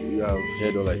 you have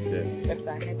heard all I said. Yes, I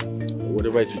heard.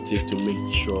 Whatever it will take to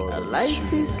make sure that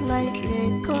Life is like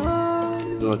a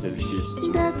gun. do not hesitate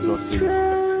to that talk is to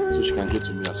her so she can get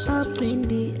to me as soon as up possible. in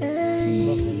the air.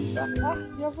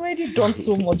 You have already done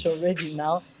so much already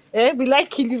now. We like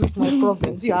kill you with my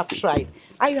problems. You have tried.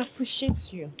 I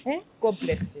appreciate you. God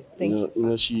bless you. Thank you. You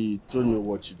know, she told me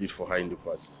what you did for her in the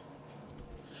past.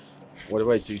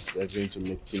 Whatever it takes that's going to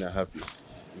make Tina happy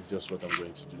is just what I'm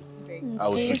going to do. I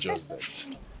will do just that.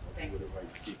 Whatever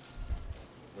it takes.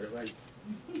 Whatever is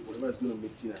going to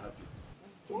make Tina happy.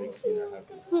 To make Tina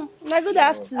happy. Good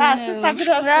afternoon. Sister, good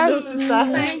afternoon, sister.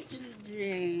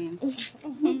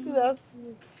 Good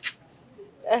afternoon.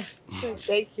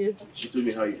 Thank you. She told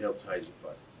me how you helped her in the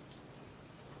past.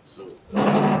 So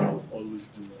I'll always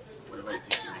do whatever it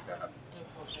takes to make her happy.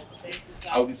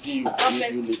 I'll be seeing you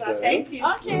later. Thank you.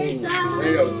 Okay, sir.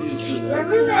 Hey, I'll see you soon. I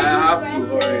have to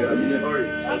hurry. I'm in a hurry.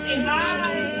 Okay,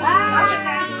 bye.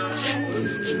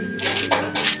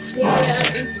 Yeah,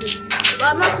 it's but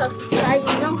I'm not officer, you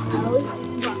know, I always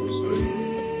eat back.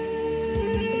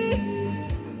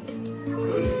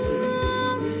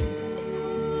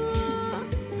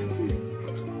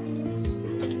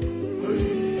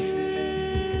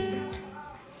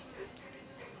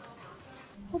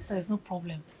 Hope there's no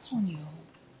problem. It's on you.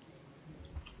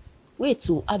 Wait,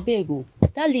 oh, abeg oh.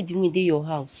 That lady wey dey your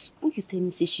house, who you tell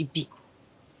me say she be?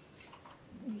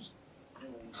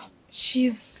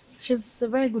 She's a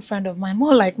very good friend of mine,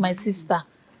 more like my sister.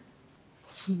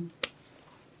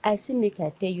 I say make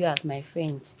I tell you as my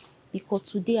friend,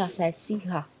 because today as I see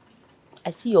her,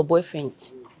 I see your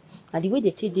boyfriend. And the way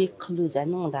they take they close, I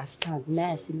don't understand.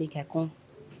 Now I say make I come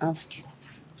ask you.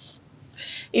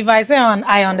 If I say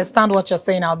I understand what you're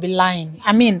saying, I'll be lying.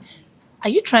 I mean, are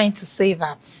you trying to say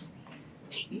that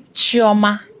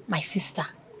Chioma, my sister,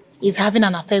 is having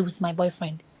an affair with my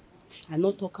boyfriend? I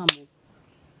no talk am.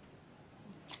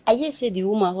 I hear say the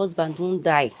woman husband won't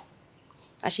die.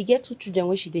 And she get 2 children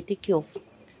when she dey take care of.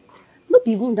 No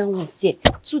be even that one say.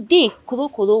 Today,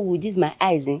 koro with this my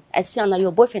eyes, I see now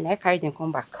your boyfriend, I carry them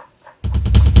come back.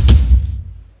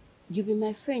 You be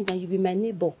my friend and you be my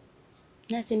neighbor.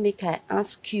 Now I say make I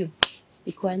ask you,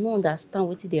 because I don't understand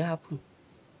what dey happen.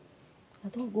 I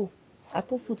don't go. I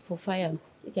put food for fire.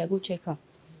 Make I go check her.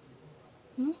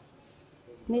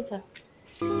 Later.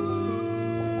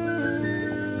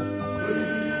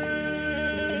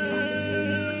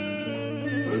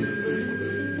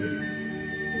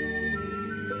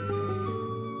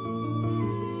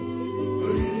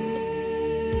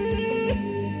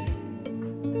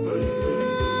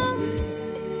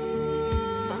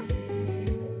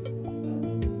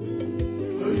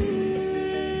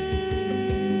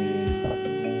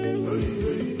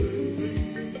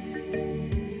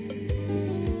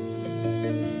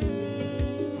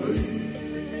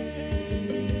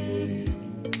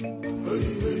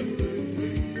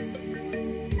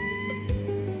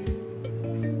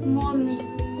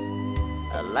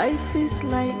 Life is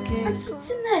like a Auntie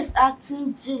Tina is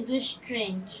acting very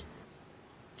strange.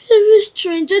 Very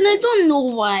strange, and I don't know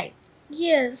why.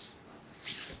 Yes.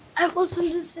 I was in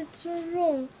the sitting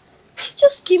room. She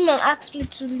just came and asked me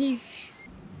to leave.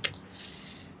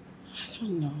 I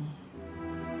don't know.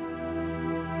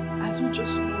 I don't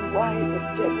just know why the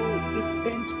devil is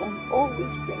bent on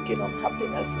always bringing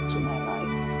unhappiness into my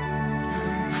life.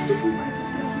 I don't know why the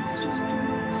devil is just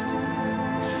doing this to me.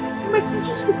 My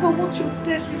just look at what your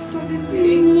death is turning me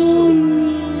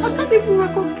into. I can't even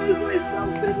recognize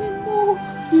myself anymore.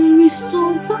 Mommy,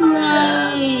 stop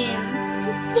crying.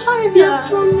 I'm tired. I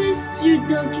promised you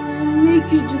that we will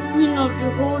make you the queen of the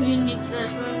whole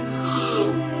universe when we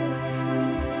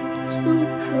grow. Stop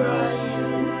crying.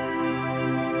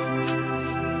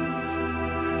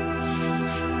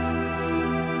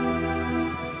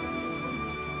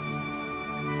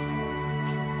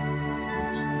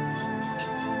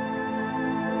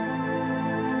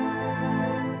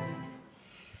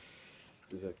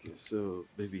 Exactly. So,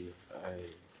 baby, I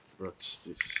brought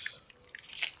this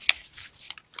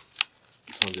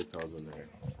 100,000 naira.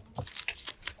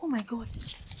 Oh my God.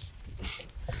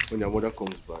 When your mother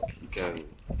comes back, you can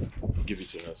give it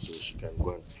to her so she can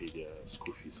go and pay their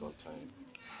school fees on time.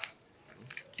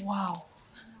 Wow.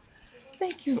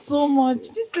 Thank you so much.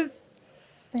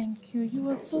 Thank you. You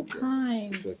were so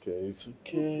kind. It's okay. It's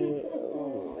okay.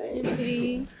 Oh,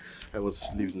 baby. I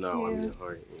must leave now. I'm in a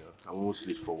hurry. I'm almost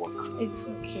late for work. It's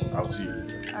okay. I'll see you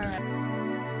later. All right.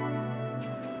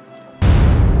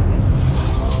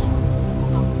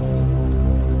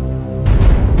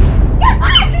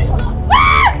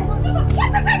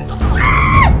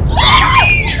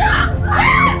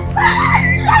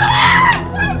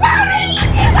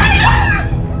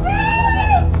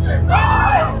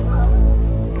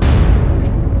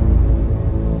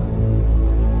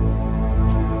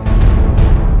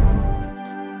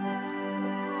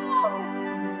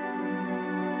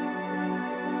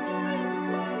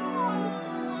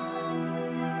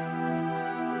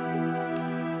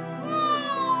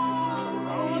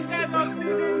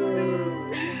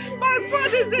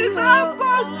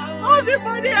 All the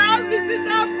money I have is in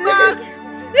that bag.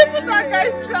 Even that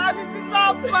guy's card is in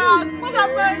that bag. What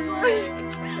am I doing?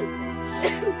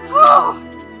 Oh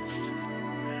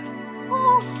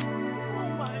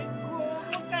my God.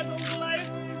 What kind of life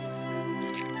is this?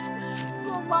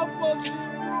 Come back for me,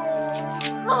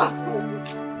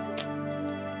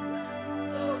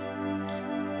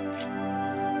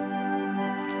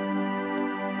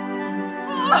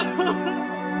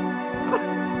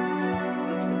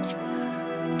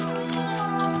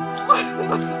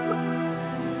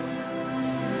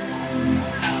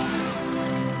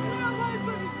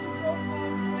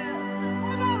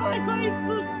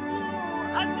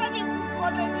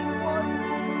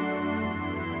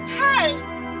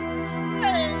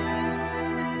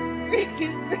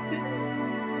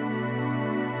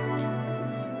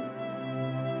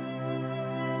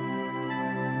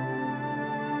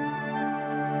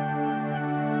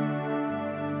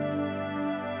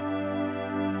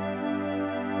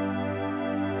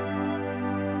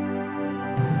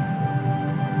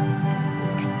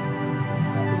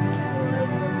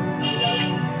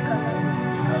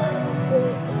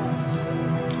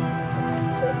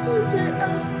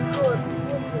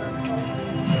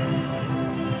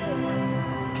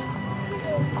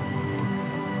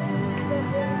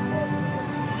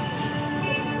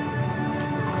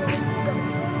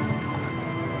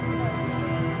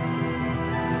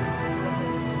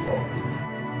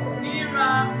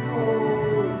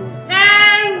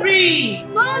 Henry!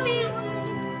 Mommy!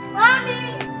 Mommy!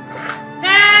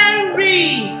 Henry!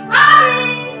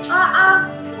 Mommy!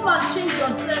 Come and change your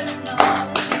dress now.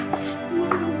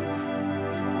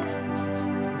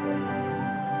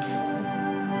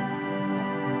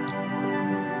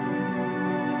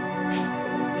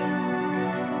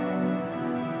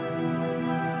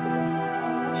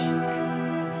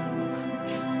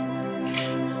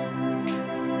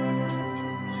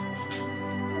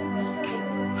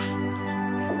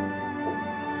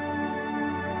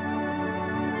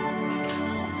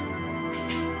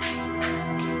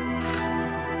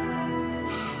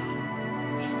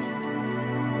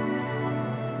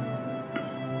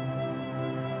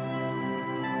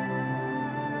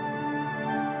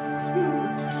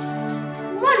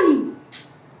 Money!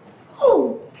 Who?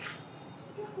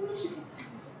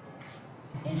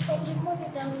 It's from the money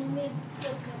that we made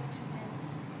before the accident.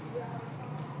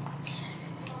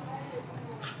 Yes.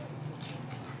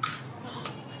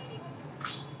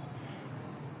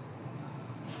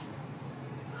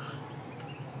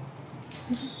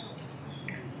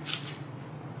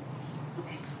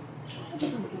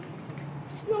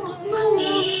 No,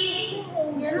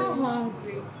 you're not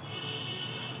hungry.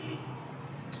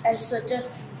 I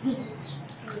suggest you use it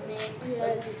to make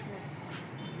your business.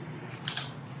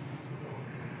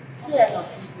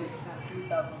 Yes.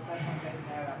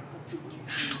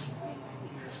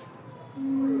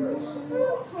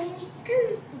 Can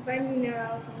to buy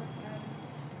minerals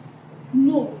and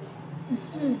no.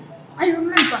 I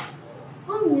remember.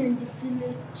 When we were in the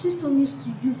village, Chisom used to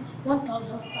use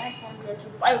 1,500 to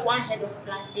buy one head of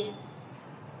plantain.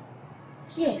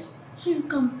 Yes, so you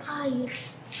can buy it,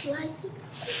 slice it,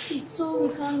 cook it, so we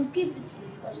can give it to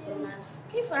the customers.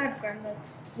 Give her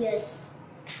granite. Yes,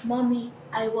 Mommy,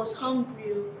 I was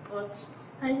hungry, but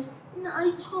I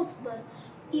thought that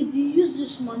if you use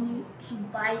this money to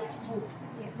buy food,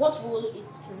 yes, what will you eat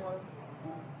tomorrow?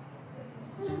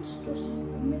 Let's just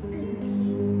make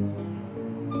business.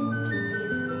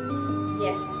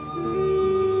 Yes,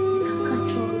 you can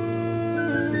control it.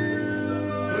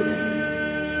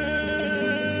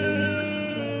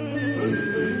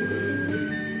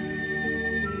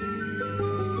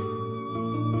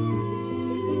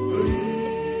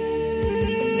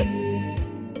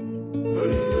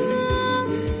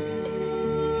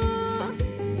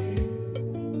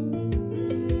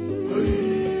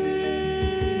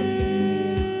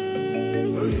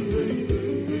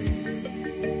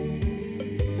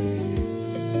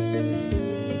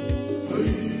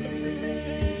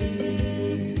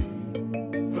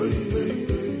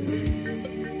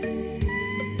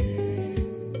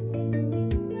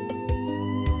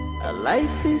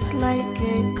 Life is like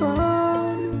a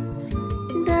corn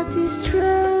that is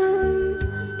thrown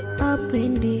up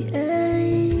in the air.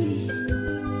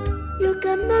 You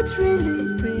cannot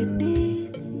really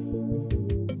predict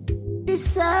the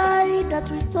side that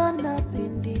will turn up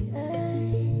in the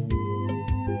air.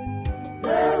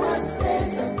 No one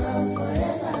stays around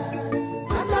forever.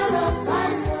 Matter of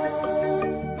time, no.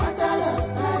 Matter of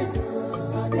time, no.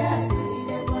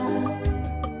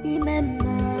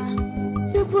 Remember,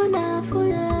 Chukuna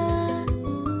fuya,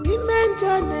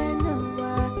 imenjone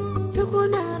noa.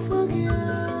 Chukuna fuya.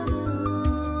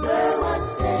 No one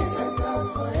stays around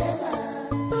forever.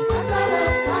 Matter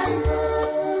of time, no.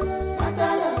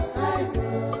 Matter of time, no.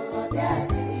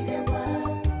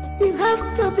 You have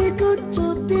to be good to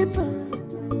people.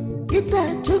 Ita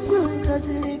chukwu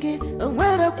kazirigi,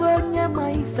 onwere kwenye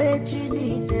maifechi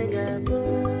ni negabo.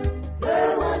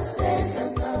 No one stays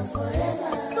around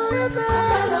forever.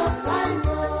 Matter of time,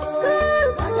 no.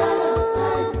 Matter of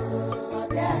time, no.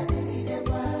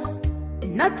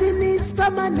 Nothing is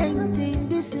permanent in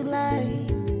this life.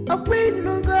 A queen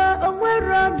no go, a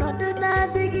werro no do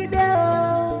not dig it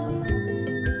out.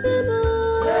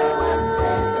 No one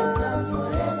stays around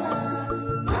forever.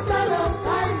 Matter of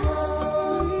time, no.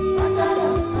 Matter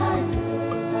of time, no.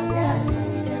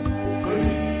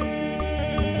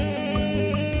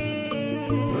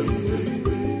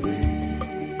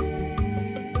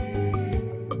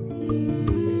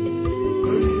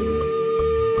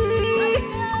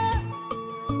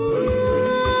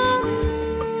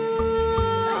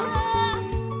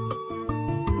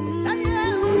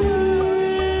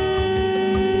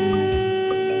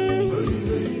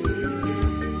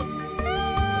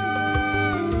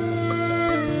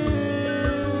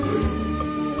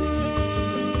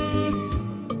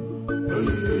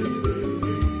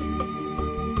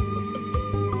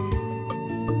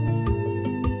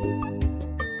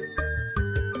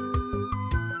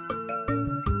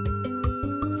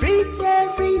 Treat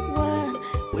everyone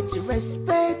with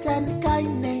respect and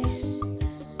kindness,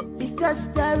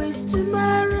 because there is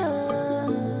tomorrow.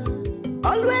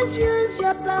 Always use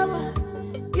your power,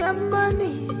 your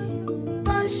money,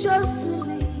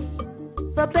 consciously,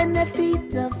 for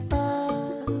benefit of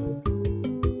all.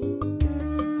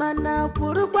 Mana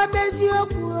kurukwanezi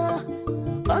okwo,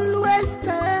 always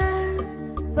stand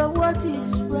for what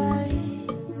is right.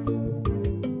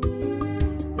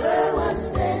 No one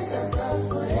stays around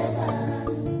forever.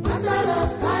 Matter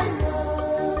of time, no.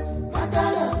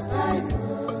 Matter of time, no.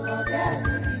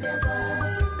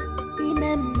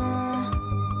 Remember,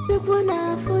 Chukuna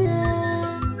fuya,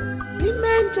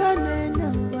 imenjone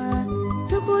noa.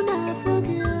 Chukuna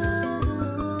fuya.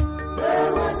 No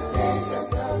one stays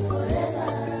around forever.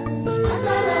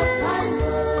 Matter of time,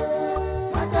 no.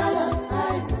 Matter of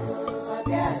time, no.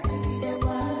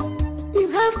 You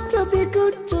have to be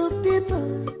good to people.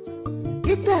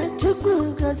 Ita chukwu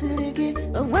gazirigi,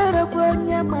 onwere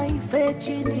kwenye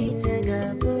maifechi ni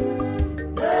negabo.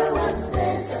 No one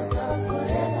stays around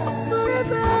forever.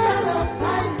 Matter of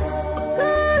time, no.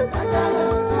 Matter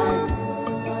of time, no.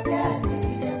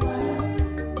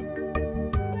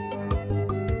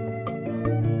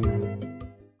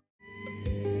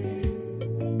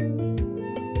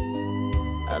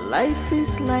 Life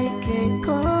is like a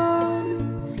corn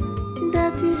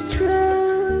that is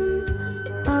thrown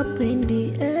up in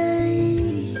the air.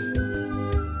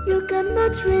 You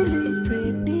cannot really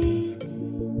predict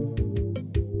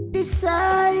the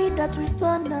side that will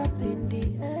turn up in the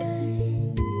air.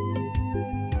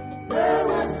 No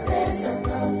one stays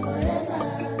around forever.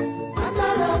 Matter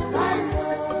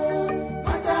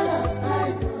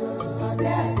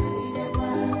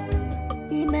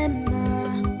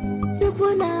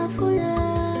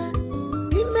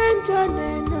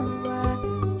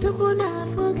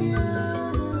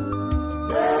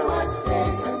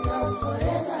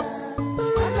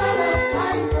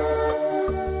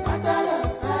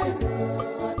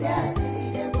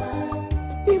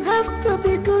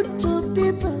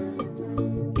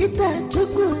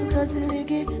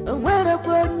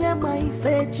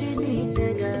chini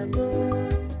negabo.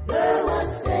 No one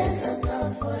stays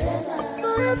alone forever.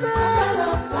 Forever. Matter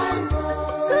of time,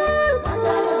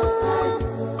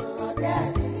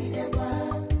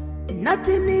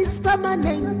 nothing is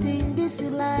permanent in this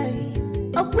life.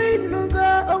 A queen no go,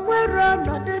 a run,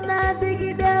 not the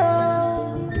nadigideo.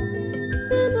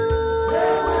 No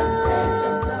one stays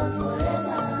alone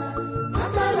forever.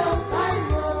 Matter of time,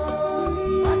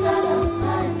 matter of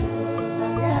time.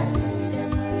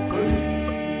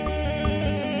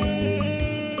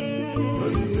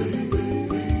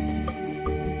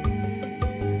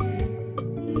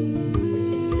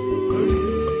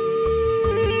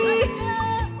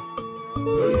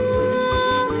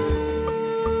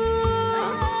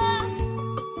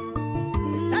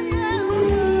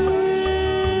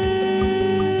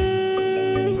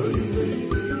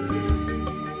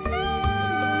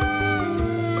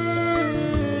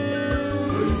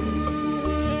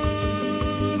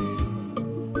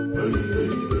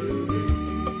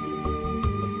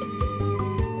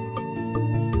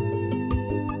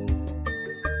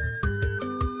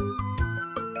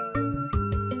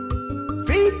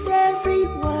 Treat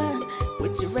everyone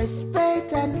with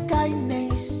respect and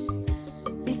kindness,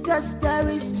 because there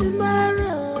is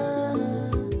tomorrow.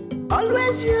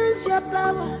 Always use your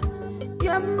power,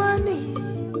 your money,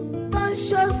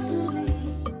 consciously,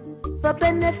 for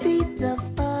benefit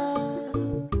of all.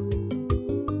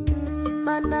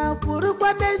 Mana puru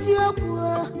kwanezi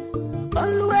okuo,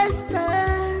 always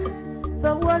stand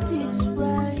for what is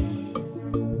right.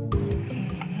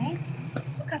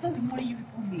 Look at all the money you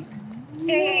people made.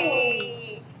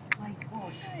 Hey! My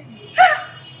God.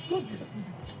 God is good.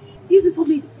 You people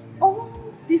made all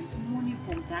this money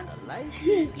from dancing.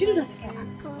 Yes. Do you know that if I had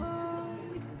this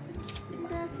money,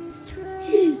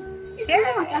 Yes. You see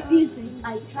what I feel? I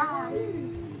tried.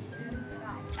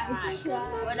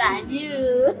 What I do?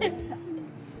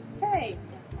 Hey!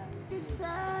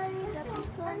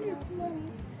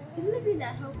 The lady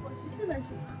that helped us, she said that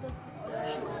she put us on the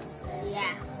show.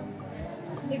 Yeah.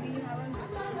 Maybe you haven't.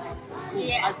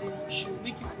 Yeah. As in, she'll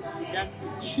make you put the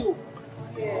dancing show.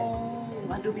 Yeah. Oh,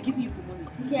 and they'll be giving you money.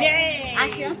 Yes. Yay.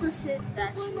 And she also said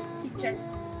that she teaches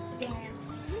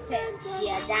dance.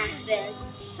 Yeah, dance.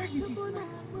 That lady is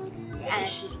nice. Yeah.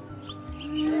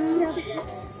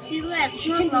 She left She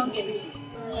not came long in ago.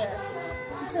 Yeah.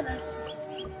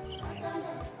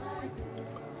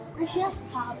 And she has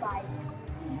power by.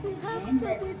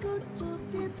 Yes.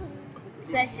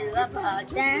 Said she loved her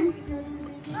dance.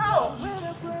 Oh!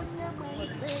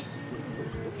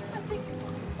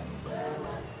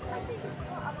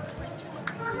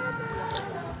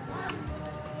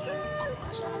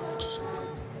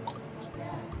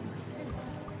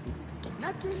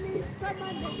 Nothing is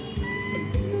permanent.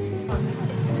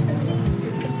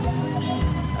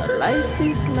 Life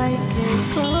is like a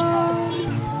bomb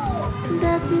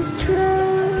that is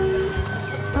thrown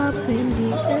up in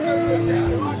the air.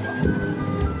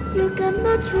 You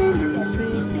cannot really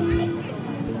predict.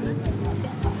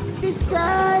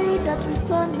 Decide that we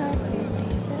turn up in the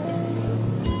air.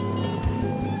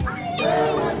 No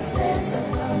one stays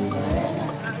alone forever.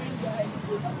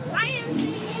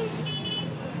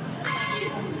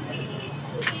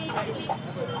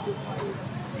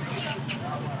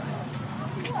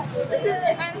 This is the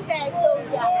answer I told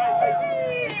you.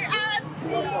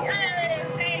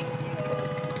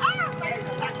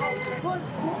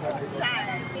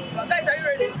 Guys, are you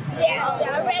ready? Yeah, we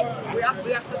are ready. We have to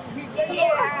be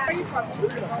Yeah.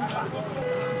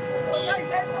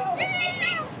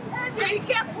 Be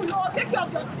careful, Lord. Take care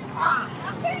of your sister.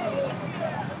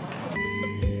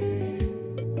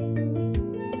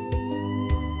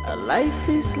 Life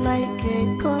is like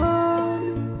a gun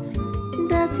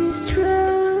that is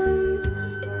thrown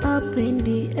up in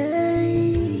the air.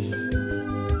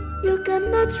 You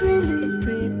cannot really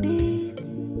predict.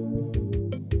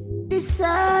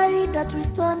 Decide that we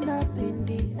turn up in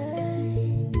the air.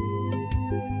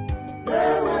 No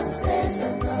one stays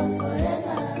alone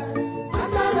forever.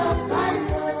 Matter of time,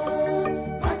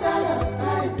 matter of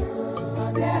time,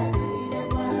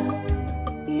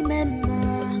 remember,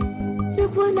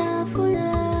 Chukuna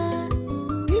fuya,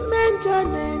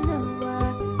 imagine noa,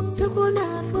 Chukuna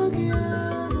fuya.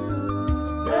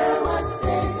 No one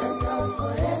stays alone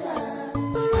forever.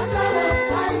 Matter of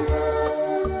time,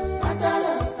 matter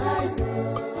of time,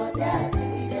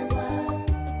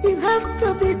 you have to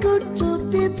be good to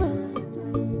people.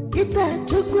 Kita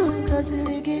chukwu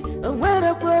goziri gị,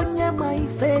 onwerekwa onye ma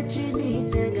ife chi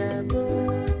niile ga-abụ.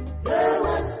 No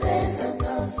one stays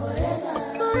alone forever.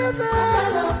 Forever.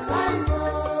 Matter of time,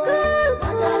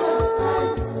 matter of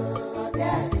time,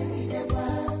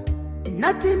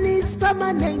 Nothing is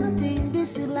permanent in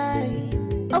this life.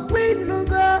 A queen no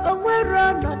go, a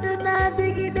run, not the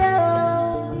nadigide.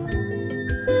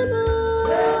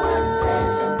 Where was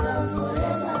this and love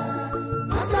forever?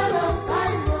 Matter of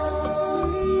time,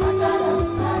 matter of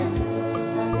time.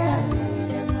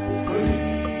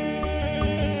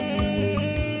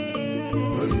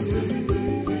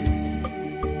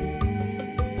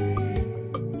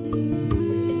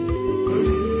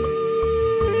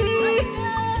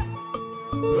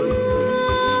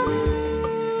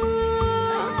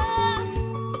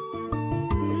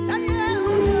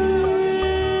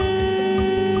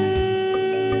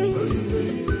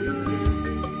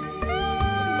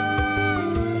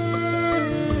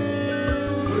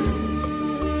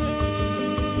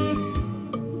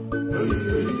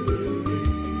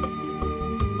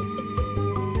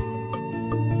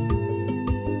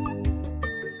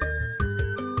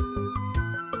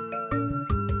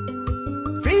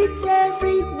 Treat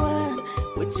everyone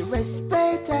with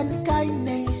respect and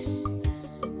kindness,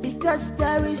 because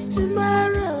there is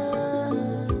tomorrow.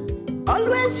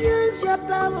 Always use your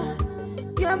power,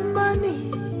 your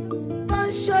money,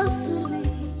 consciously,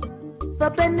 for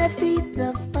benefit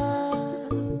of all.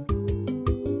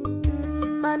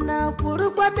 Mana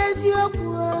puru kwanezioku,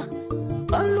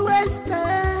 always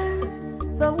stand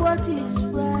for what is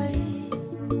right.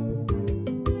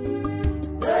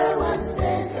 No one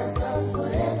stays above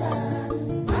forever.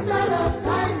 Matter of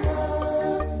time, no.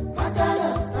 Matter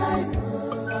of time, no.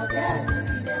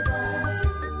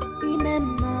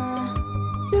 Remember,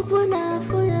 Chukuna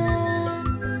Fuya.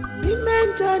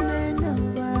 Remember,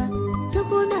 Nova.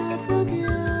 Chukuna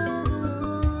Fuya.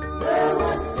 No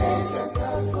one stays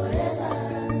above forever.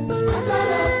 Matter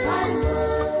of time, no.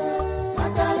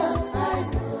 Matter of time,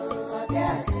 no.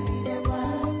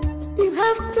 You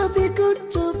have to be good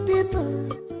to people.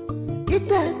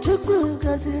 Ita chukwu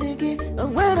gazirigi,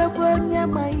 onwere kwenye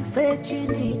maifechi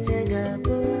ni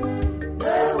jegabo.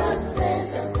 No one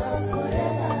stays above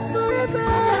forever. Forever.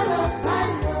 Matter of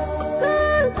time, no.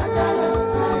 Matter of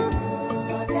time, no.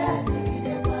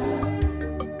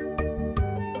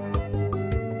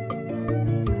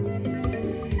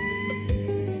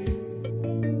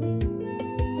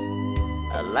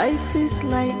 A life is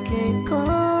like a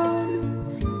corn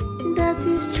that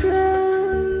is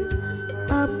thrown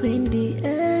up in the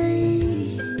air.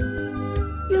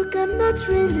 You cannot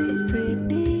really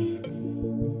predict.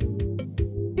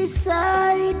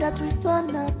 Decide that we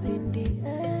turn up in the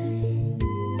air.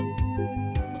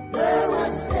 No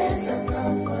one stays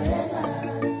above forever.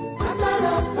 Matter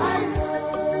of time, no.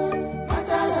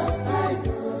 Matter of time,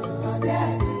 no.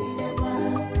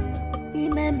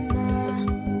 Remember,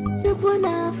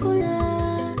 Chukuna Fuya.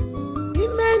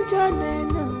 Remember,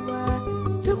 Noah.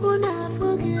 Chukuna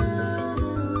Fuya.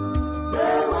 No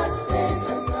one stays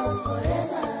above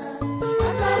forever.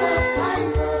 Matter of time,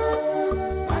 no.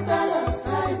 Matter of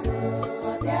time, no.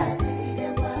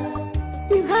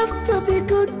 You have to be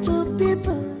good to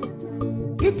people.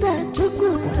 Ita chukwu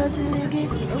kazirigi.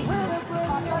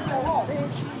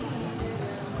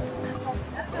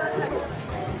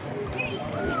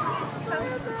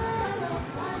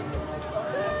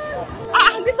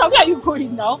 Lisa, where are you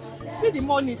going now? See the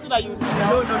money so that you need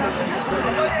now. No.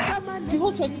 The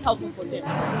whole 20,000 for them.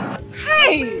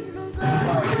 Hey!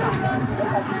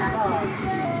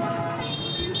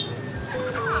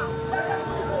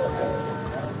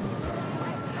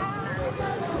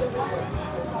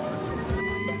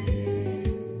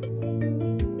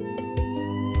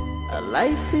 A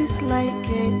life is like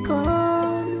a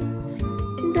corn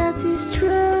that is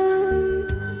thrown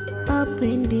up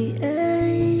in the air.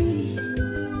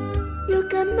 You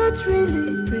cannot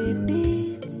really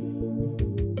predict.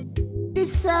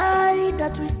 Decide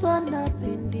that we turn up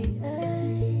in the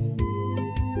air.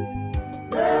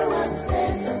 No one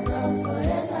stays above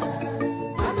forever.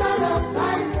 Matter of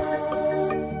time, no.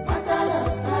 Matter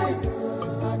of time, no.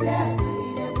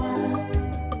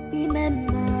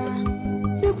 Remember,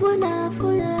 Chukuna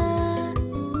Fuya.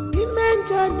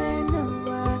 Remember,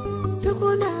 Noah.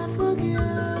 Chukuna Fuya.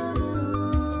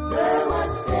 No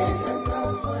one stays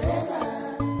above forever.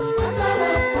 Matter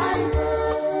of time, no.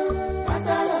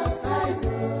 Matter of time,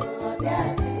 no.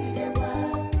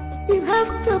 You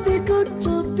have to be good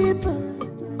to people.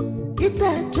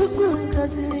 Ita chukwu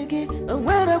gazirigi,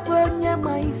 onwere kwenye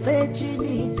maifechi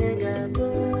ni jegabo.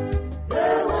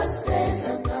 No one stays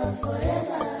above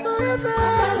forever. Forever.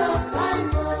 Matter of time,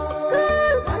 no.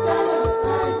 Matter of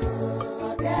time,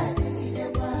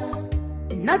 no.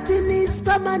 Nothing is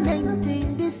permanent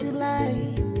in this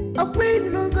life. A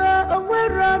queen no go,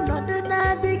 onwere no do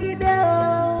na digide o.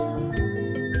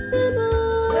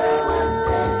 No one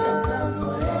stays above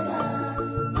forever.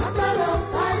 Matter of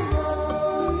time, no.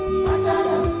 Matter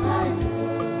of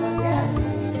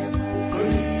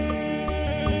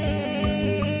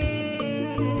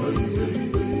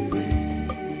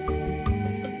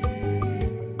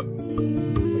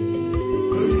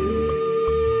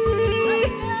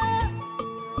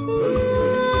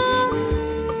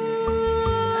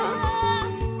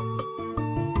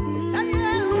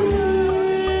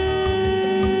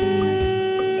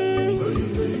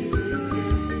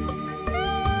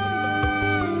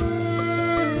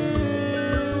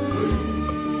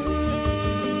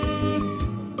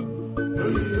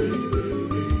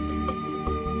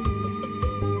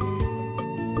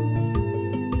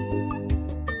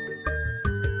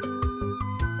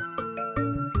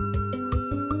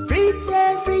Treat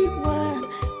everyone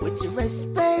with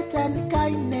respect and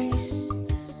kindness,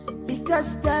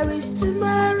 because there is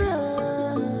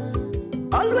tomorrow.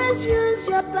 Always use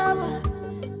your power,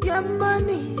 your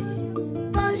money,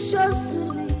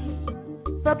 consciously,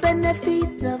 for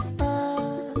benefit of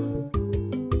all.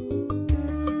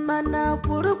 Mana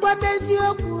kurukwanezi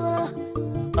okwo,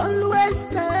 always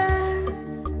stand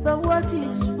for what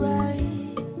is right.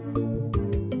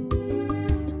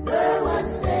 No one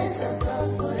stays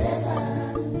above forever.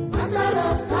 Matter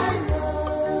of time, no.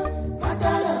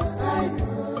 Matter of time, no.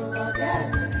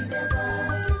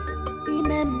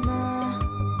 Remember,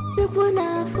 Chukuna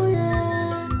fuya.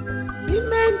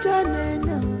 Imagine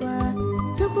Noah,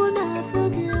 Chukuna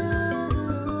fuya.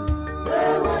 No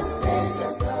one stays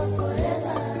above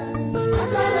forever.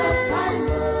 Matter of time,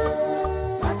 no.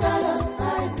 Matter of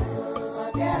time, no.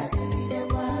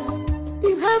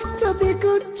 You have to be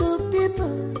good to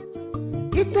people.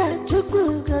 Ita chukwu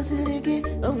goziri gị,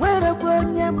 onwere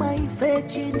onye ma ife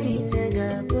Chineke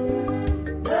ga-abụ.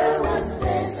 No one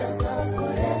stays above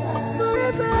forever.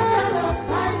 Forever. Matter of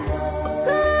time, no.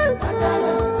 Matter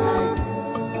of time, no.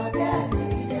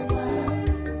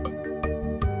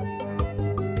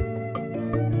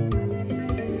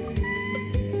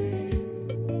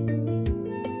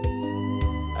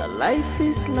 A life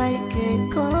is like a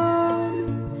corn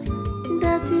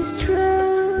that is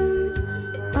thrown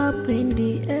up in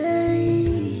the air.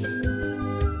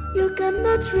 You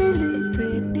cannot really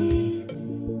predict.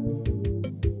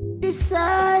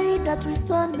 Decide that we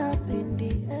turn up in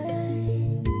the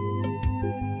air.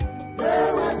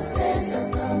 No one stays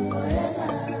above forever.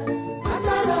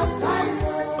 Matter of time,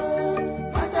 no.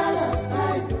 Matter of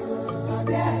time, no.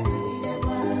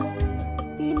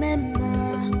 Remember,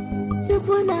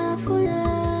 Chukuna fuya.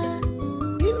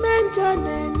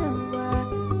 Imagine Noah,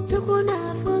 Chukuna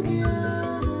fuya.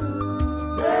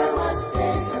 No one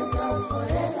stays above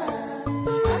forever.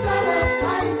 Matter of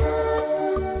time, no.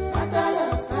 Matter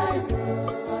of time, no.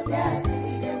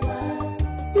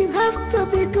 You have to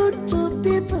be good to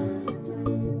people.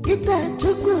 Ita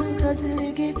chukwu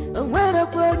goziri gị, onwere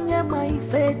onye ma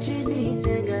ife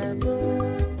Chineke ga-abụ.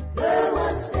 No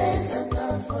one stays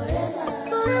above forever.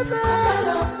 Forever.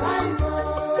 Matter of time, no.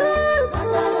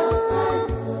 Matter of time,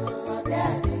 no.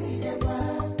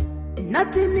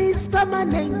 Nothing is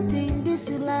permanent in this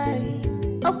life.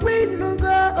 A queen no go,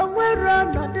 a run,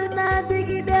 not the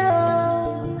nadigide.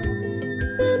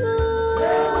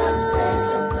 No one stays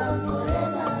above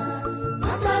forever.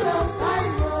 Matter of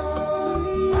time, no.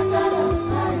 Matter of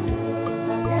time, no.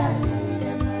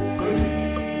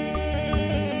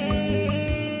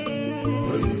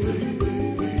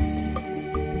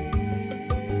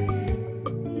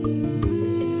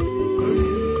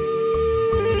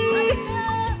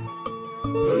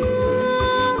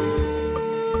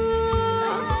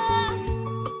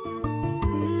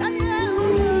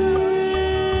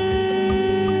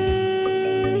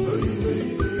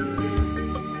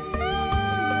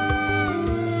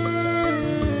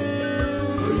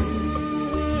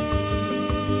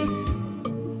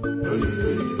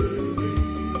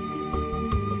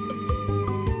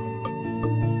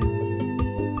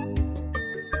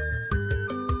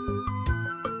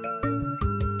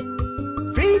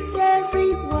 Treat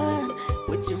everyone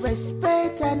with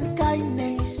respect and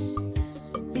kindness,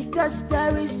 because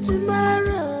there is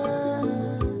tomorrow.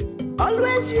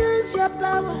 Always use your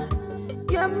power,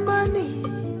 your money,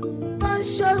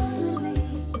 consciously,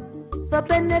 for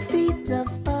benefit of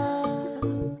all.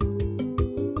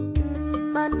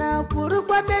 Mana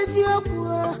kurukwanezi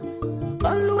okwo,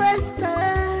 always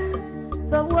stand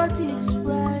for what is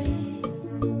right.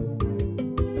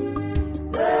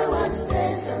 No one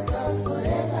stays above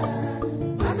forever.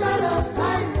 Matter of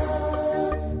time, no.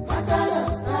 Matter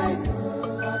of time, no.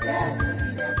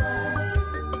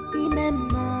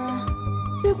 Remember,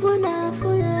 Chukuna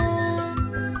fuya.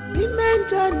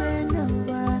 Imagine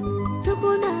Noah,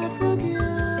 Chukuna fuya.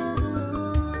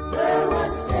 No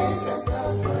one stays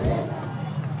above forever.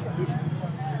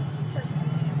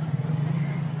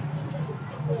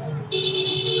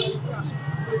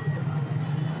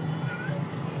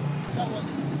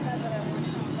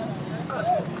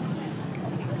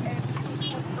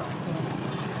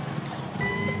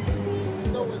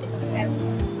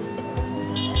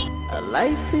 A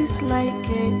life is like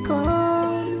a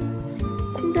corn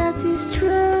that is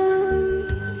thrown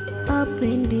up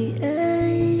in the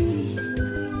air.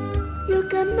 You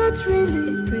cannot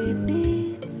really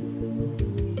predict.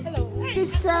 Hello.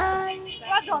 Decide.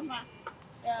 What's up, ma?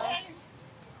 Yeah.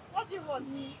 What do you want?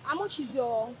 How much is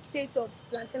your plate of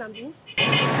plantain and beans?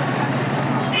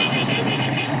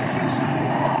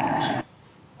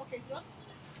 Okay, just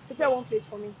prepare one plate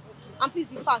for me. And please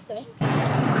be fast, eh?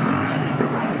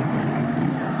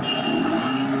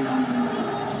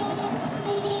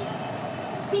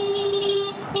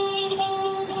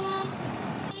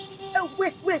 Oh,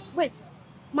 wait.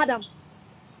 Madam,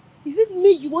 is it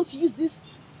me you want to use this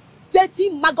dirty,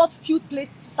 maggot-filled plate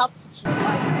to serve food to?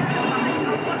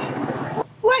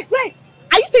 Wait.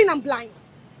 Are you saying I'm blind?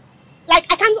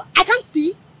 Like, I can't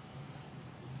see?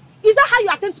 Is that how you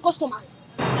attend to customers?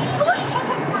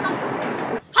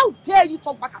 How dare you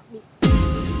talk back at me?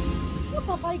 What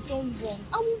have I done wrong?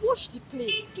 I will wash the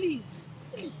plate, please.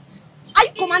 Are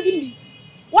you commanding me?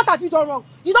 What have you done wrong?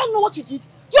 You don't know what you did? Do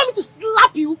you want me to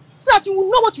slap you so that you will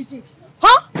know what you did?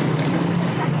 Huh?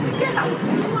 Yes, I will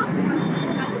slap you.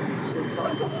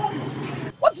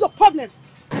 What's your problem?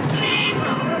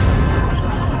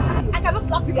 I cannot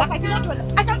slap you because I did not do it.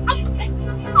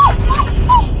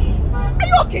 Are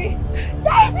you okay?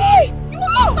 Baby! You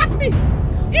want to slap me?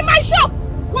 In my shop!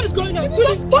 What is going on? You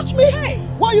just touch me! Hey.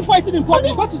 Why are you fighting in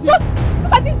public? What is it?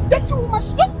 Look at this dirty woman.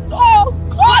 She just... Oh,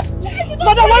 gosh!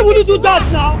 Madam, why would you do that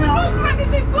now? I don't do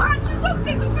anything to her. She just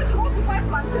came to say she wants to buy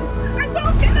plantain. I said,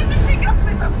 okay, let me bring her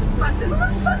plate of plantain.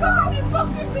 She said, how you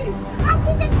fucking me? I'm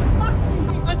going to slap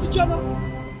me. Auntie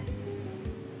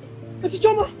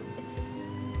Chioma,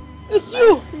 it's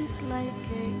you.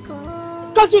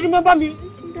 Can't you remember me?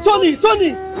 Tony. Yes,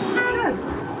 Tony.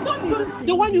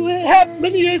 The one you helped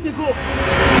many years ago.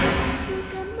 You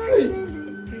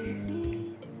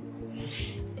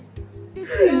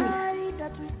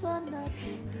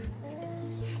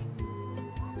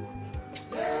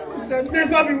can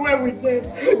never be well with them.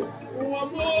 One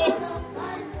more.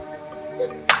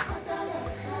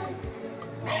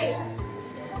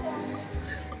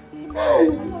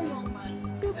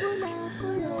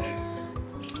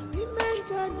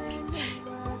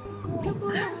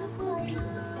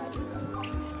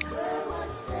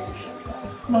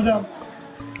 Madam,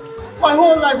 my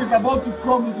whole life is about to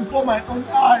crumble before my own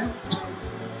eyes.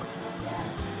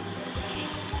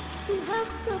 We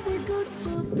have to be good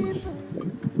to people.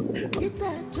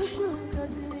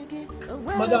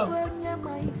 Madam,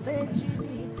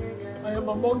 I am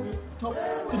among the top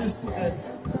 3 students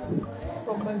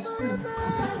from my school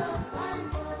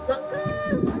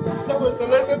that was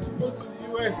selected to go to the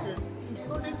USA,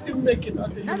 including team making at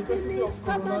the University of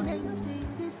Colorado.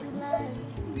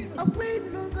 The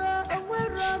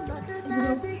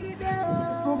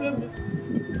problem is,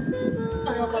 I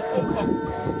am at impasse.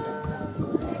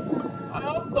 I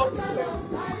have nothing left.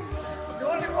 The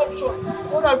only option,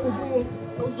 what I could do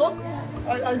was just, I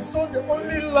sold the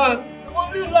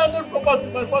only landed property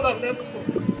my father left for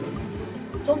me.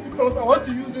 Just because I want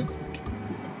to use it to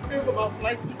pay for my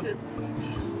flight ticket.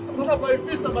 I don't have my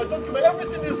visa, my document,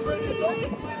 everything is ready. Just my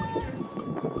ticket.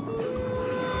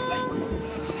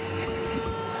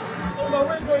 On my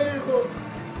way going home,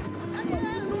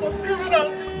 some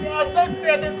criminals, they attacked me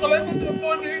and they collected the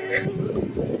money.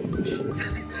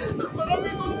 But I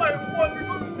told my phone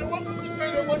because they wanted to pay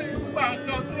the money into my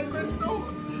account. And I said no.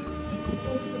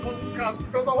 Don't the money cash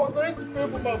because I was going to pay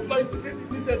for my flight ticket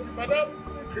immediately. But the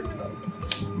criminals,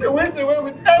 they went away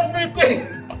with everything.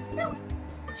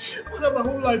 So that my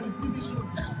whole life is finished.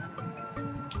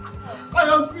 I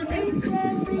am finished.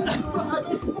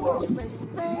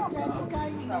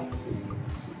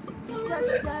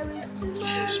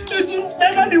 It will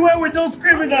never be well with those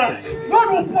criminals. God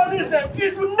will punish them.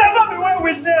 It will never be well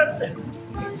with them.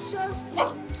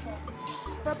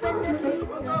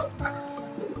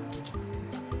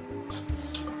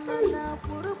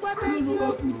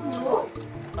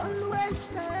 Always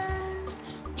stand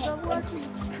for what is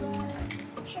right.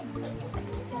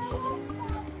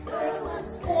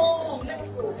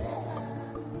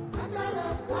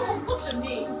 What's your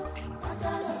name?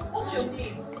 What's your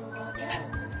name?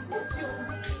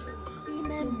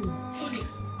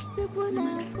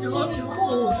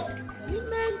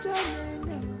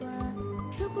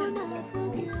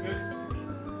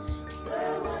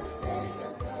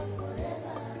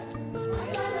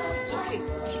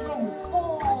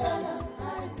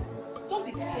 Don't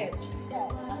be scared.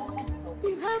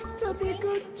 You have to be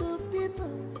good to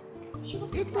people.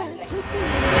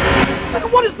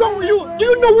 What is wrong with you? Do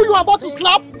you know who you are about to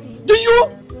slap? Do you?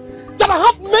 That I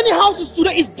have many houses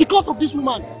today is because of this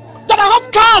woman. That I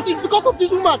have cars is because of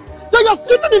this woman. That you are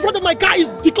sitting in front of my car is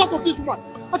because of this woman.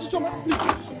 Chioma,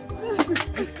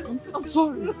 please. I'm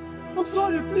sorry. I'm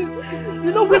sorry, please.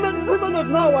 You know women of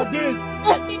nowadays.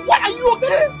 Why are you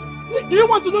okay? Do you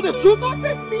want to know the truth?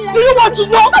 Do you want to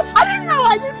know? I didn't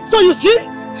know. So you see?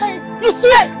 You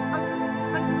see?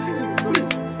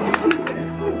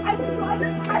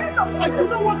 I do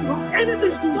not want to have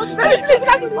anything to do with it. Baby, please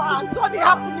let me go. Something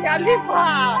happened here. Leave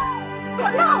her.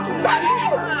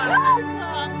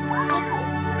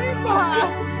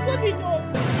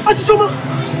 Auntie Chioma,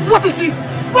 what is it?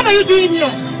 What are you doing here?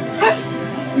 Hey,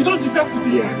 you don't deserve to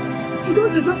be here. You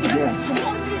don't deserve to be here.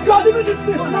 You are leaving this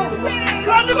place now.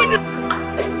 You are leaving this.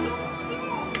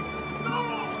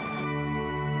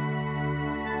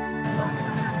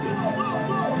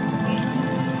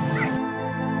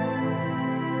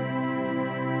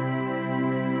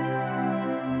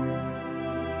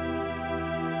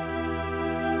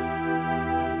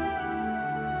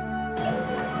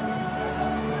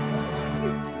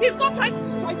 He's not trying to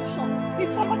destroy the shop. He's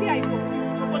somebody I know.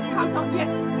 Please, somebody calm down.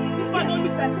 Yes. This man don't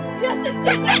look like him. Yes. Yes, sir.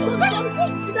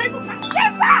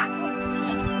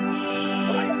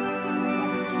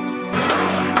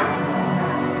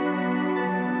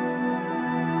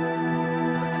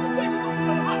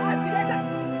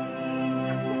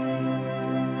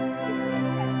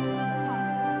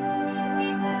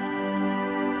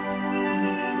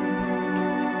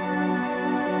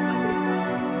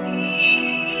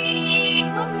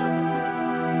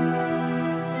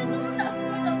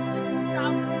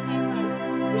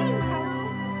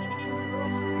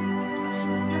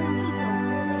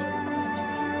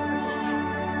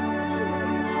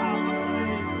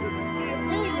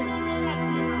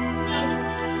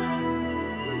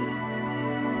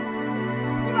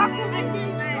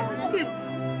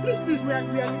 Please, we are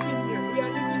living here. We are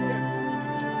living here.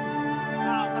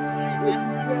 That's great. We are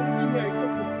living here. It's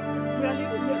okay. We are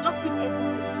living here. Just leave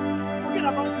everything. Forget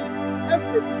about this.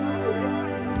 Everything.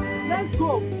 Let's go.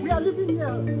 We are living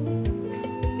here.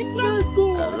 Let's go.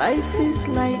 Life is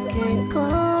like a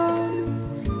gun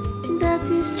that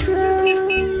is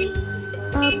thrown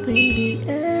up in the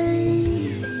air.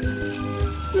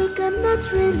 You cannot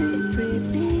really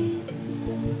predict.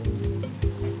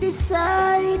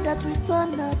 Decide that we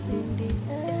turn up in the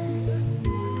air.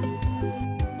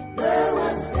 No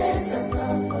one stays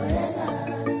above forever.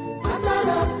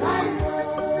 Matter of time, no.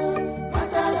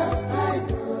 Matter of time,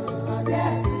 no.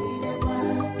 They're doing it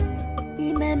well.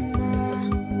 Remember,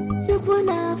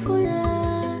 Jupuna Fuya.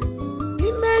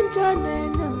 Remember,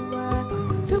 Noah.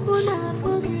 Jupuna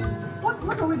Fuya.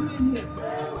 What are we doing here? No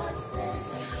one stays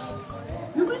above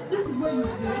forever. You mean this is where you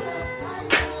stay?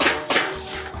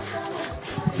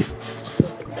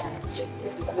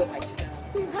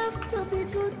 We have to be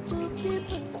good to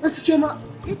people. Auntie Chioma,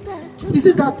 is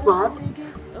it that bad?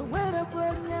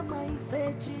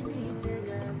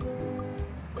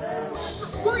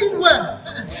 Go in where?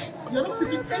 You're not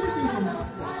picking anything from me.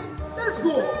 Let's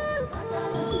go.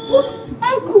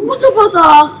 Uncle, what about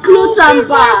our clothes and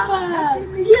bag?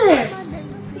 Yes.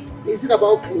 Is it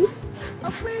about clothes?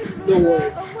 Don't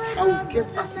worry. I will get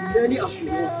as many as you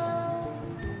want.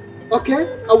 Okay?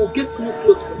 I will get new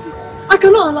clothes for you. I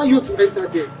cannot allow you to enter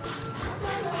there.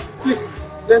 Please,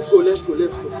 let's go, let's go,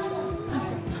 let's go.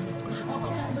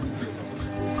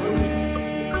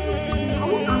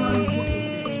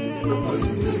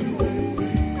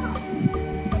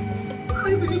 How are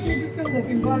you believing in this kind of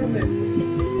environment?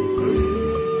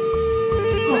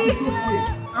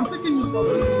 I'm taking you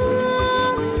somewhere.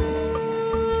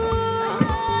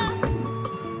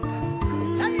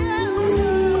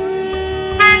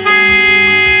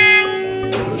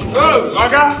 Oh,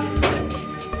 Oga!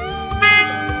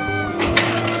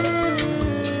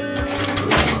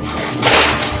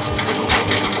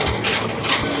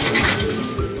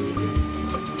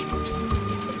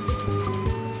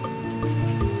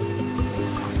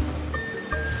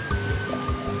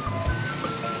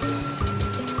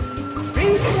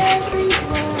 Treat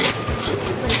everyone with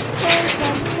respect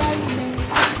and kindness,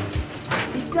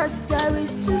 because there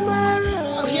is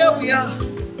tomorrow. Here we are.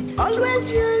 Always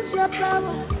use your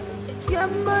power, your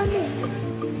money,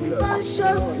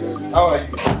 consciously. How are you?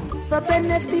 For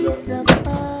benefit of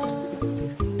all.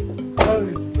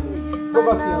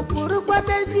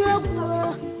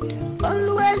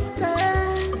 Always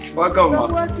stand. Welcome, for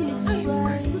ma. what is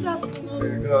right.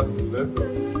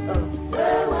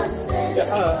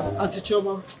 Auntie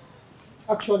Chioma,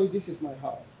 actually this is my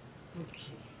house.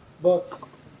 Okay. But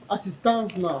as it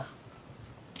stands now,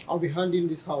 I'll be handing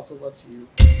this house over to you.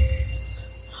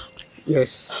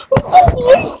 Yes.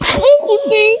 Oh,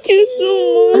 thank you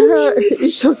so much.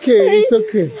 It's okay, it's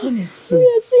okay. We are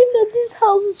saying that this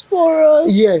house is for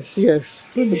us. Yes, yes.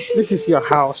 This is your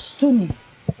house. Tony,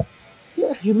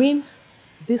 you mean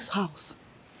this house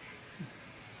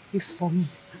is for me?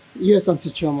 Yes, Auntie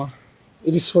Chioma.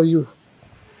 It is for you.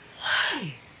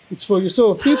 It's for you,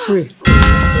 so feel free.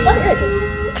 Mommy!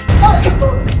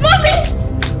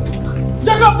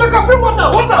 Jacob, bring water!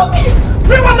 Water!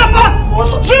 Bring water fast!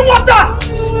 Bring water!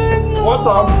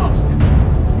 Water!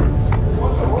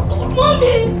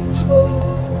 Mommy!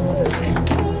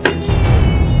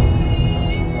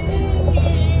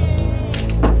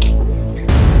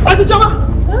 Auntie Chioma!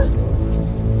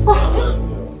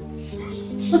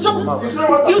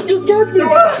 You scared me!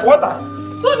 Water!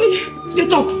 Tony!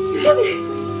 Get up! Tony!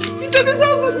 He said this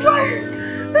house is mine!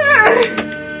 Hey!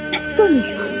 Tony!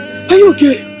 Are you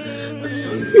okay?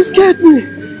 You scared me!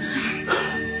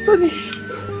 Tony!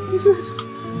 He said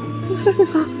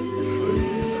this house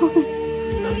is for me.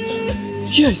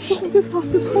 Yes! This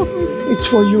house is for me. It's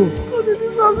for you. Tony,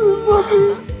 this house is for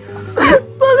me.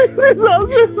 Tony, this house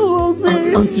is for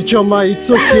me. Auntie Chioma, it's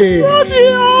okay. Tony,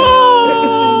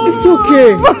 It's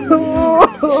okay.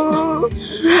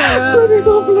 Tony,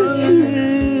 God bless you.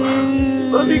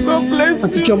 Tony, God bless you.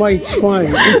 Auntie Chioma, it's fine.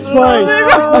 It's fine.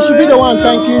 I should be the one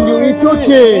thanking you. It's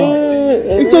okay.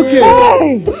 It's okay.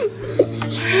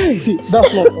 See,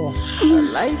 that's not all.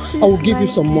 I will give you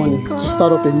some money to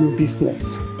start up a new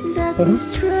business. Yes.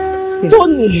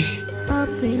 Tony!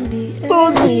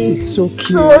 Tony! It's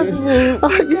okay. Tony.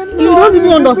 You don't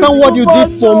even understand what you did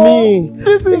for me.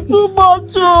 This is too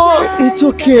much. It's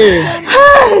okay.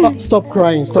 Stop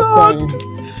crying. Stop crying.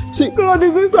 See, God,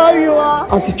 this is how you are.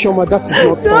 Auntie Chioma, that is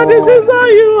not God, all. this is how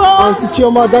you are. Auntie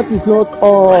Chioma, that is not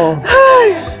all.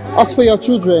 As for your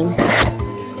children,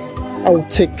 I will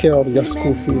take care of their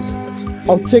school fees.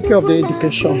 I'll take care of their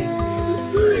education.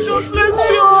 God bless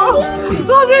you.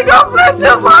 Tony, God bless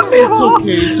your family. It's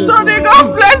okay, it's okay. Tony,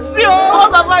 God bless you.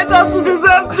 What have I done to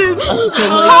deserve this? Auntie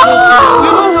Chioma,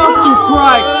 you don't have to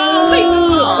cry. See,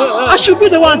 I should be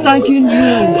the one thanking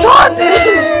you. Tony!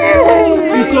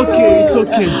 It's okay, it's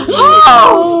okay.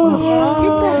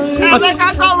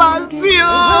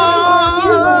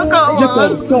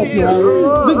 Jacob, stop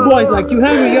now. Big boys like you,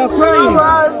 Henry, you're crying.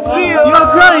 You're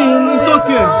crying, it's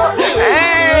okay.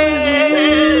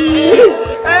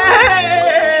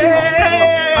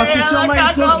 Auntie Chioma,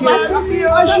 it's okay.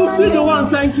 I should be the one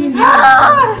thanking you.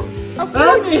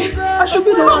 I should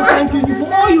be the one thanking you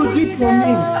for all you did for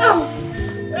me.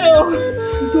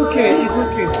 It's okay, it's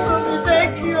okay.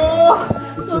 Thank you.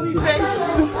 It's okay. Thank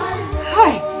you.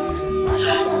 Hi.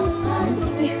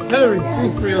 Harry,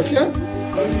 feel free, okay?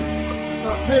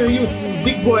 Harry, you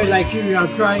big boy like you are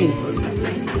crying.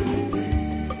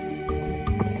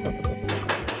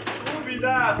 Who be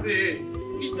that?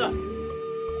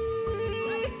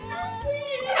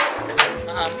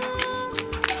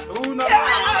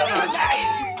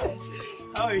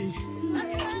 How are you?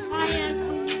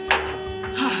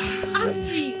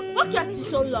 Auntie, what kept you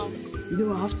so long? You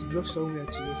know, I have to drop somewhere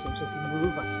to do some certain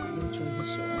moreover. Don't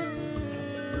transition. I have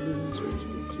to follow this way.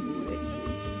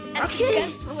 Okay.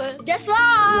 Guess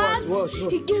what? What?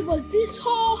 He gave us this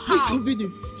whole house. This will be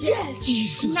the... Yes.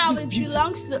 Jesus, now this it beauty.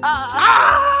 belongs to us.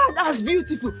 Ah, that's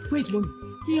beautiful. Wait, mommy.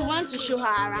 He wants to show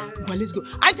her around. But let's go.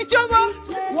 Auntie Chioma!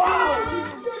 Wow!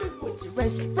 With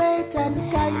respect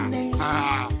and kindness.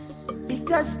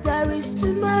 Because there is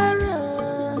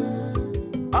tomorrow.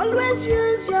 Always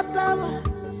use your power,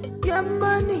 your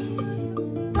money,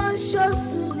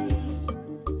 consciously,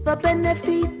 for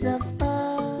benefit of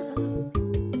all.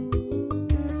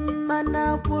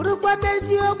 Mana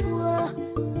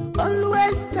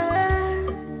always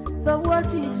stand for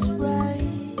what is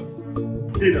right.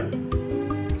 Tina,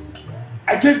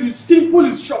 I gave you simple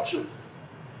instructions.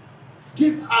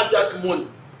 Give her that money,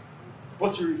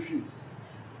 but you refused.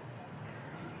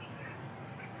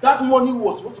 That money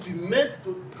was supposed to be meant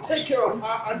to take care of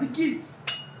her and the kids.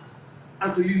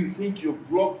 And to you think you're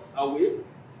blocked away?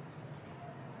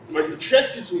 It might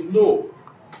interest you to know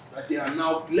that they are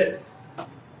now blessed.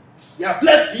 They are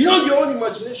blessed beyond your own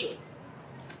imagination.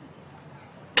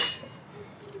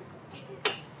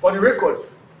 For the record,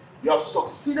 you have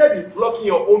succeeded in blocking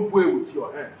your own way with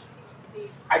your hands.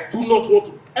 I do not want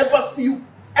to ever see you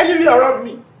anywhere around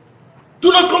me.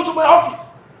 Do not come to my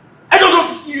office. I don't want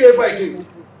to see you ever again.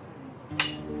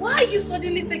 Why are you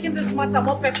suddenly taking this matter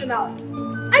more personal?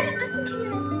 I didn't do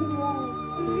anything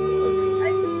wrong.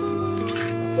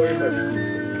 Sorry, my friends.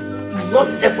 Do not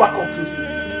ever confuse me.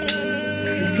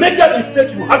 If you make that mistake,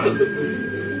 you will have yourself to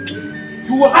blame.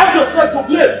 You will have yourself to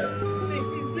blame.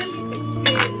 Please, let me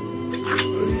explain.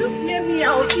 Just hear me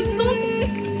out. It's not...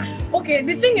 Okay,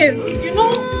 the thing is, you know...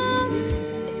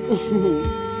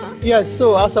 Yes,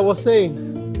 so as I was saying,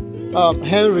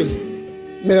 Henry,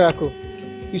 Miracle,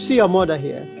 you see your mother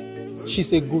here?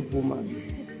 She's a good woman.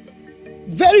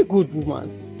 Very good woman.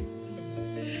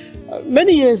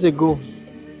 Many years ago,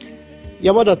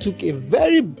 your mother took a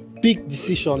very big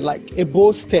decision, like a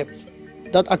bold step,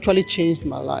 that actually changed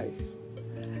my life.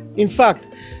 In fact,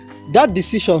 that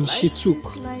decision she took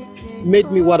made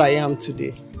me what I am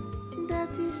today.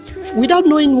 Without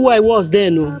knowing who I was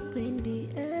then, no.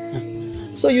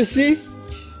 So you see,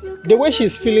 the way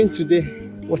she's feeling today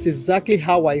was exactly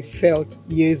how I felt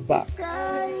years back.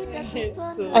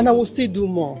 And I will still do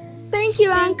more. Thank you,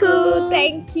 Uncle.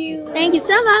 Thank you. Thank you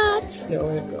so much. You're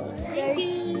welcome. Thank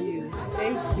you.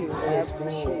 Thank you. I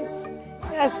appreciate it.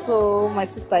 Yeah, so my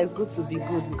sister, it's good to be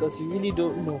good because you really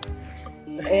don't know.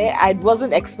 I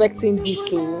wasn't expecting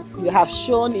this, so you have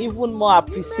shown even more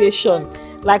appreciation.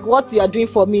 Like what you are doing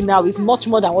for me now is much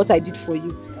more than what I did for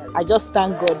you. I just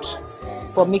thank God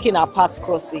for making our paths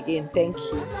cross again. Thank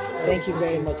you. Thank you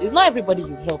very much. It's not everybody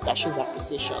you help that shows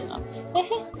appreciation now.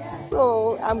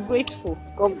 So I'm grateful.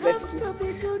 God bless you.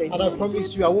 Thank And I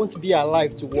promise you, I won't be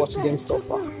alive to watch them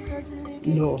suffer.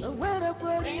 No.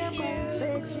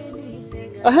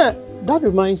 That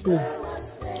reminds me.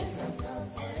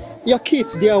 Your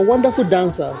kids, they are wonderful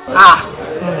dancers.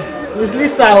 Miss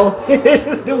Lisa,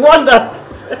 it's the one that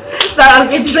has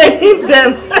been training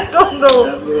them. I don't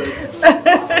know.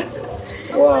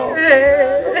 Wow.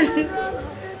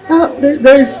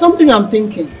 There is something I'm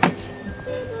thinking.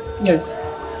 Yes.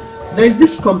 There is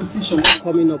this competition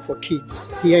coming up for kids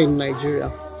here in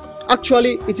Nigeria.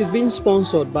 Actually, it is being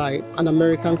sponsored by an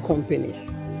American company.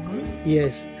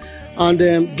 Yes. And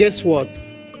guess what?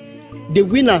 The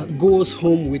winner goes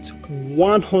home with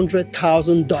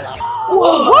 $100,000.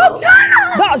 What?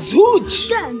 That's huge.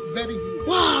 Very huge.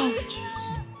 Wow.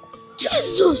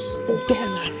 Jesus.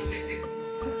 $dollars.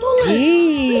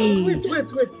 Hey. Wait.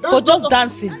 For just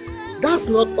dancing. That's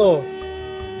not all.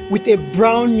 With a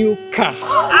brand new car.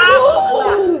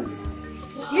 Oh.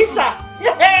 Lisa,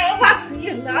 what's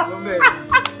you now?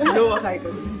 You know what I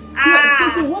can do? Yeah,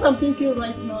 so what I'm thinking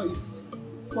right now is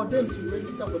for them to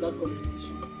register for that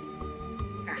competition.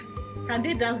 Can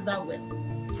they dance that well?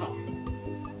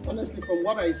 Honestly, from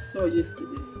what I saw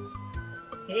yesterday,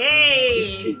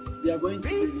 these kids, they are going to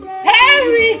be...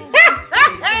 Harry!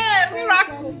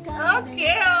 Miracle!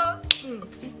 Okay.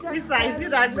 Lisa, is it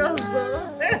that knows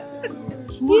though?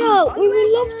 Yeah, we would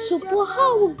love to, but how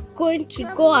are we going to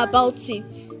go about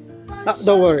it?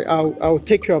 Don't worry, I'll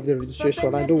take care of the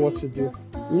registration. I know what to do.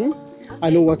 I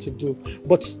know what to do.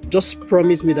 But just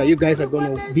promise me that you guys are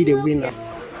going to be the winner.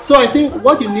 So I think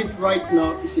what you need right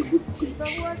now is a good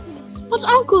coach. But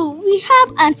Uncle, we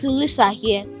have Auntie Lisa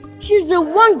here. She's a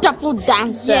wonderful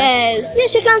dancer. Yes. Yeah,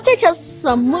 she can teach us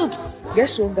some moves.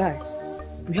 Guess what, guys?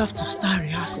 We have to start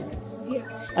rehearsing.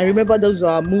 Yes. I remember those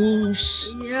are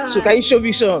moves. Yeah. So can you show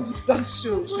me some? That's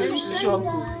show.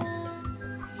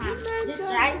 This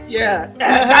right? Yeah.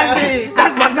 That's it.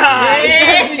 That's my guy.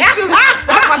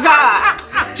 That's my guy.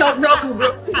 Chop knuckle,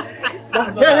 bro.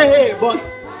 Hey,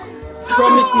 boss.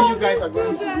 Promise me you guys are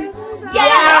going to win.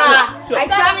 Yeah. Sure. I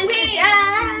promise you.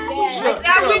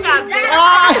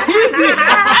 Easy.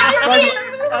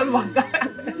 Oh my God.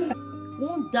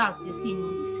 One dance they say no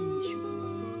finish.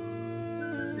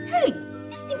 Hey,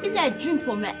 this thing is like a dream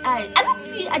for my eyes. I don't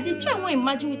feel. I did try to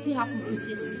imagine what happened since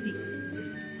yesterday.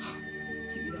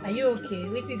 Are you okay?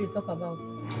 What did they talk about? 2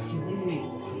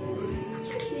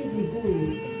 days ago,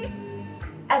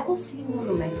 I go see one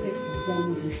of my friends for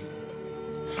Diamond Estate.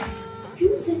 You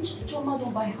know, say Chioma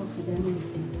don't buy house for Diamond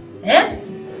Estate. Eh?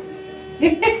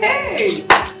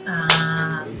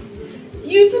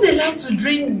 You two they like to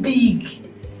dream big.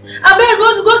 I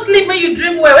better go sleep when you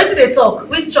dream well. Where did they talk?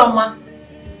 With Chioma?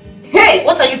 Hey,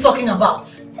 what are you talking about?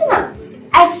 Tina,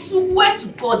 I swear to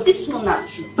God, this one are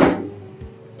truth.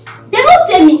 They don't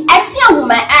tell me, I see them with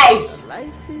my eyes.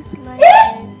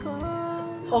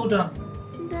 Hold on.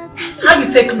 How you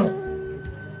take no?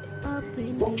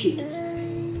 Okay.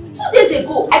 2 days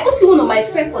ago, I go see one of my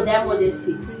friends for Diamond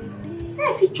Estate.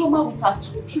 I see Chioma with her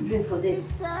 2 children for them.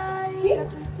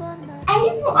 I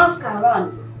even ask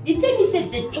around. They tell me say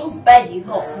they just buy the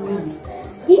house newly.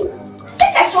 Make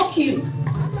I shock you.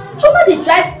 Chioma they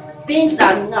drive Benz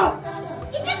now.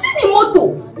 If you see the motor,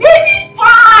 really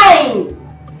fine.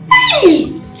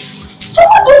 Hey!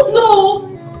 Chioma don't know.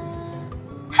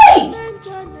 Hey!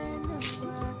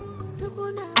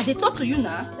 I dey talk to you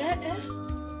now.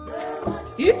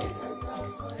 You?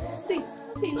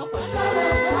 See, no for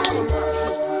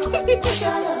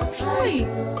Hey!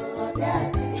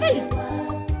 Hey!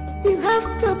 You have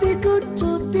to be good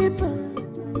to people.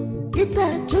 Kita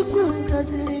chukwu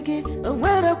kazirigi,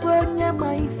 onwere kwenye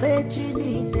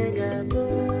maifechini negabo.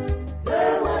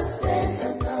 No one stays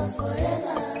around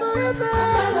forever. Forever.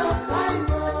 Matter of time,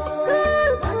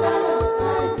 matter of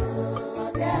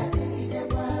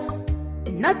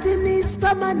time. Nothing is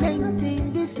permanent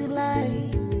in this life.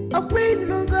 A queen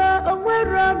no go,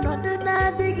 onwere no do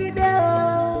na digide o.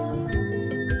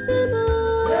 No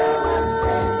one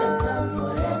stays around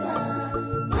forever.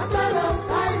 Matter of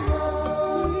time,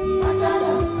 matter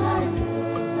of time.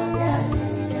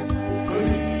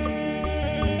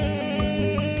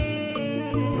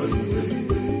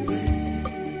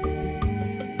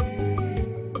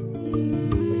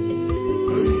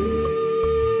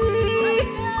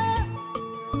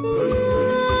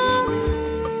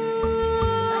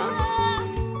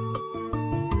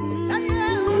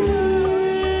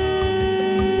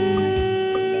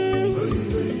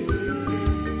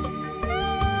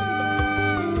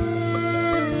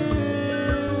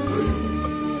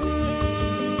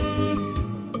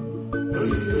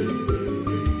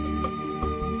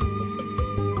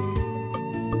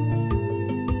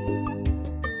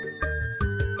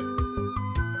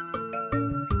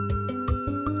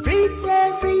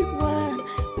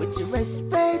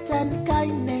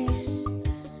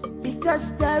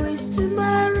 'cause there is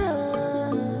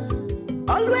tomorrow.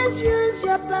 Always use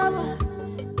your power,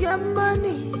 your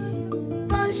money,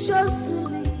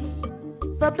 consciously,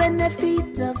 for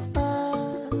benefit of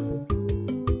all.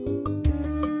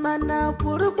 Mana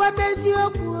puru kwanezi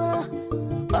opua,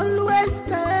 always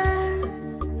stand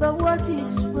for what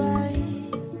is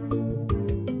right.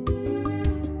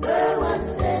 No one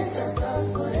stays above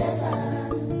forever.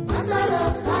 Matter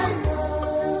of time,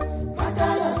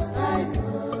 matter of time,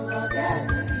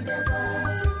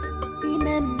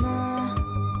 remember,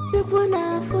 Chukuna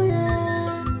fuya,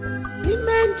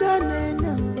 remember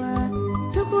Nova,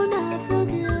 Chukuna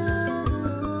fuya.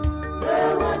 No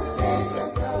one stays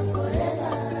above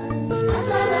forever.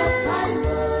 Matter of time,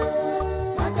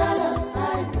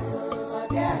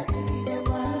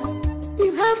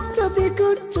 you have to be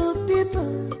good to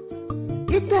people.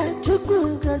 Ita chukwu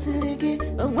gaziri gị,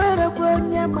 onwere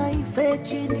onye ma ife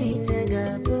Chineke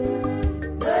ga-abụ.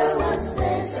 No one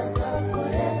stays above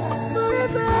forever.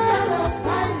 Forever. Matter of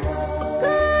time,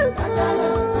 matter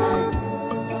of time,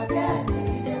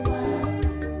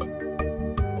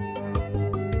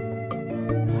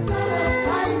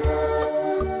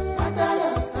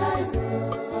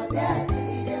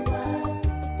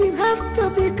 you have to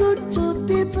be good to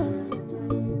people.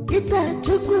 Ita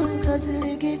chukwu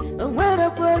gaziri gị, onwere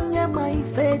onye ma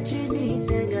ife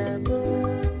Chineke ga-abụ.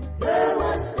 No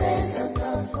one stays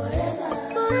above forever.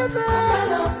 Forever.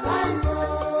 Matter of time,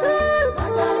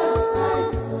 matter of time,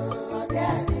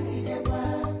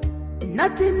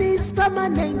 nothing is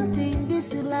permanent in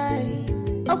this life.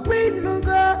 A queen no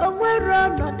go, onwere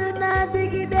ọnọdụ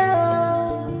na-adịgide o.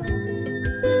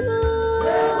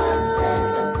 No one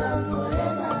stays above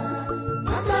forever.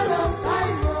 Matter of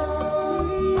time,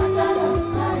 matter of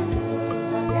time,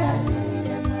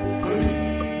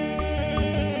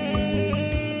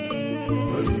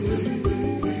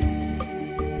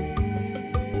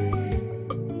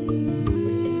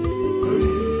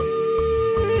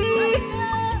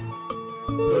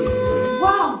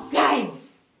 Wow, guys!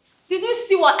 Did you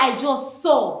see what I just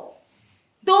saw?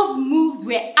 Those moves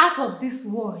were out of this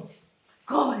world.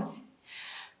 God!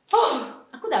 Oh,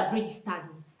 I could have registered.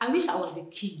 I wish I was a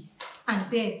kid. And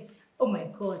then, oh my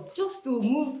God, just to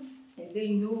move and then,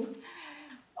 you know.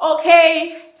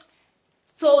 Okay,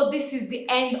 so this is the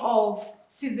end of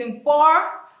season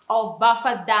 4 of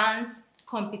Buffer Dance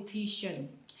Competition.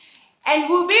 And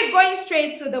we'll be going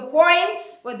straight to the point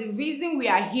for the reason we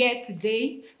are here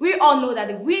today. We all know that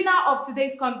the winner of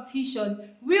today's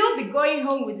competition will be going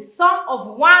home with the sum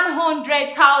of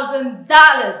 $100,000.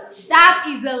 That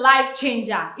is a life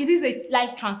changer. It is a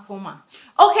life transformer.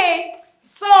 Okay,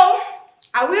 so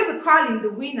I will be calling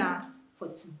the winner for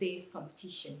today's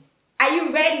competition. Are you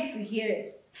ready to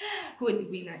hear who the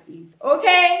winner is?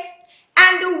 Okay,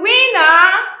 and the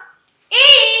winner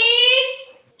is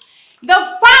the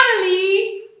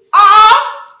family of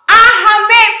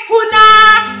Ahmed Funa.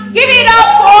 Give it up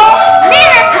for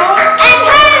Miracle and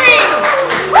Henry.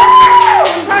 Woo!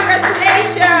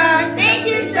 Congratulations. Thank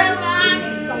you so much.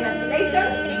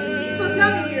 Congratulations. So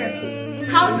tell me, Miracle,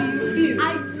 how do you feel? I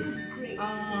feel great.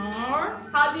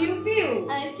 How do you feel?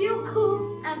 I feel cool.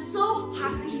 I'm so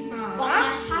happy. But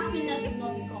my happiness will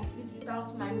not be complete without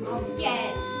my mom.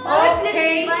 Yes.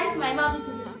 Okay. Please invite my mom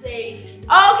to the stage.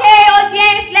 Okay,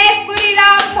 audience, let's put it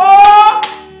up for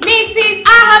Mrs.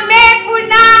 Ahmed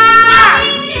Funa.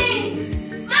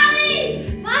 Mommy!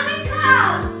 Mommy,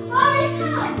 come! Mommy,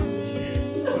 come!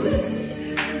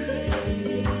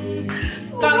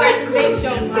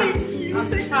 Congratulations, ma'am. I'm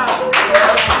proud.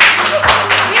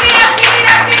 Give it up, give it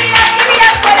up, give it up, give it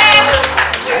up for them.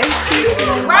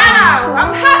 Wow,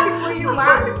 I'm happy for you,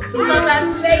 ma'am.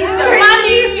 Congratulations.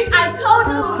 Mommy, I told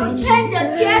you, change your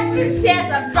tears to tears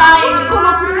of joy. Come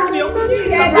on, put on your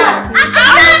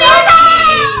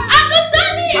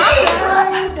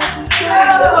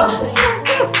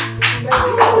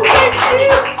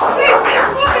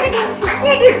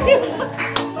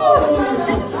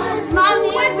Mommy,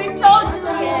 we told you,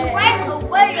 wipe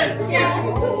away your tears.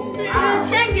 You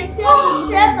change your tears to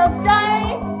tears of joy.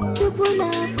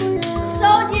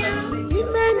 Told you.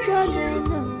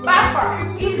 Papa.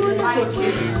 It's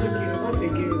okay, not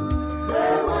again.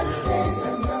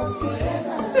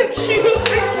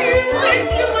 Thank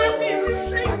you, mommy.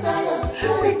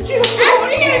 Thank you.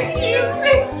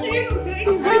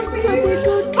 You have to be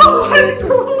good. Oh my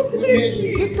God.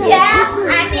 Yeah,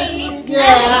 I made it. Yeah.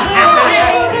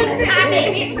 I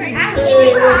made it. Thank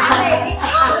you.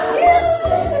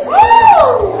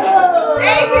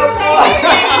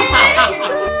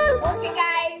 Okay,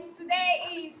 guys, today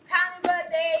is Carnival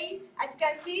Day. As you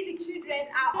can see, the children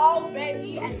are all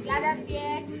ready and gathered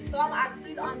here. Some are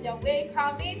still on their way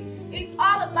coming. It's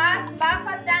all about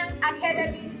Baffa Dance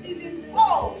Academy Season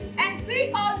 4. And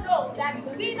we all know that the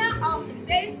winner of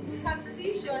today's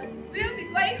competition will be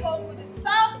going home with a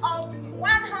sum of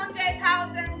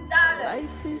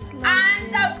 $100,000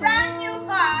 and a brand new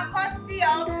car courtesy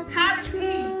of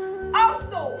Harry.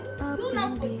 Also, do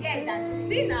not forget that the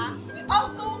winner will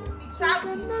also be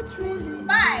traveling to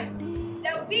Dubai.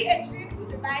 There will be a trip to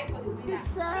Dubai for the winner.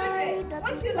 Children,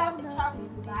 would you love to travel to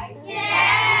Dubai?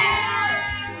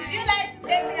 Yeah! Would you like to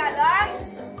take me along?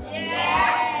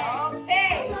 Yeah!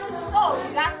 Okay. So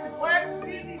you got to work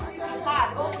really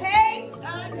hard, okay?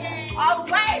 Okay.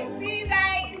 Alright, see you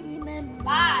guys.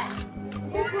 Bye.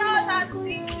 Who knows how to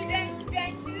sing children?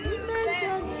 Children,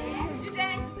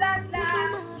 that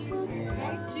love.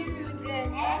 Children,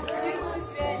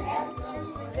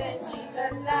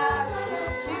 Jesus loves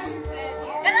children.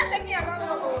 You're not shaking your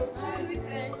mouth.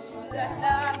 Children, Jesus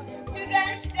love. Children,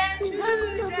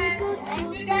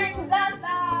 that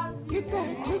love.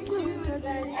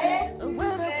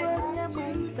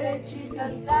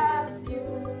 Jesus loves you.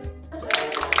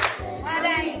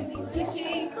 Mother is in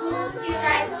kitchen, cooking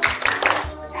rice.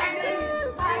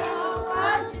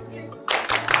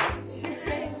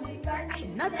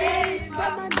 Nothing is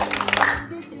permanent in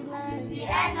this life. The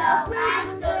end of my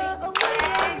story.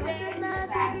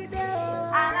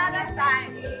 Another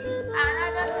side.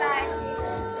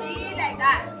 Be like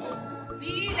that.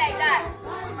 Be like that.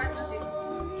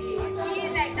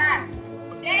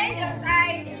 Change your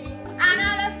side.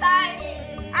 Another side.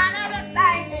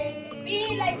 Be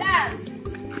like that.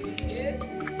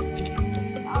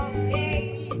 Okay.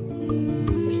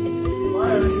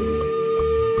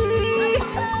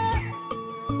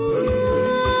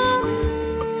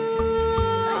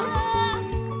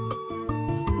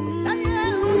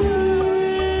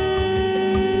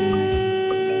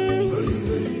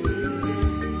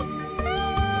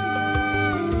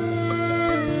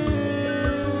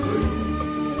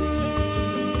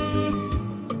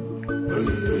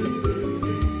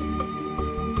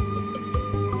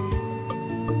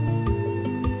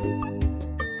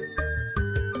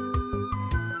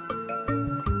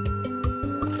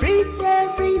 Treat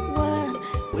everyone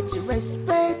with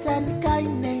respect and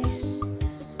kindness,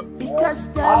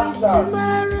 because there is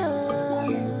tomorrow.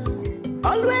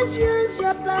 Always use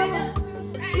your power,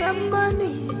 your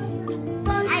money,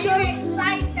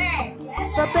 consciously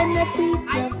for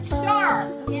benefit of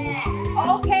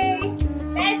all. Okay.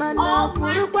 Let's all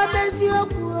always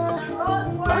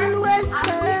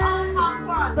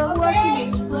stand for what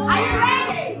is right. Are you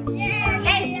ready? Yeah.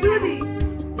 Let's do this.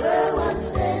 No one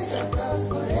stays above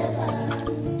forever.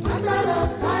 Matter of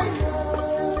time,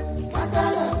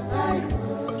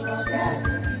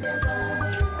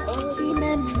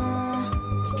 remember,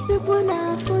 Chukuna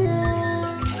Fuya,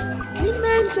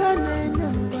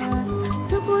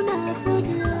 Chukuna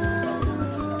Fuya.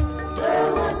 No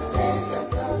one stays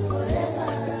above forever.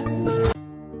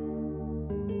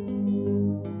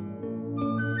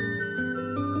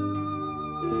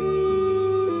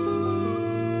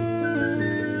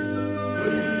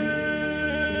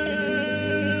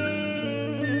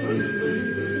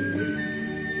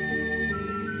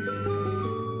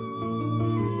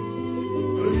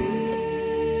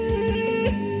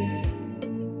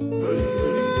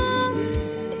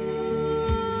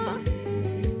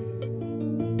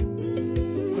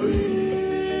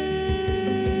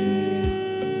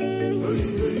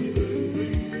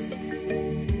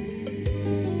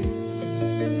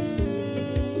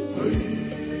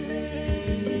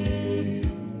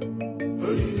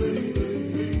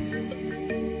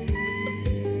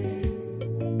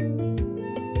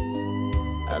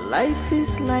 Life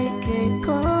is like a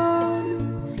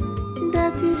corn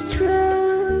that is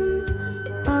thrown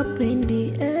up in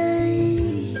the air.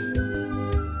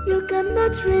 You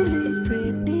cannot really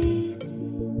predict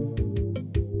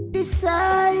the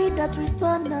side that will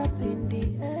turn up in the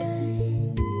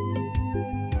air.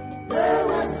 No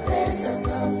one stays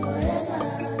above forever.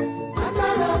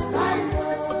 Matter of time,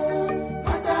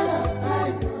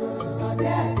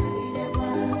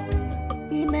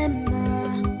 remember,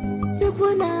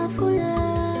 Chukuna Fuya,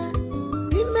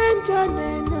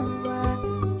 remember,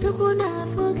 Chukuna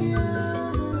Fuya.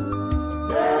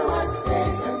 No one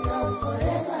stays above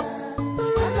forever.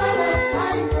 Matter of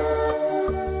time,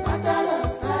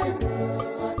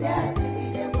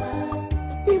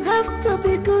 you have to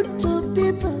be good to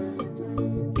people.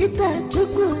 Ita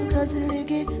chukwu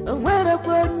kaziligi, onwere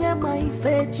kwenye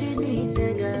maifechi ni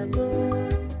negabo.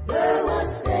 No one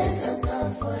stays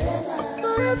above forever.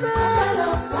 Forever. Matter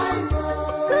of time,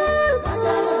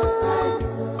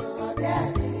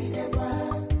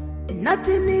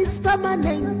 Nothing is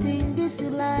permanent in this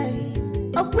life.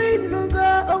 A queen no go,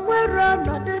 a run,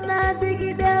 not the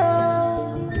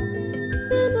nadigideo.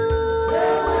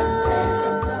 Where stays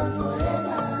and come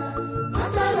forever.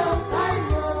 Matter of time,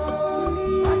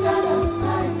 matter of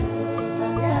time.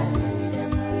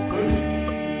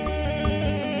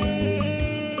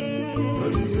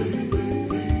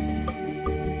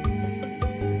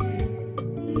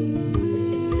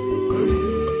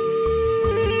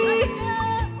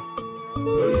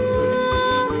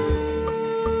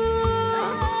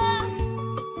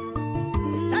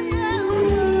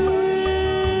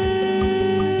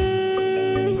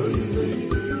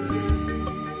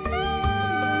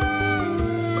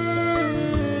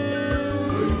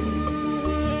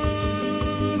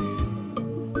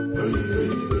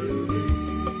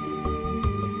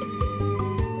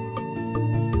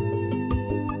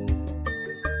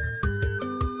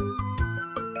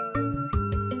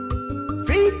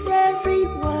 Treat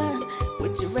everyone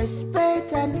with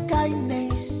respect and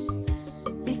kindness,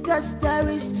 because there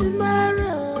is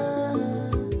tomorrow.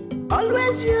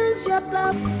 Always use your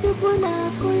love to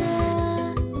puna for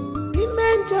ya.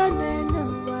 Imagine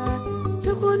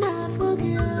to puna for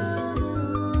ya.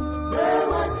 No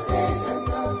one stays and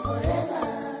go forever.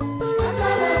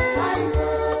 Matter of time,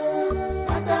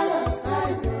 matter of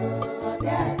time.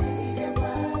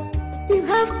 You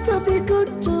have to be good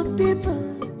to people.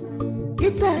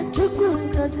 Kita chukwu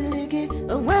kazirigi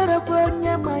onwere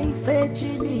kwenye maifechi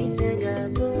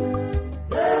ninegabo.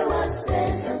 No one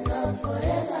stays and go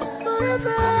forever.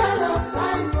 Forever. Matter of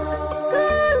time,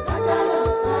 matter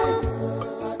of time.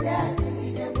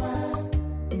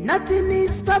 Nothing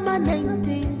is permanent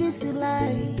in this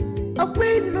life. A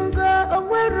queen no go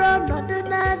onwere not the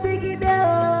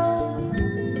nadigideo.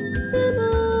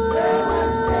 No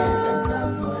one stays and go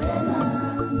forever.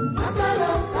 Matter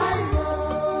of time.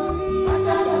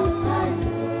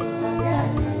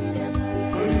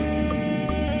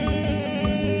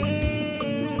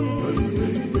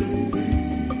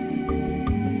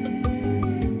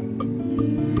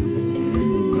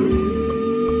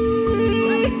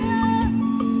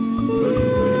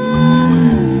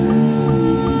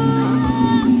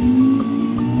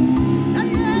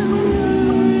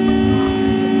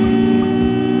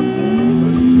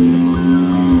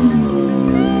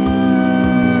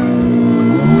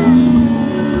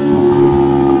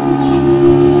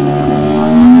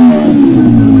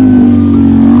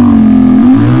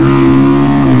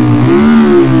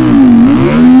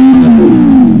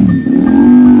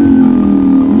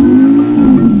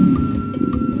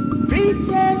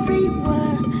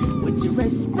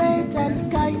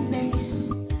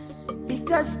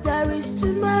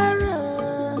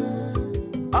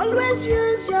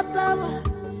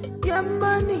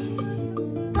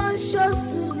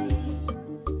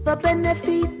 For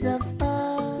benefit of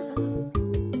all.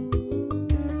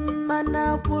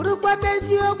 Mana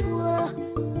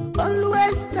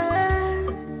always stand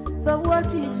for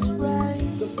what is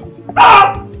right.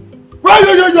 Ah! Why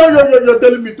you're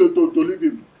telling me to leave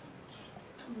him?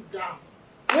 Calm down.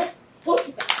 Eh?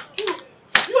 Hospital.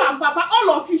 You and Papa, all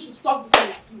of you should stop this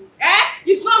like you. Eh?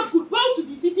 It's not good. Go to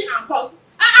the city and cause.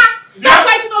 Stop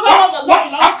fighting over what does not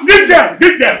belong to you.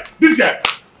 This girl.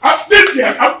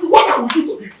 What I will do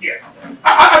to this girl?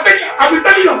 I've been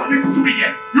telling you about this stupid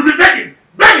girl. You've been begging.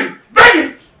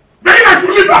 I should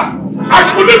leave her. I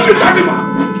should leave this animal.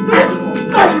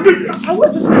 I should leave her. And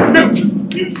where's this?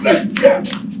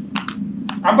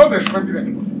 I'm not expecting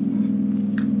anybody.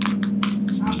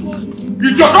 You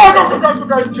just go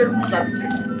check who's at the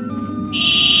gate.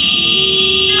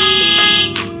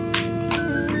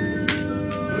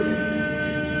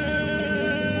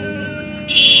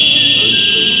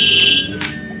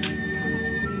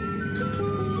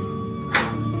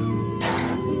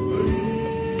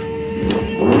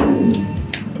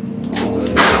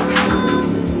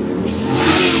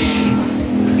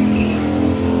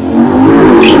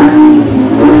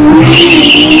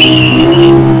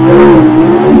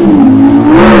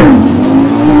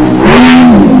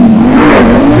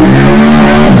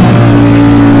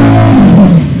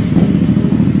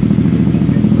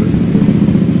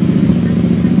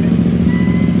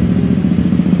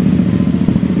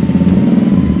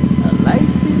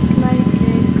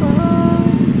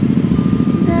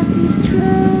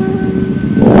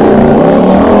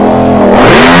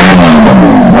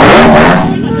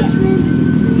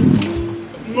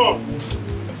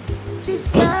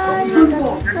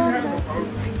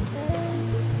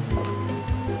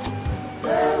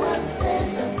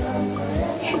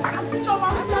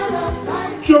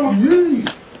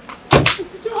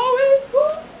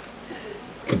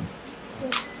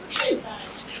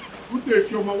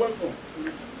 welcome.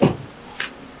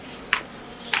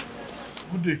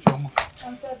 Good day, Chioma.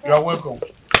 You are welcome.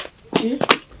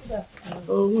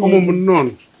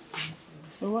 None.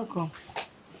 You're welcome.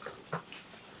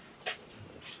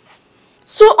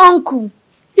 So, Uncle,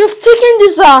 you've taken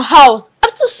this our house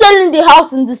after selling the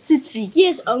house in the city.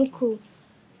 Yes, Uncle.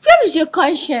 Where is your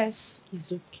conscience?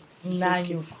 It's okay.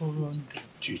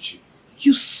 Chichi,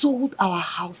 you sold our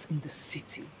house in the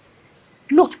city,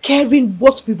 not caring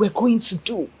what we were going to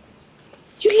do.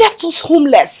 You left us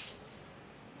homeless.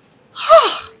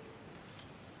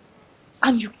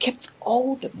 And you kept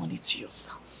all the money to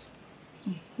yourself.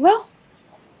 Well,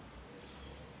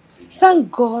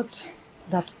 thank God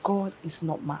that God is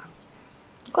not man.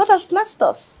 God has blessed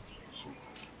us.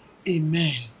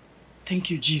 Amen. Thank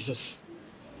you, Jesus.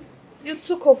 You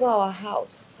took over our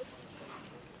house.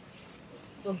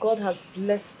 But God has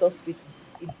blessed us with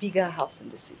a bigger house in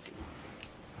the city.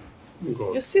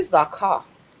 God. You seized our car.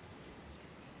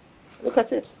 Look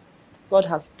at it. God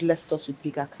has blessed us with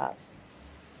bigger cars.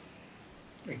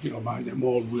 Will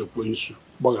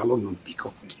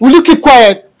you keep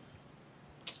quiet?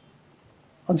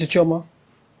 Auntie Chioma,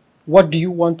 what do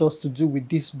you want us to do with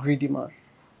this greedy man?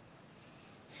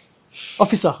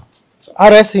 Officer,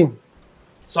 arrest him.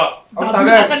 Sir, Officer.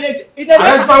 I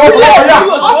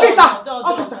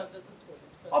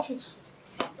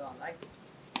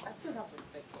still have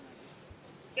respect for my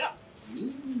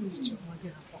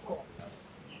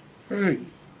Hey,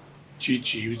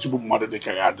 Chichi, you should mother the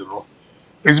Cagadro.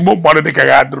 It's more mother the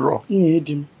Cagadro.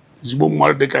 It's more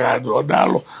mother the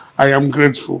Cagadro. I am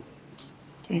grateful.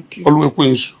 Thank you. Always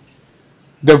Queens.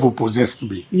 Devil possessed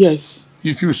me. Yes.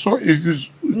 If you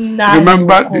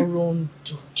remember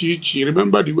Chichi,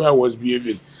 remember the way I was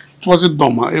behaving. It wasn't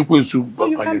normal. So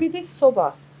you can be this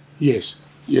sober. Yes,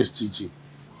 Chichi.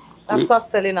 After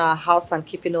selling our house and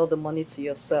keeping all the money to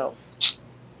yourself.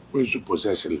 Where you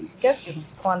possessing him? Guess you've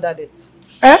squandered it.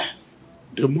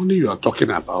 The money you are talking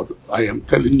about, I am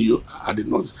telling you, I did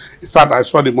not. In fact, I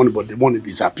saw the money, but the money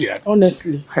disappeared.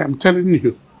 Honestly. I am telling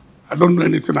you, I don't know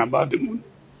anything about the money.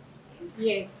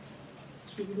 Yes.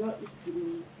 She did not eat the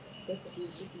money. That's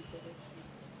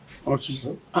what What you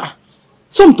say?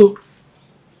 Somto.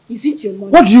 Is it your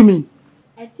money? What do you mean?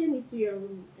 I came into your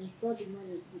room and saw the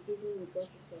money the people we brought it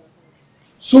to our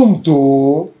house.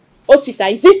 Somto. Osita,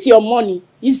 is it your money?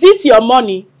 Is it your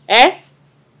money?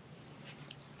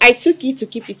 I took it to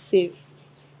keep it safe.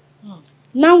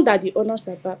 Now that the owners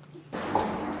are back,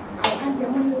 I hand the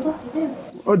money over to them.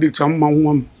 Oh, the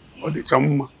Chama. Oh, the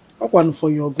Chama. One for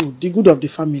your good, the good of the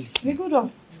family. The good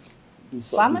of the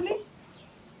family?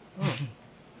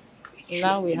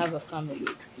 Now we have a family.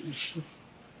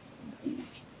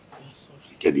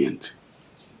 Get the end.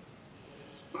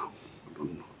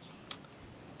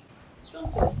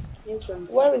 Yes,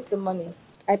 Auntie. Where is the money?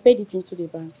 I paid it into the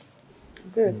bank.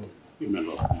 Good. You may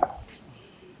love me.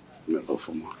 You may love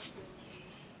me.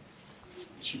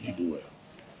 She did well.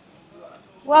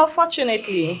 Well,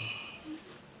 fortunately,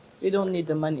 we don't need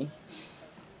the money.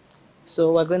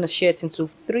 So we're going to share it into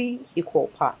 3 equal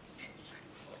parts.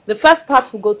 The first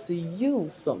part will go to you,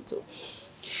 Somto.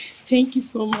 Thank you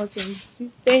so much,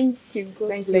 Auntie. Thank you. God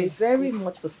Thank you bless very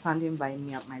much for standing by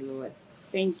me at my lowest.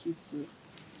 Thank you too.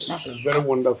 A very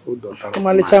wonderful daughter of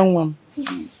mine.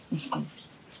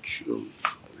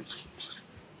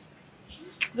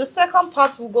 The second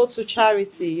part will go to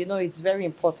charity. You know, it's very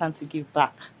important to give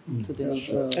back to the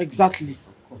needy. Exactly.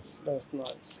 That's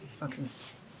nice. Exactly.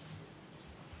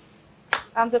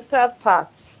 And the third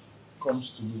part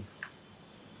comes to me.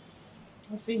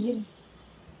 I see him.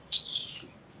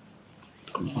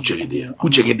 Who check it there? Who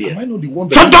check it there? Am I not the one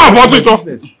that Shut up! What is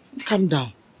business? Calm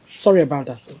down. Sorry about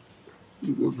that.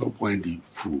 You don't point the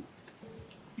fool.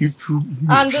 If you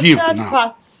And the give third now,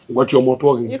 part, what you're more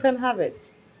talking? you can have it.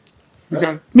 You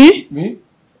can. Me? Me?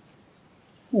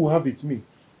 Who will have it? Me?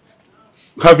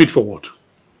 Have it for what?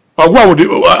 Why would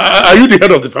you, are you the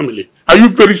head of the family? Are you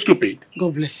very stupid?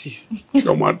 God bless you.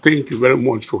 Chioma, thank you very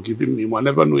much for giving me. I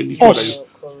never know in this Us.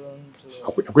 world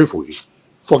that I pray for you.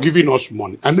 For giving us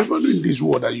money. I never knew in this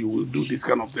world that you will do this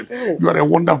kind of thing. Oh. You are a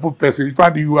wonderful person. In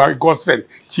fact, you are a godsend.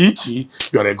 Chichi,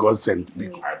 you are a godsend. Be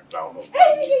quiet down.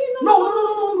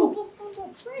 No.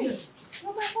 Please.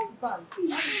 You're my husband.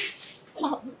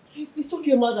 It's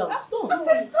okay, madam. Stop.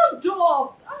 Stand up.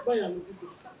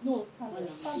 No,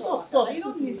 Stand up. Stop. You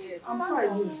don't need this. I'm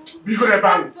fine. Be good at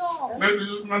Stand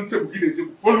that.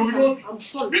 I'm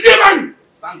sorry. Be there,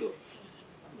 stand up.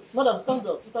 Madam, stand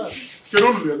up. Stand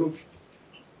up.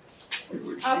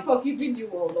 I've forgiven you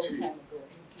all long time ago.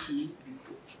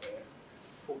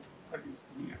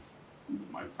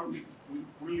 My family, we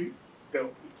really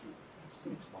dealt with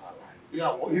you.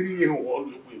 Yeah, well, you all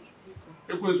the way.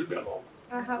 You're going to be alone.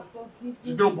 I have forgiven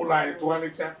You don't lie to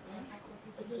Alexa.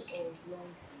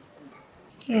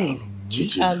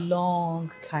 A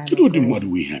long time ago.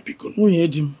 We had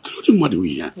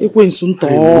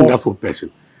a wonderful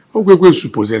person.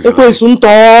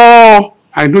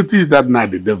 I noticed that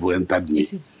night the devil entered me.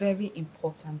 It is very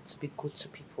important to be good to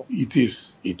people. It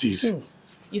is. It is.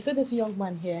 You see this young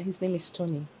man here, his name is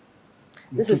Tony.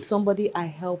 This is somebody I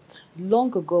helped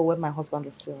long ago when my husband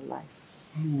was still alive.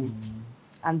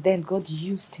 And then God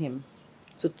used him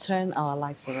to turn our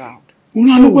lives around.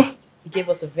 He gave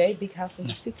us a very big house in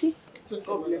the city.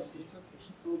 God bless you.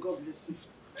 God bless you.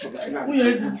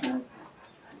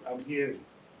 I'm hearing.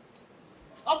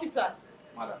 Officer,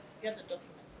 Madam. get the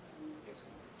documents. Yes.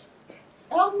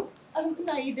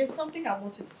 There's something I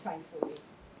want you to sign for me.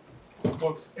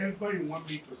 Whatever you want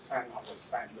me to sign, I will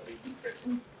sign. You're a good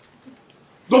person.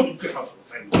 Don't care how to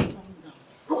sign. I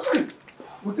will sign.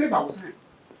 Whatever I will sign.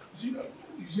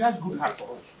 She has good heart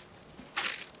for us.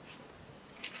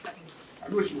 I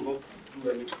know she will not do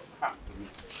any harm to me.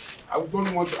 I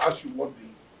don't want to ask you what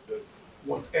the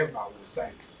whatever I will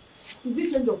sign. Is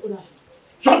it change of ownership?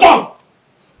 Shut up!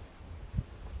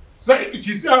 Say,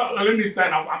 she said, let me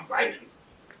sign, I'm signing.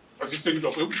 But she said,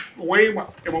 wait,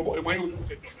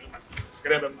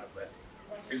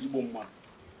 it's a woman.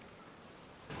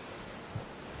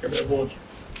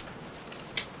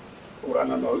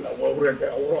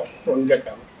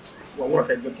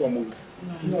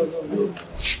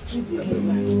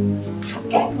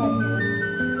 Shut up!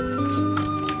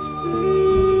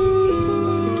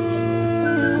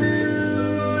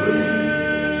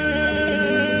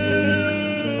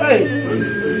 Hey!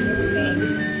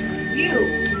 You!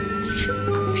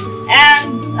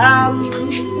 And,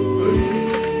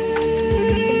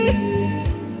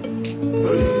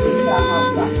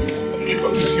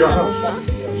 It's your house.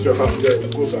 It's your house. Yeah,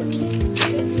 go back.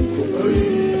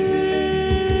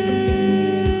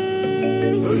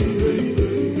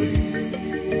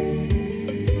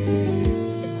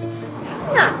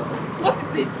 what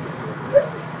is it?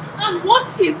 And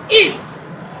what is it?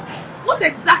 What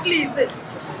exactly is it?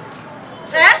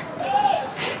 Eh?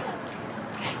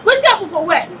 What's happened for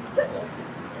where?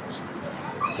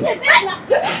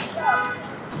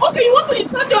 Okay, you want to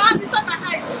insert your hand inside my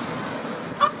eyes?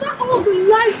 After all the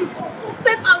lies you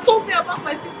concocted and told me about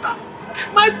my sister,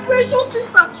 my precious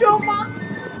sister Chioma,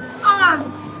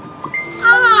 Anne,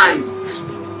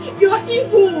 you're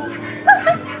evil.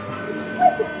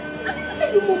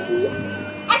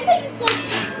 I tell you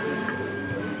something.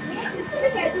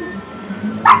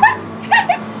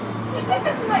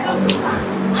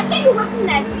 I tell you what's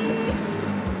next.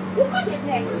 You want it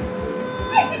next.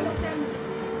 I think what's next.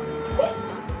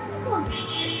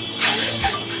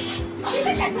 I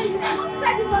tell you,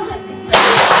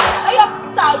 your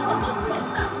sister,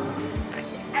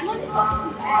 I'm not the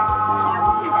talking to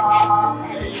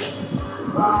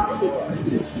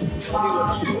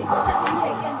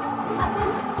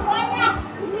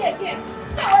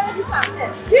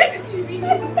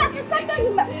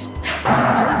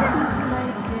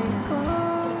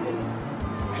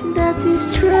that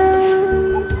is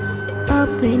true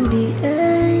up in the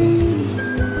air.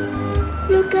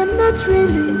 You cannot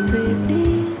really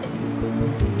predict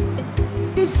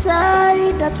the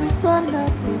side that will turn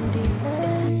up in the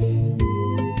air.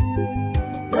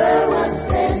 No one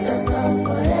stays around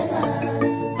forever.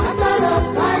 Matter of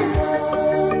time, no.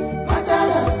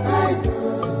 Matter of time, no.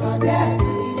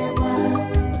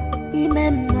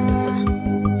 Remember,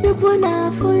 Chukuna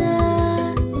Fuya.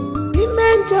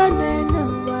 Remember, no.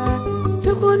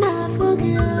 Chukuna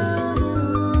Fuya.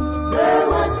 No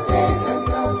one stays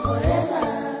around forever.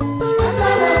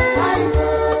 Matter of time, no.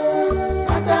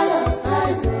 Matter of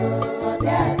time, no.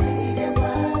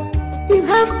 You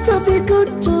have to be good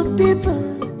to people.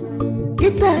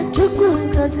 Kita chukwu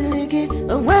goziri gị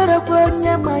onwere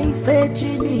onye ma ife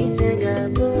chi niile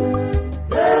ga-abụ.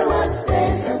 No one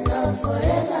stays around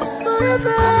forever.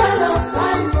 Forever. Matter of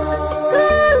time, no.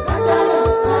 Matter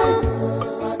of time, no.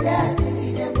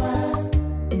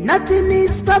 Nothing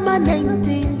is permanent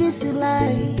in this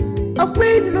life. A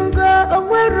queen no go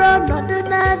onwere ọnọdụ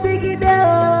na-adịgide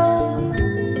o.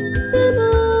 No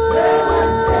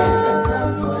one stays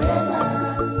around forever.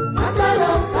 Matter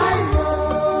of time, no.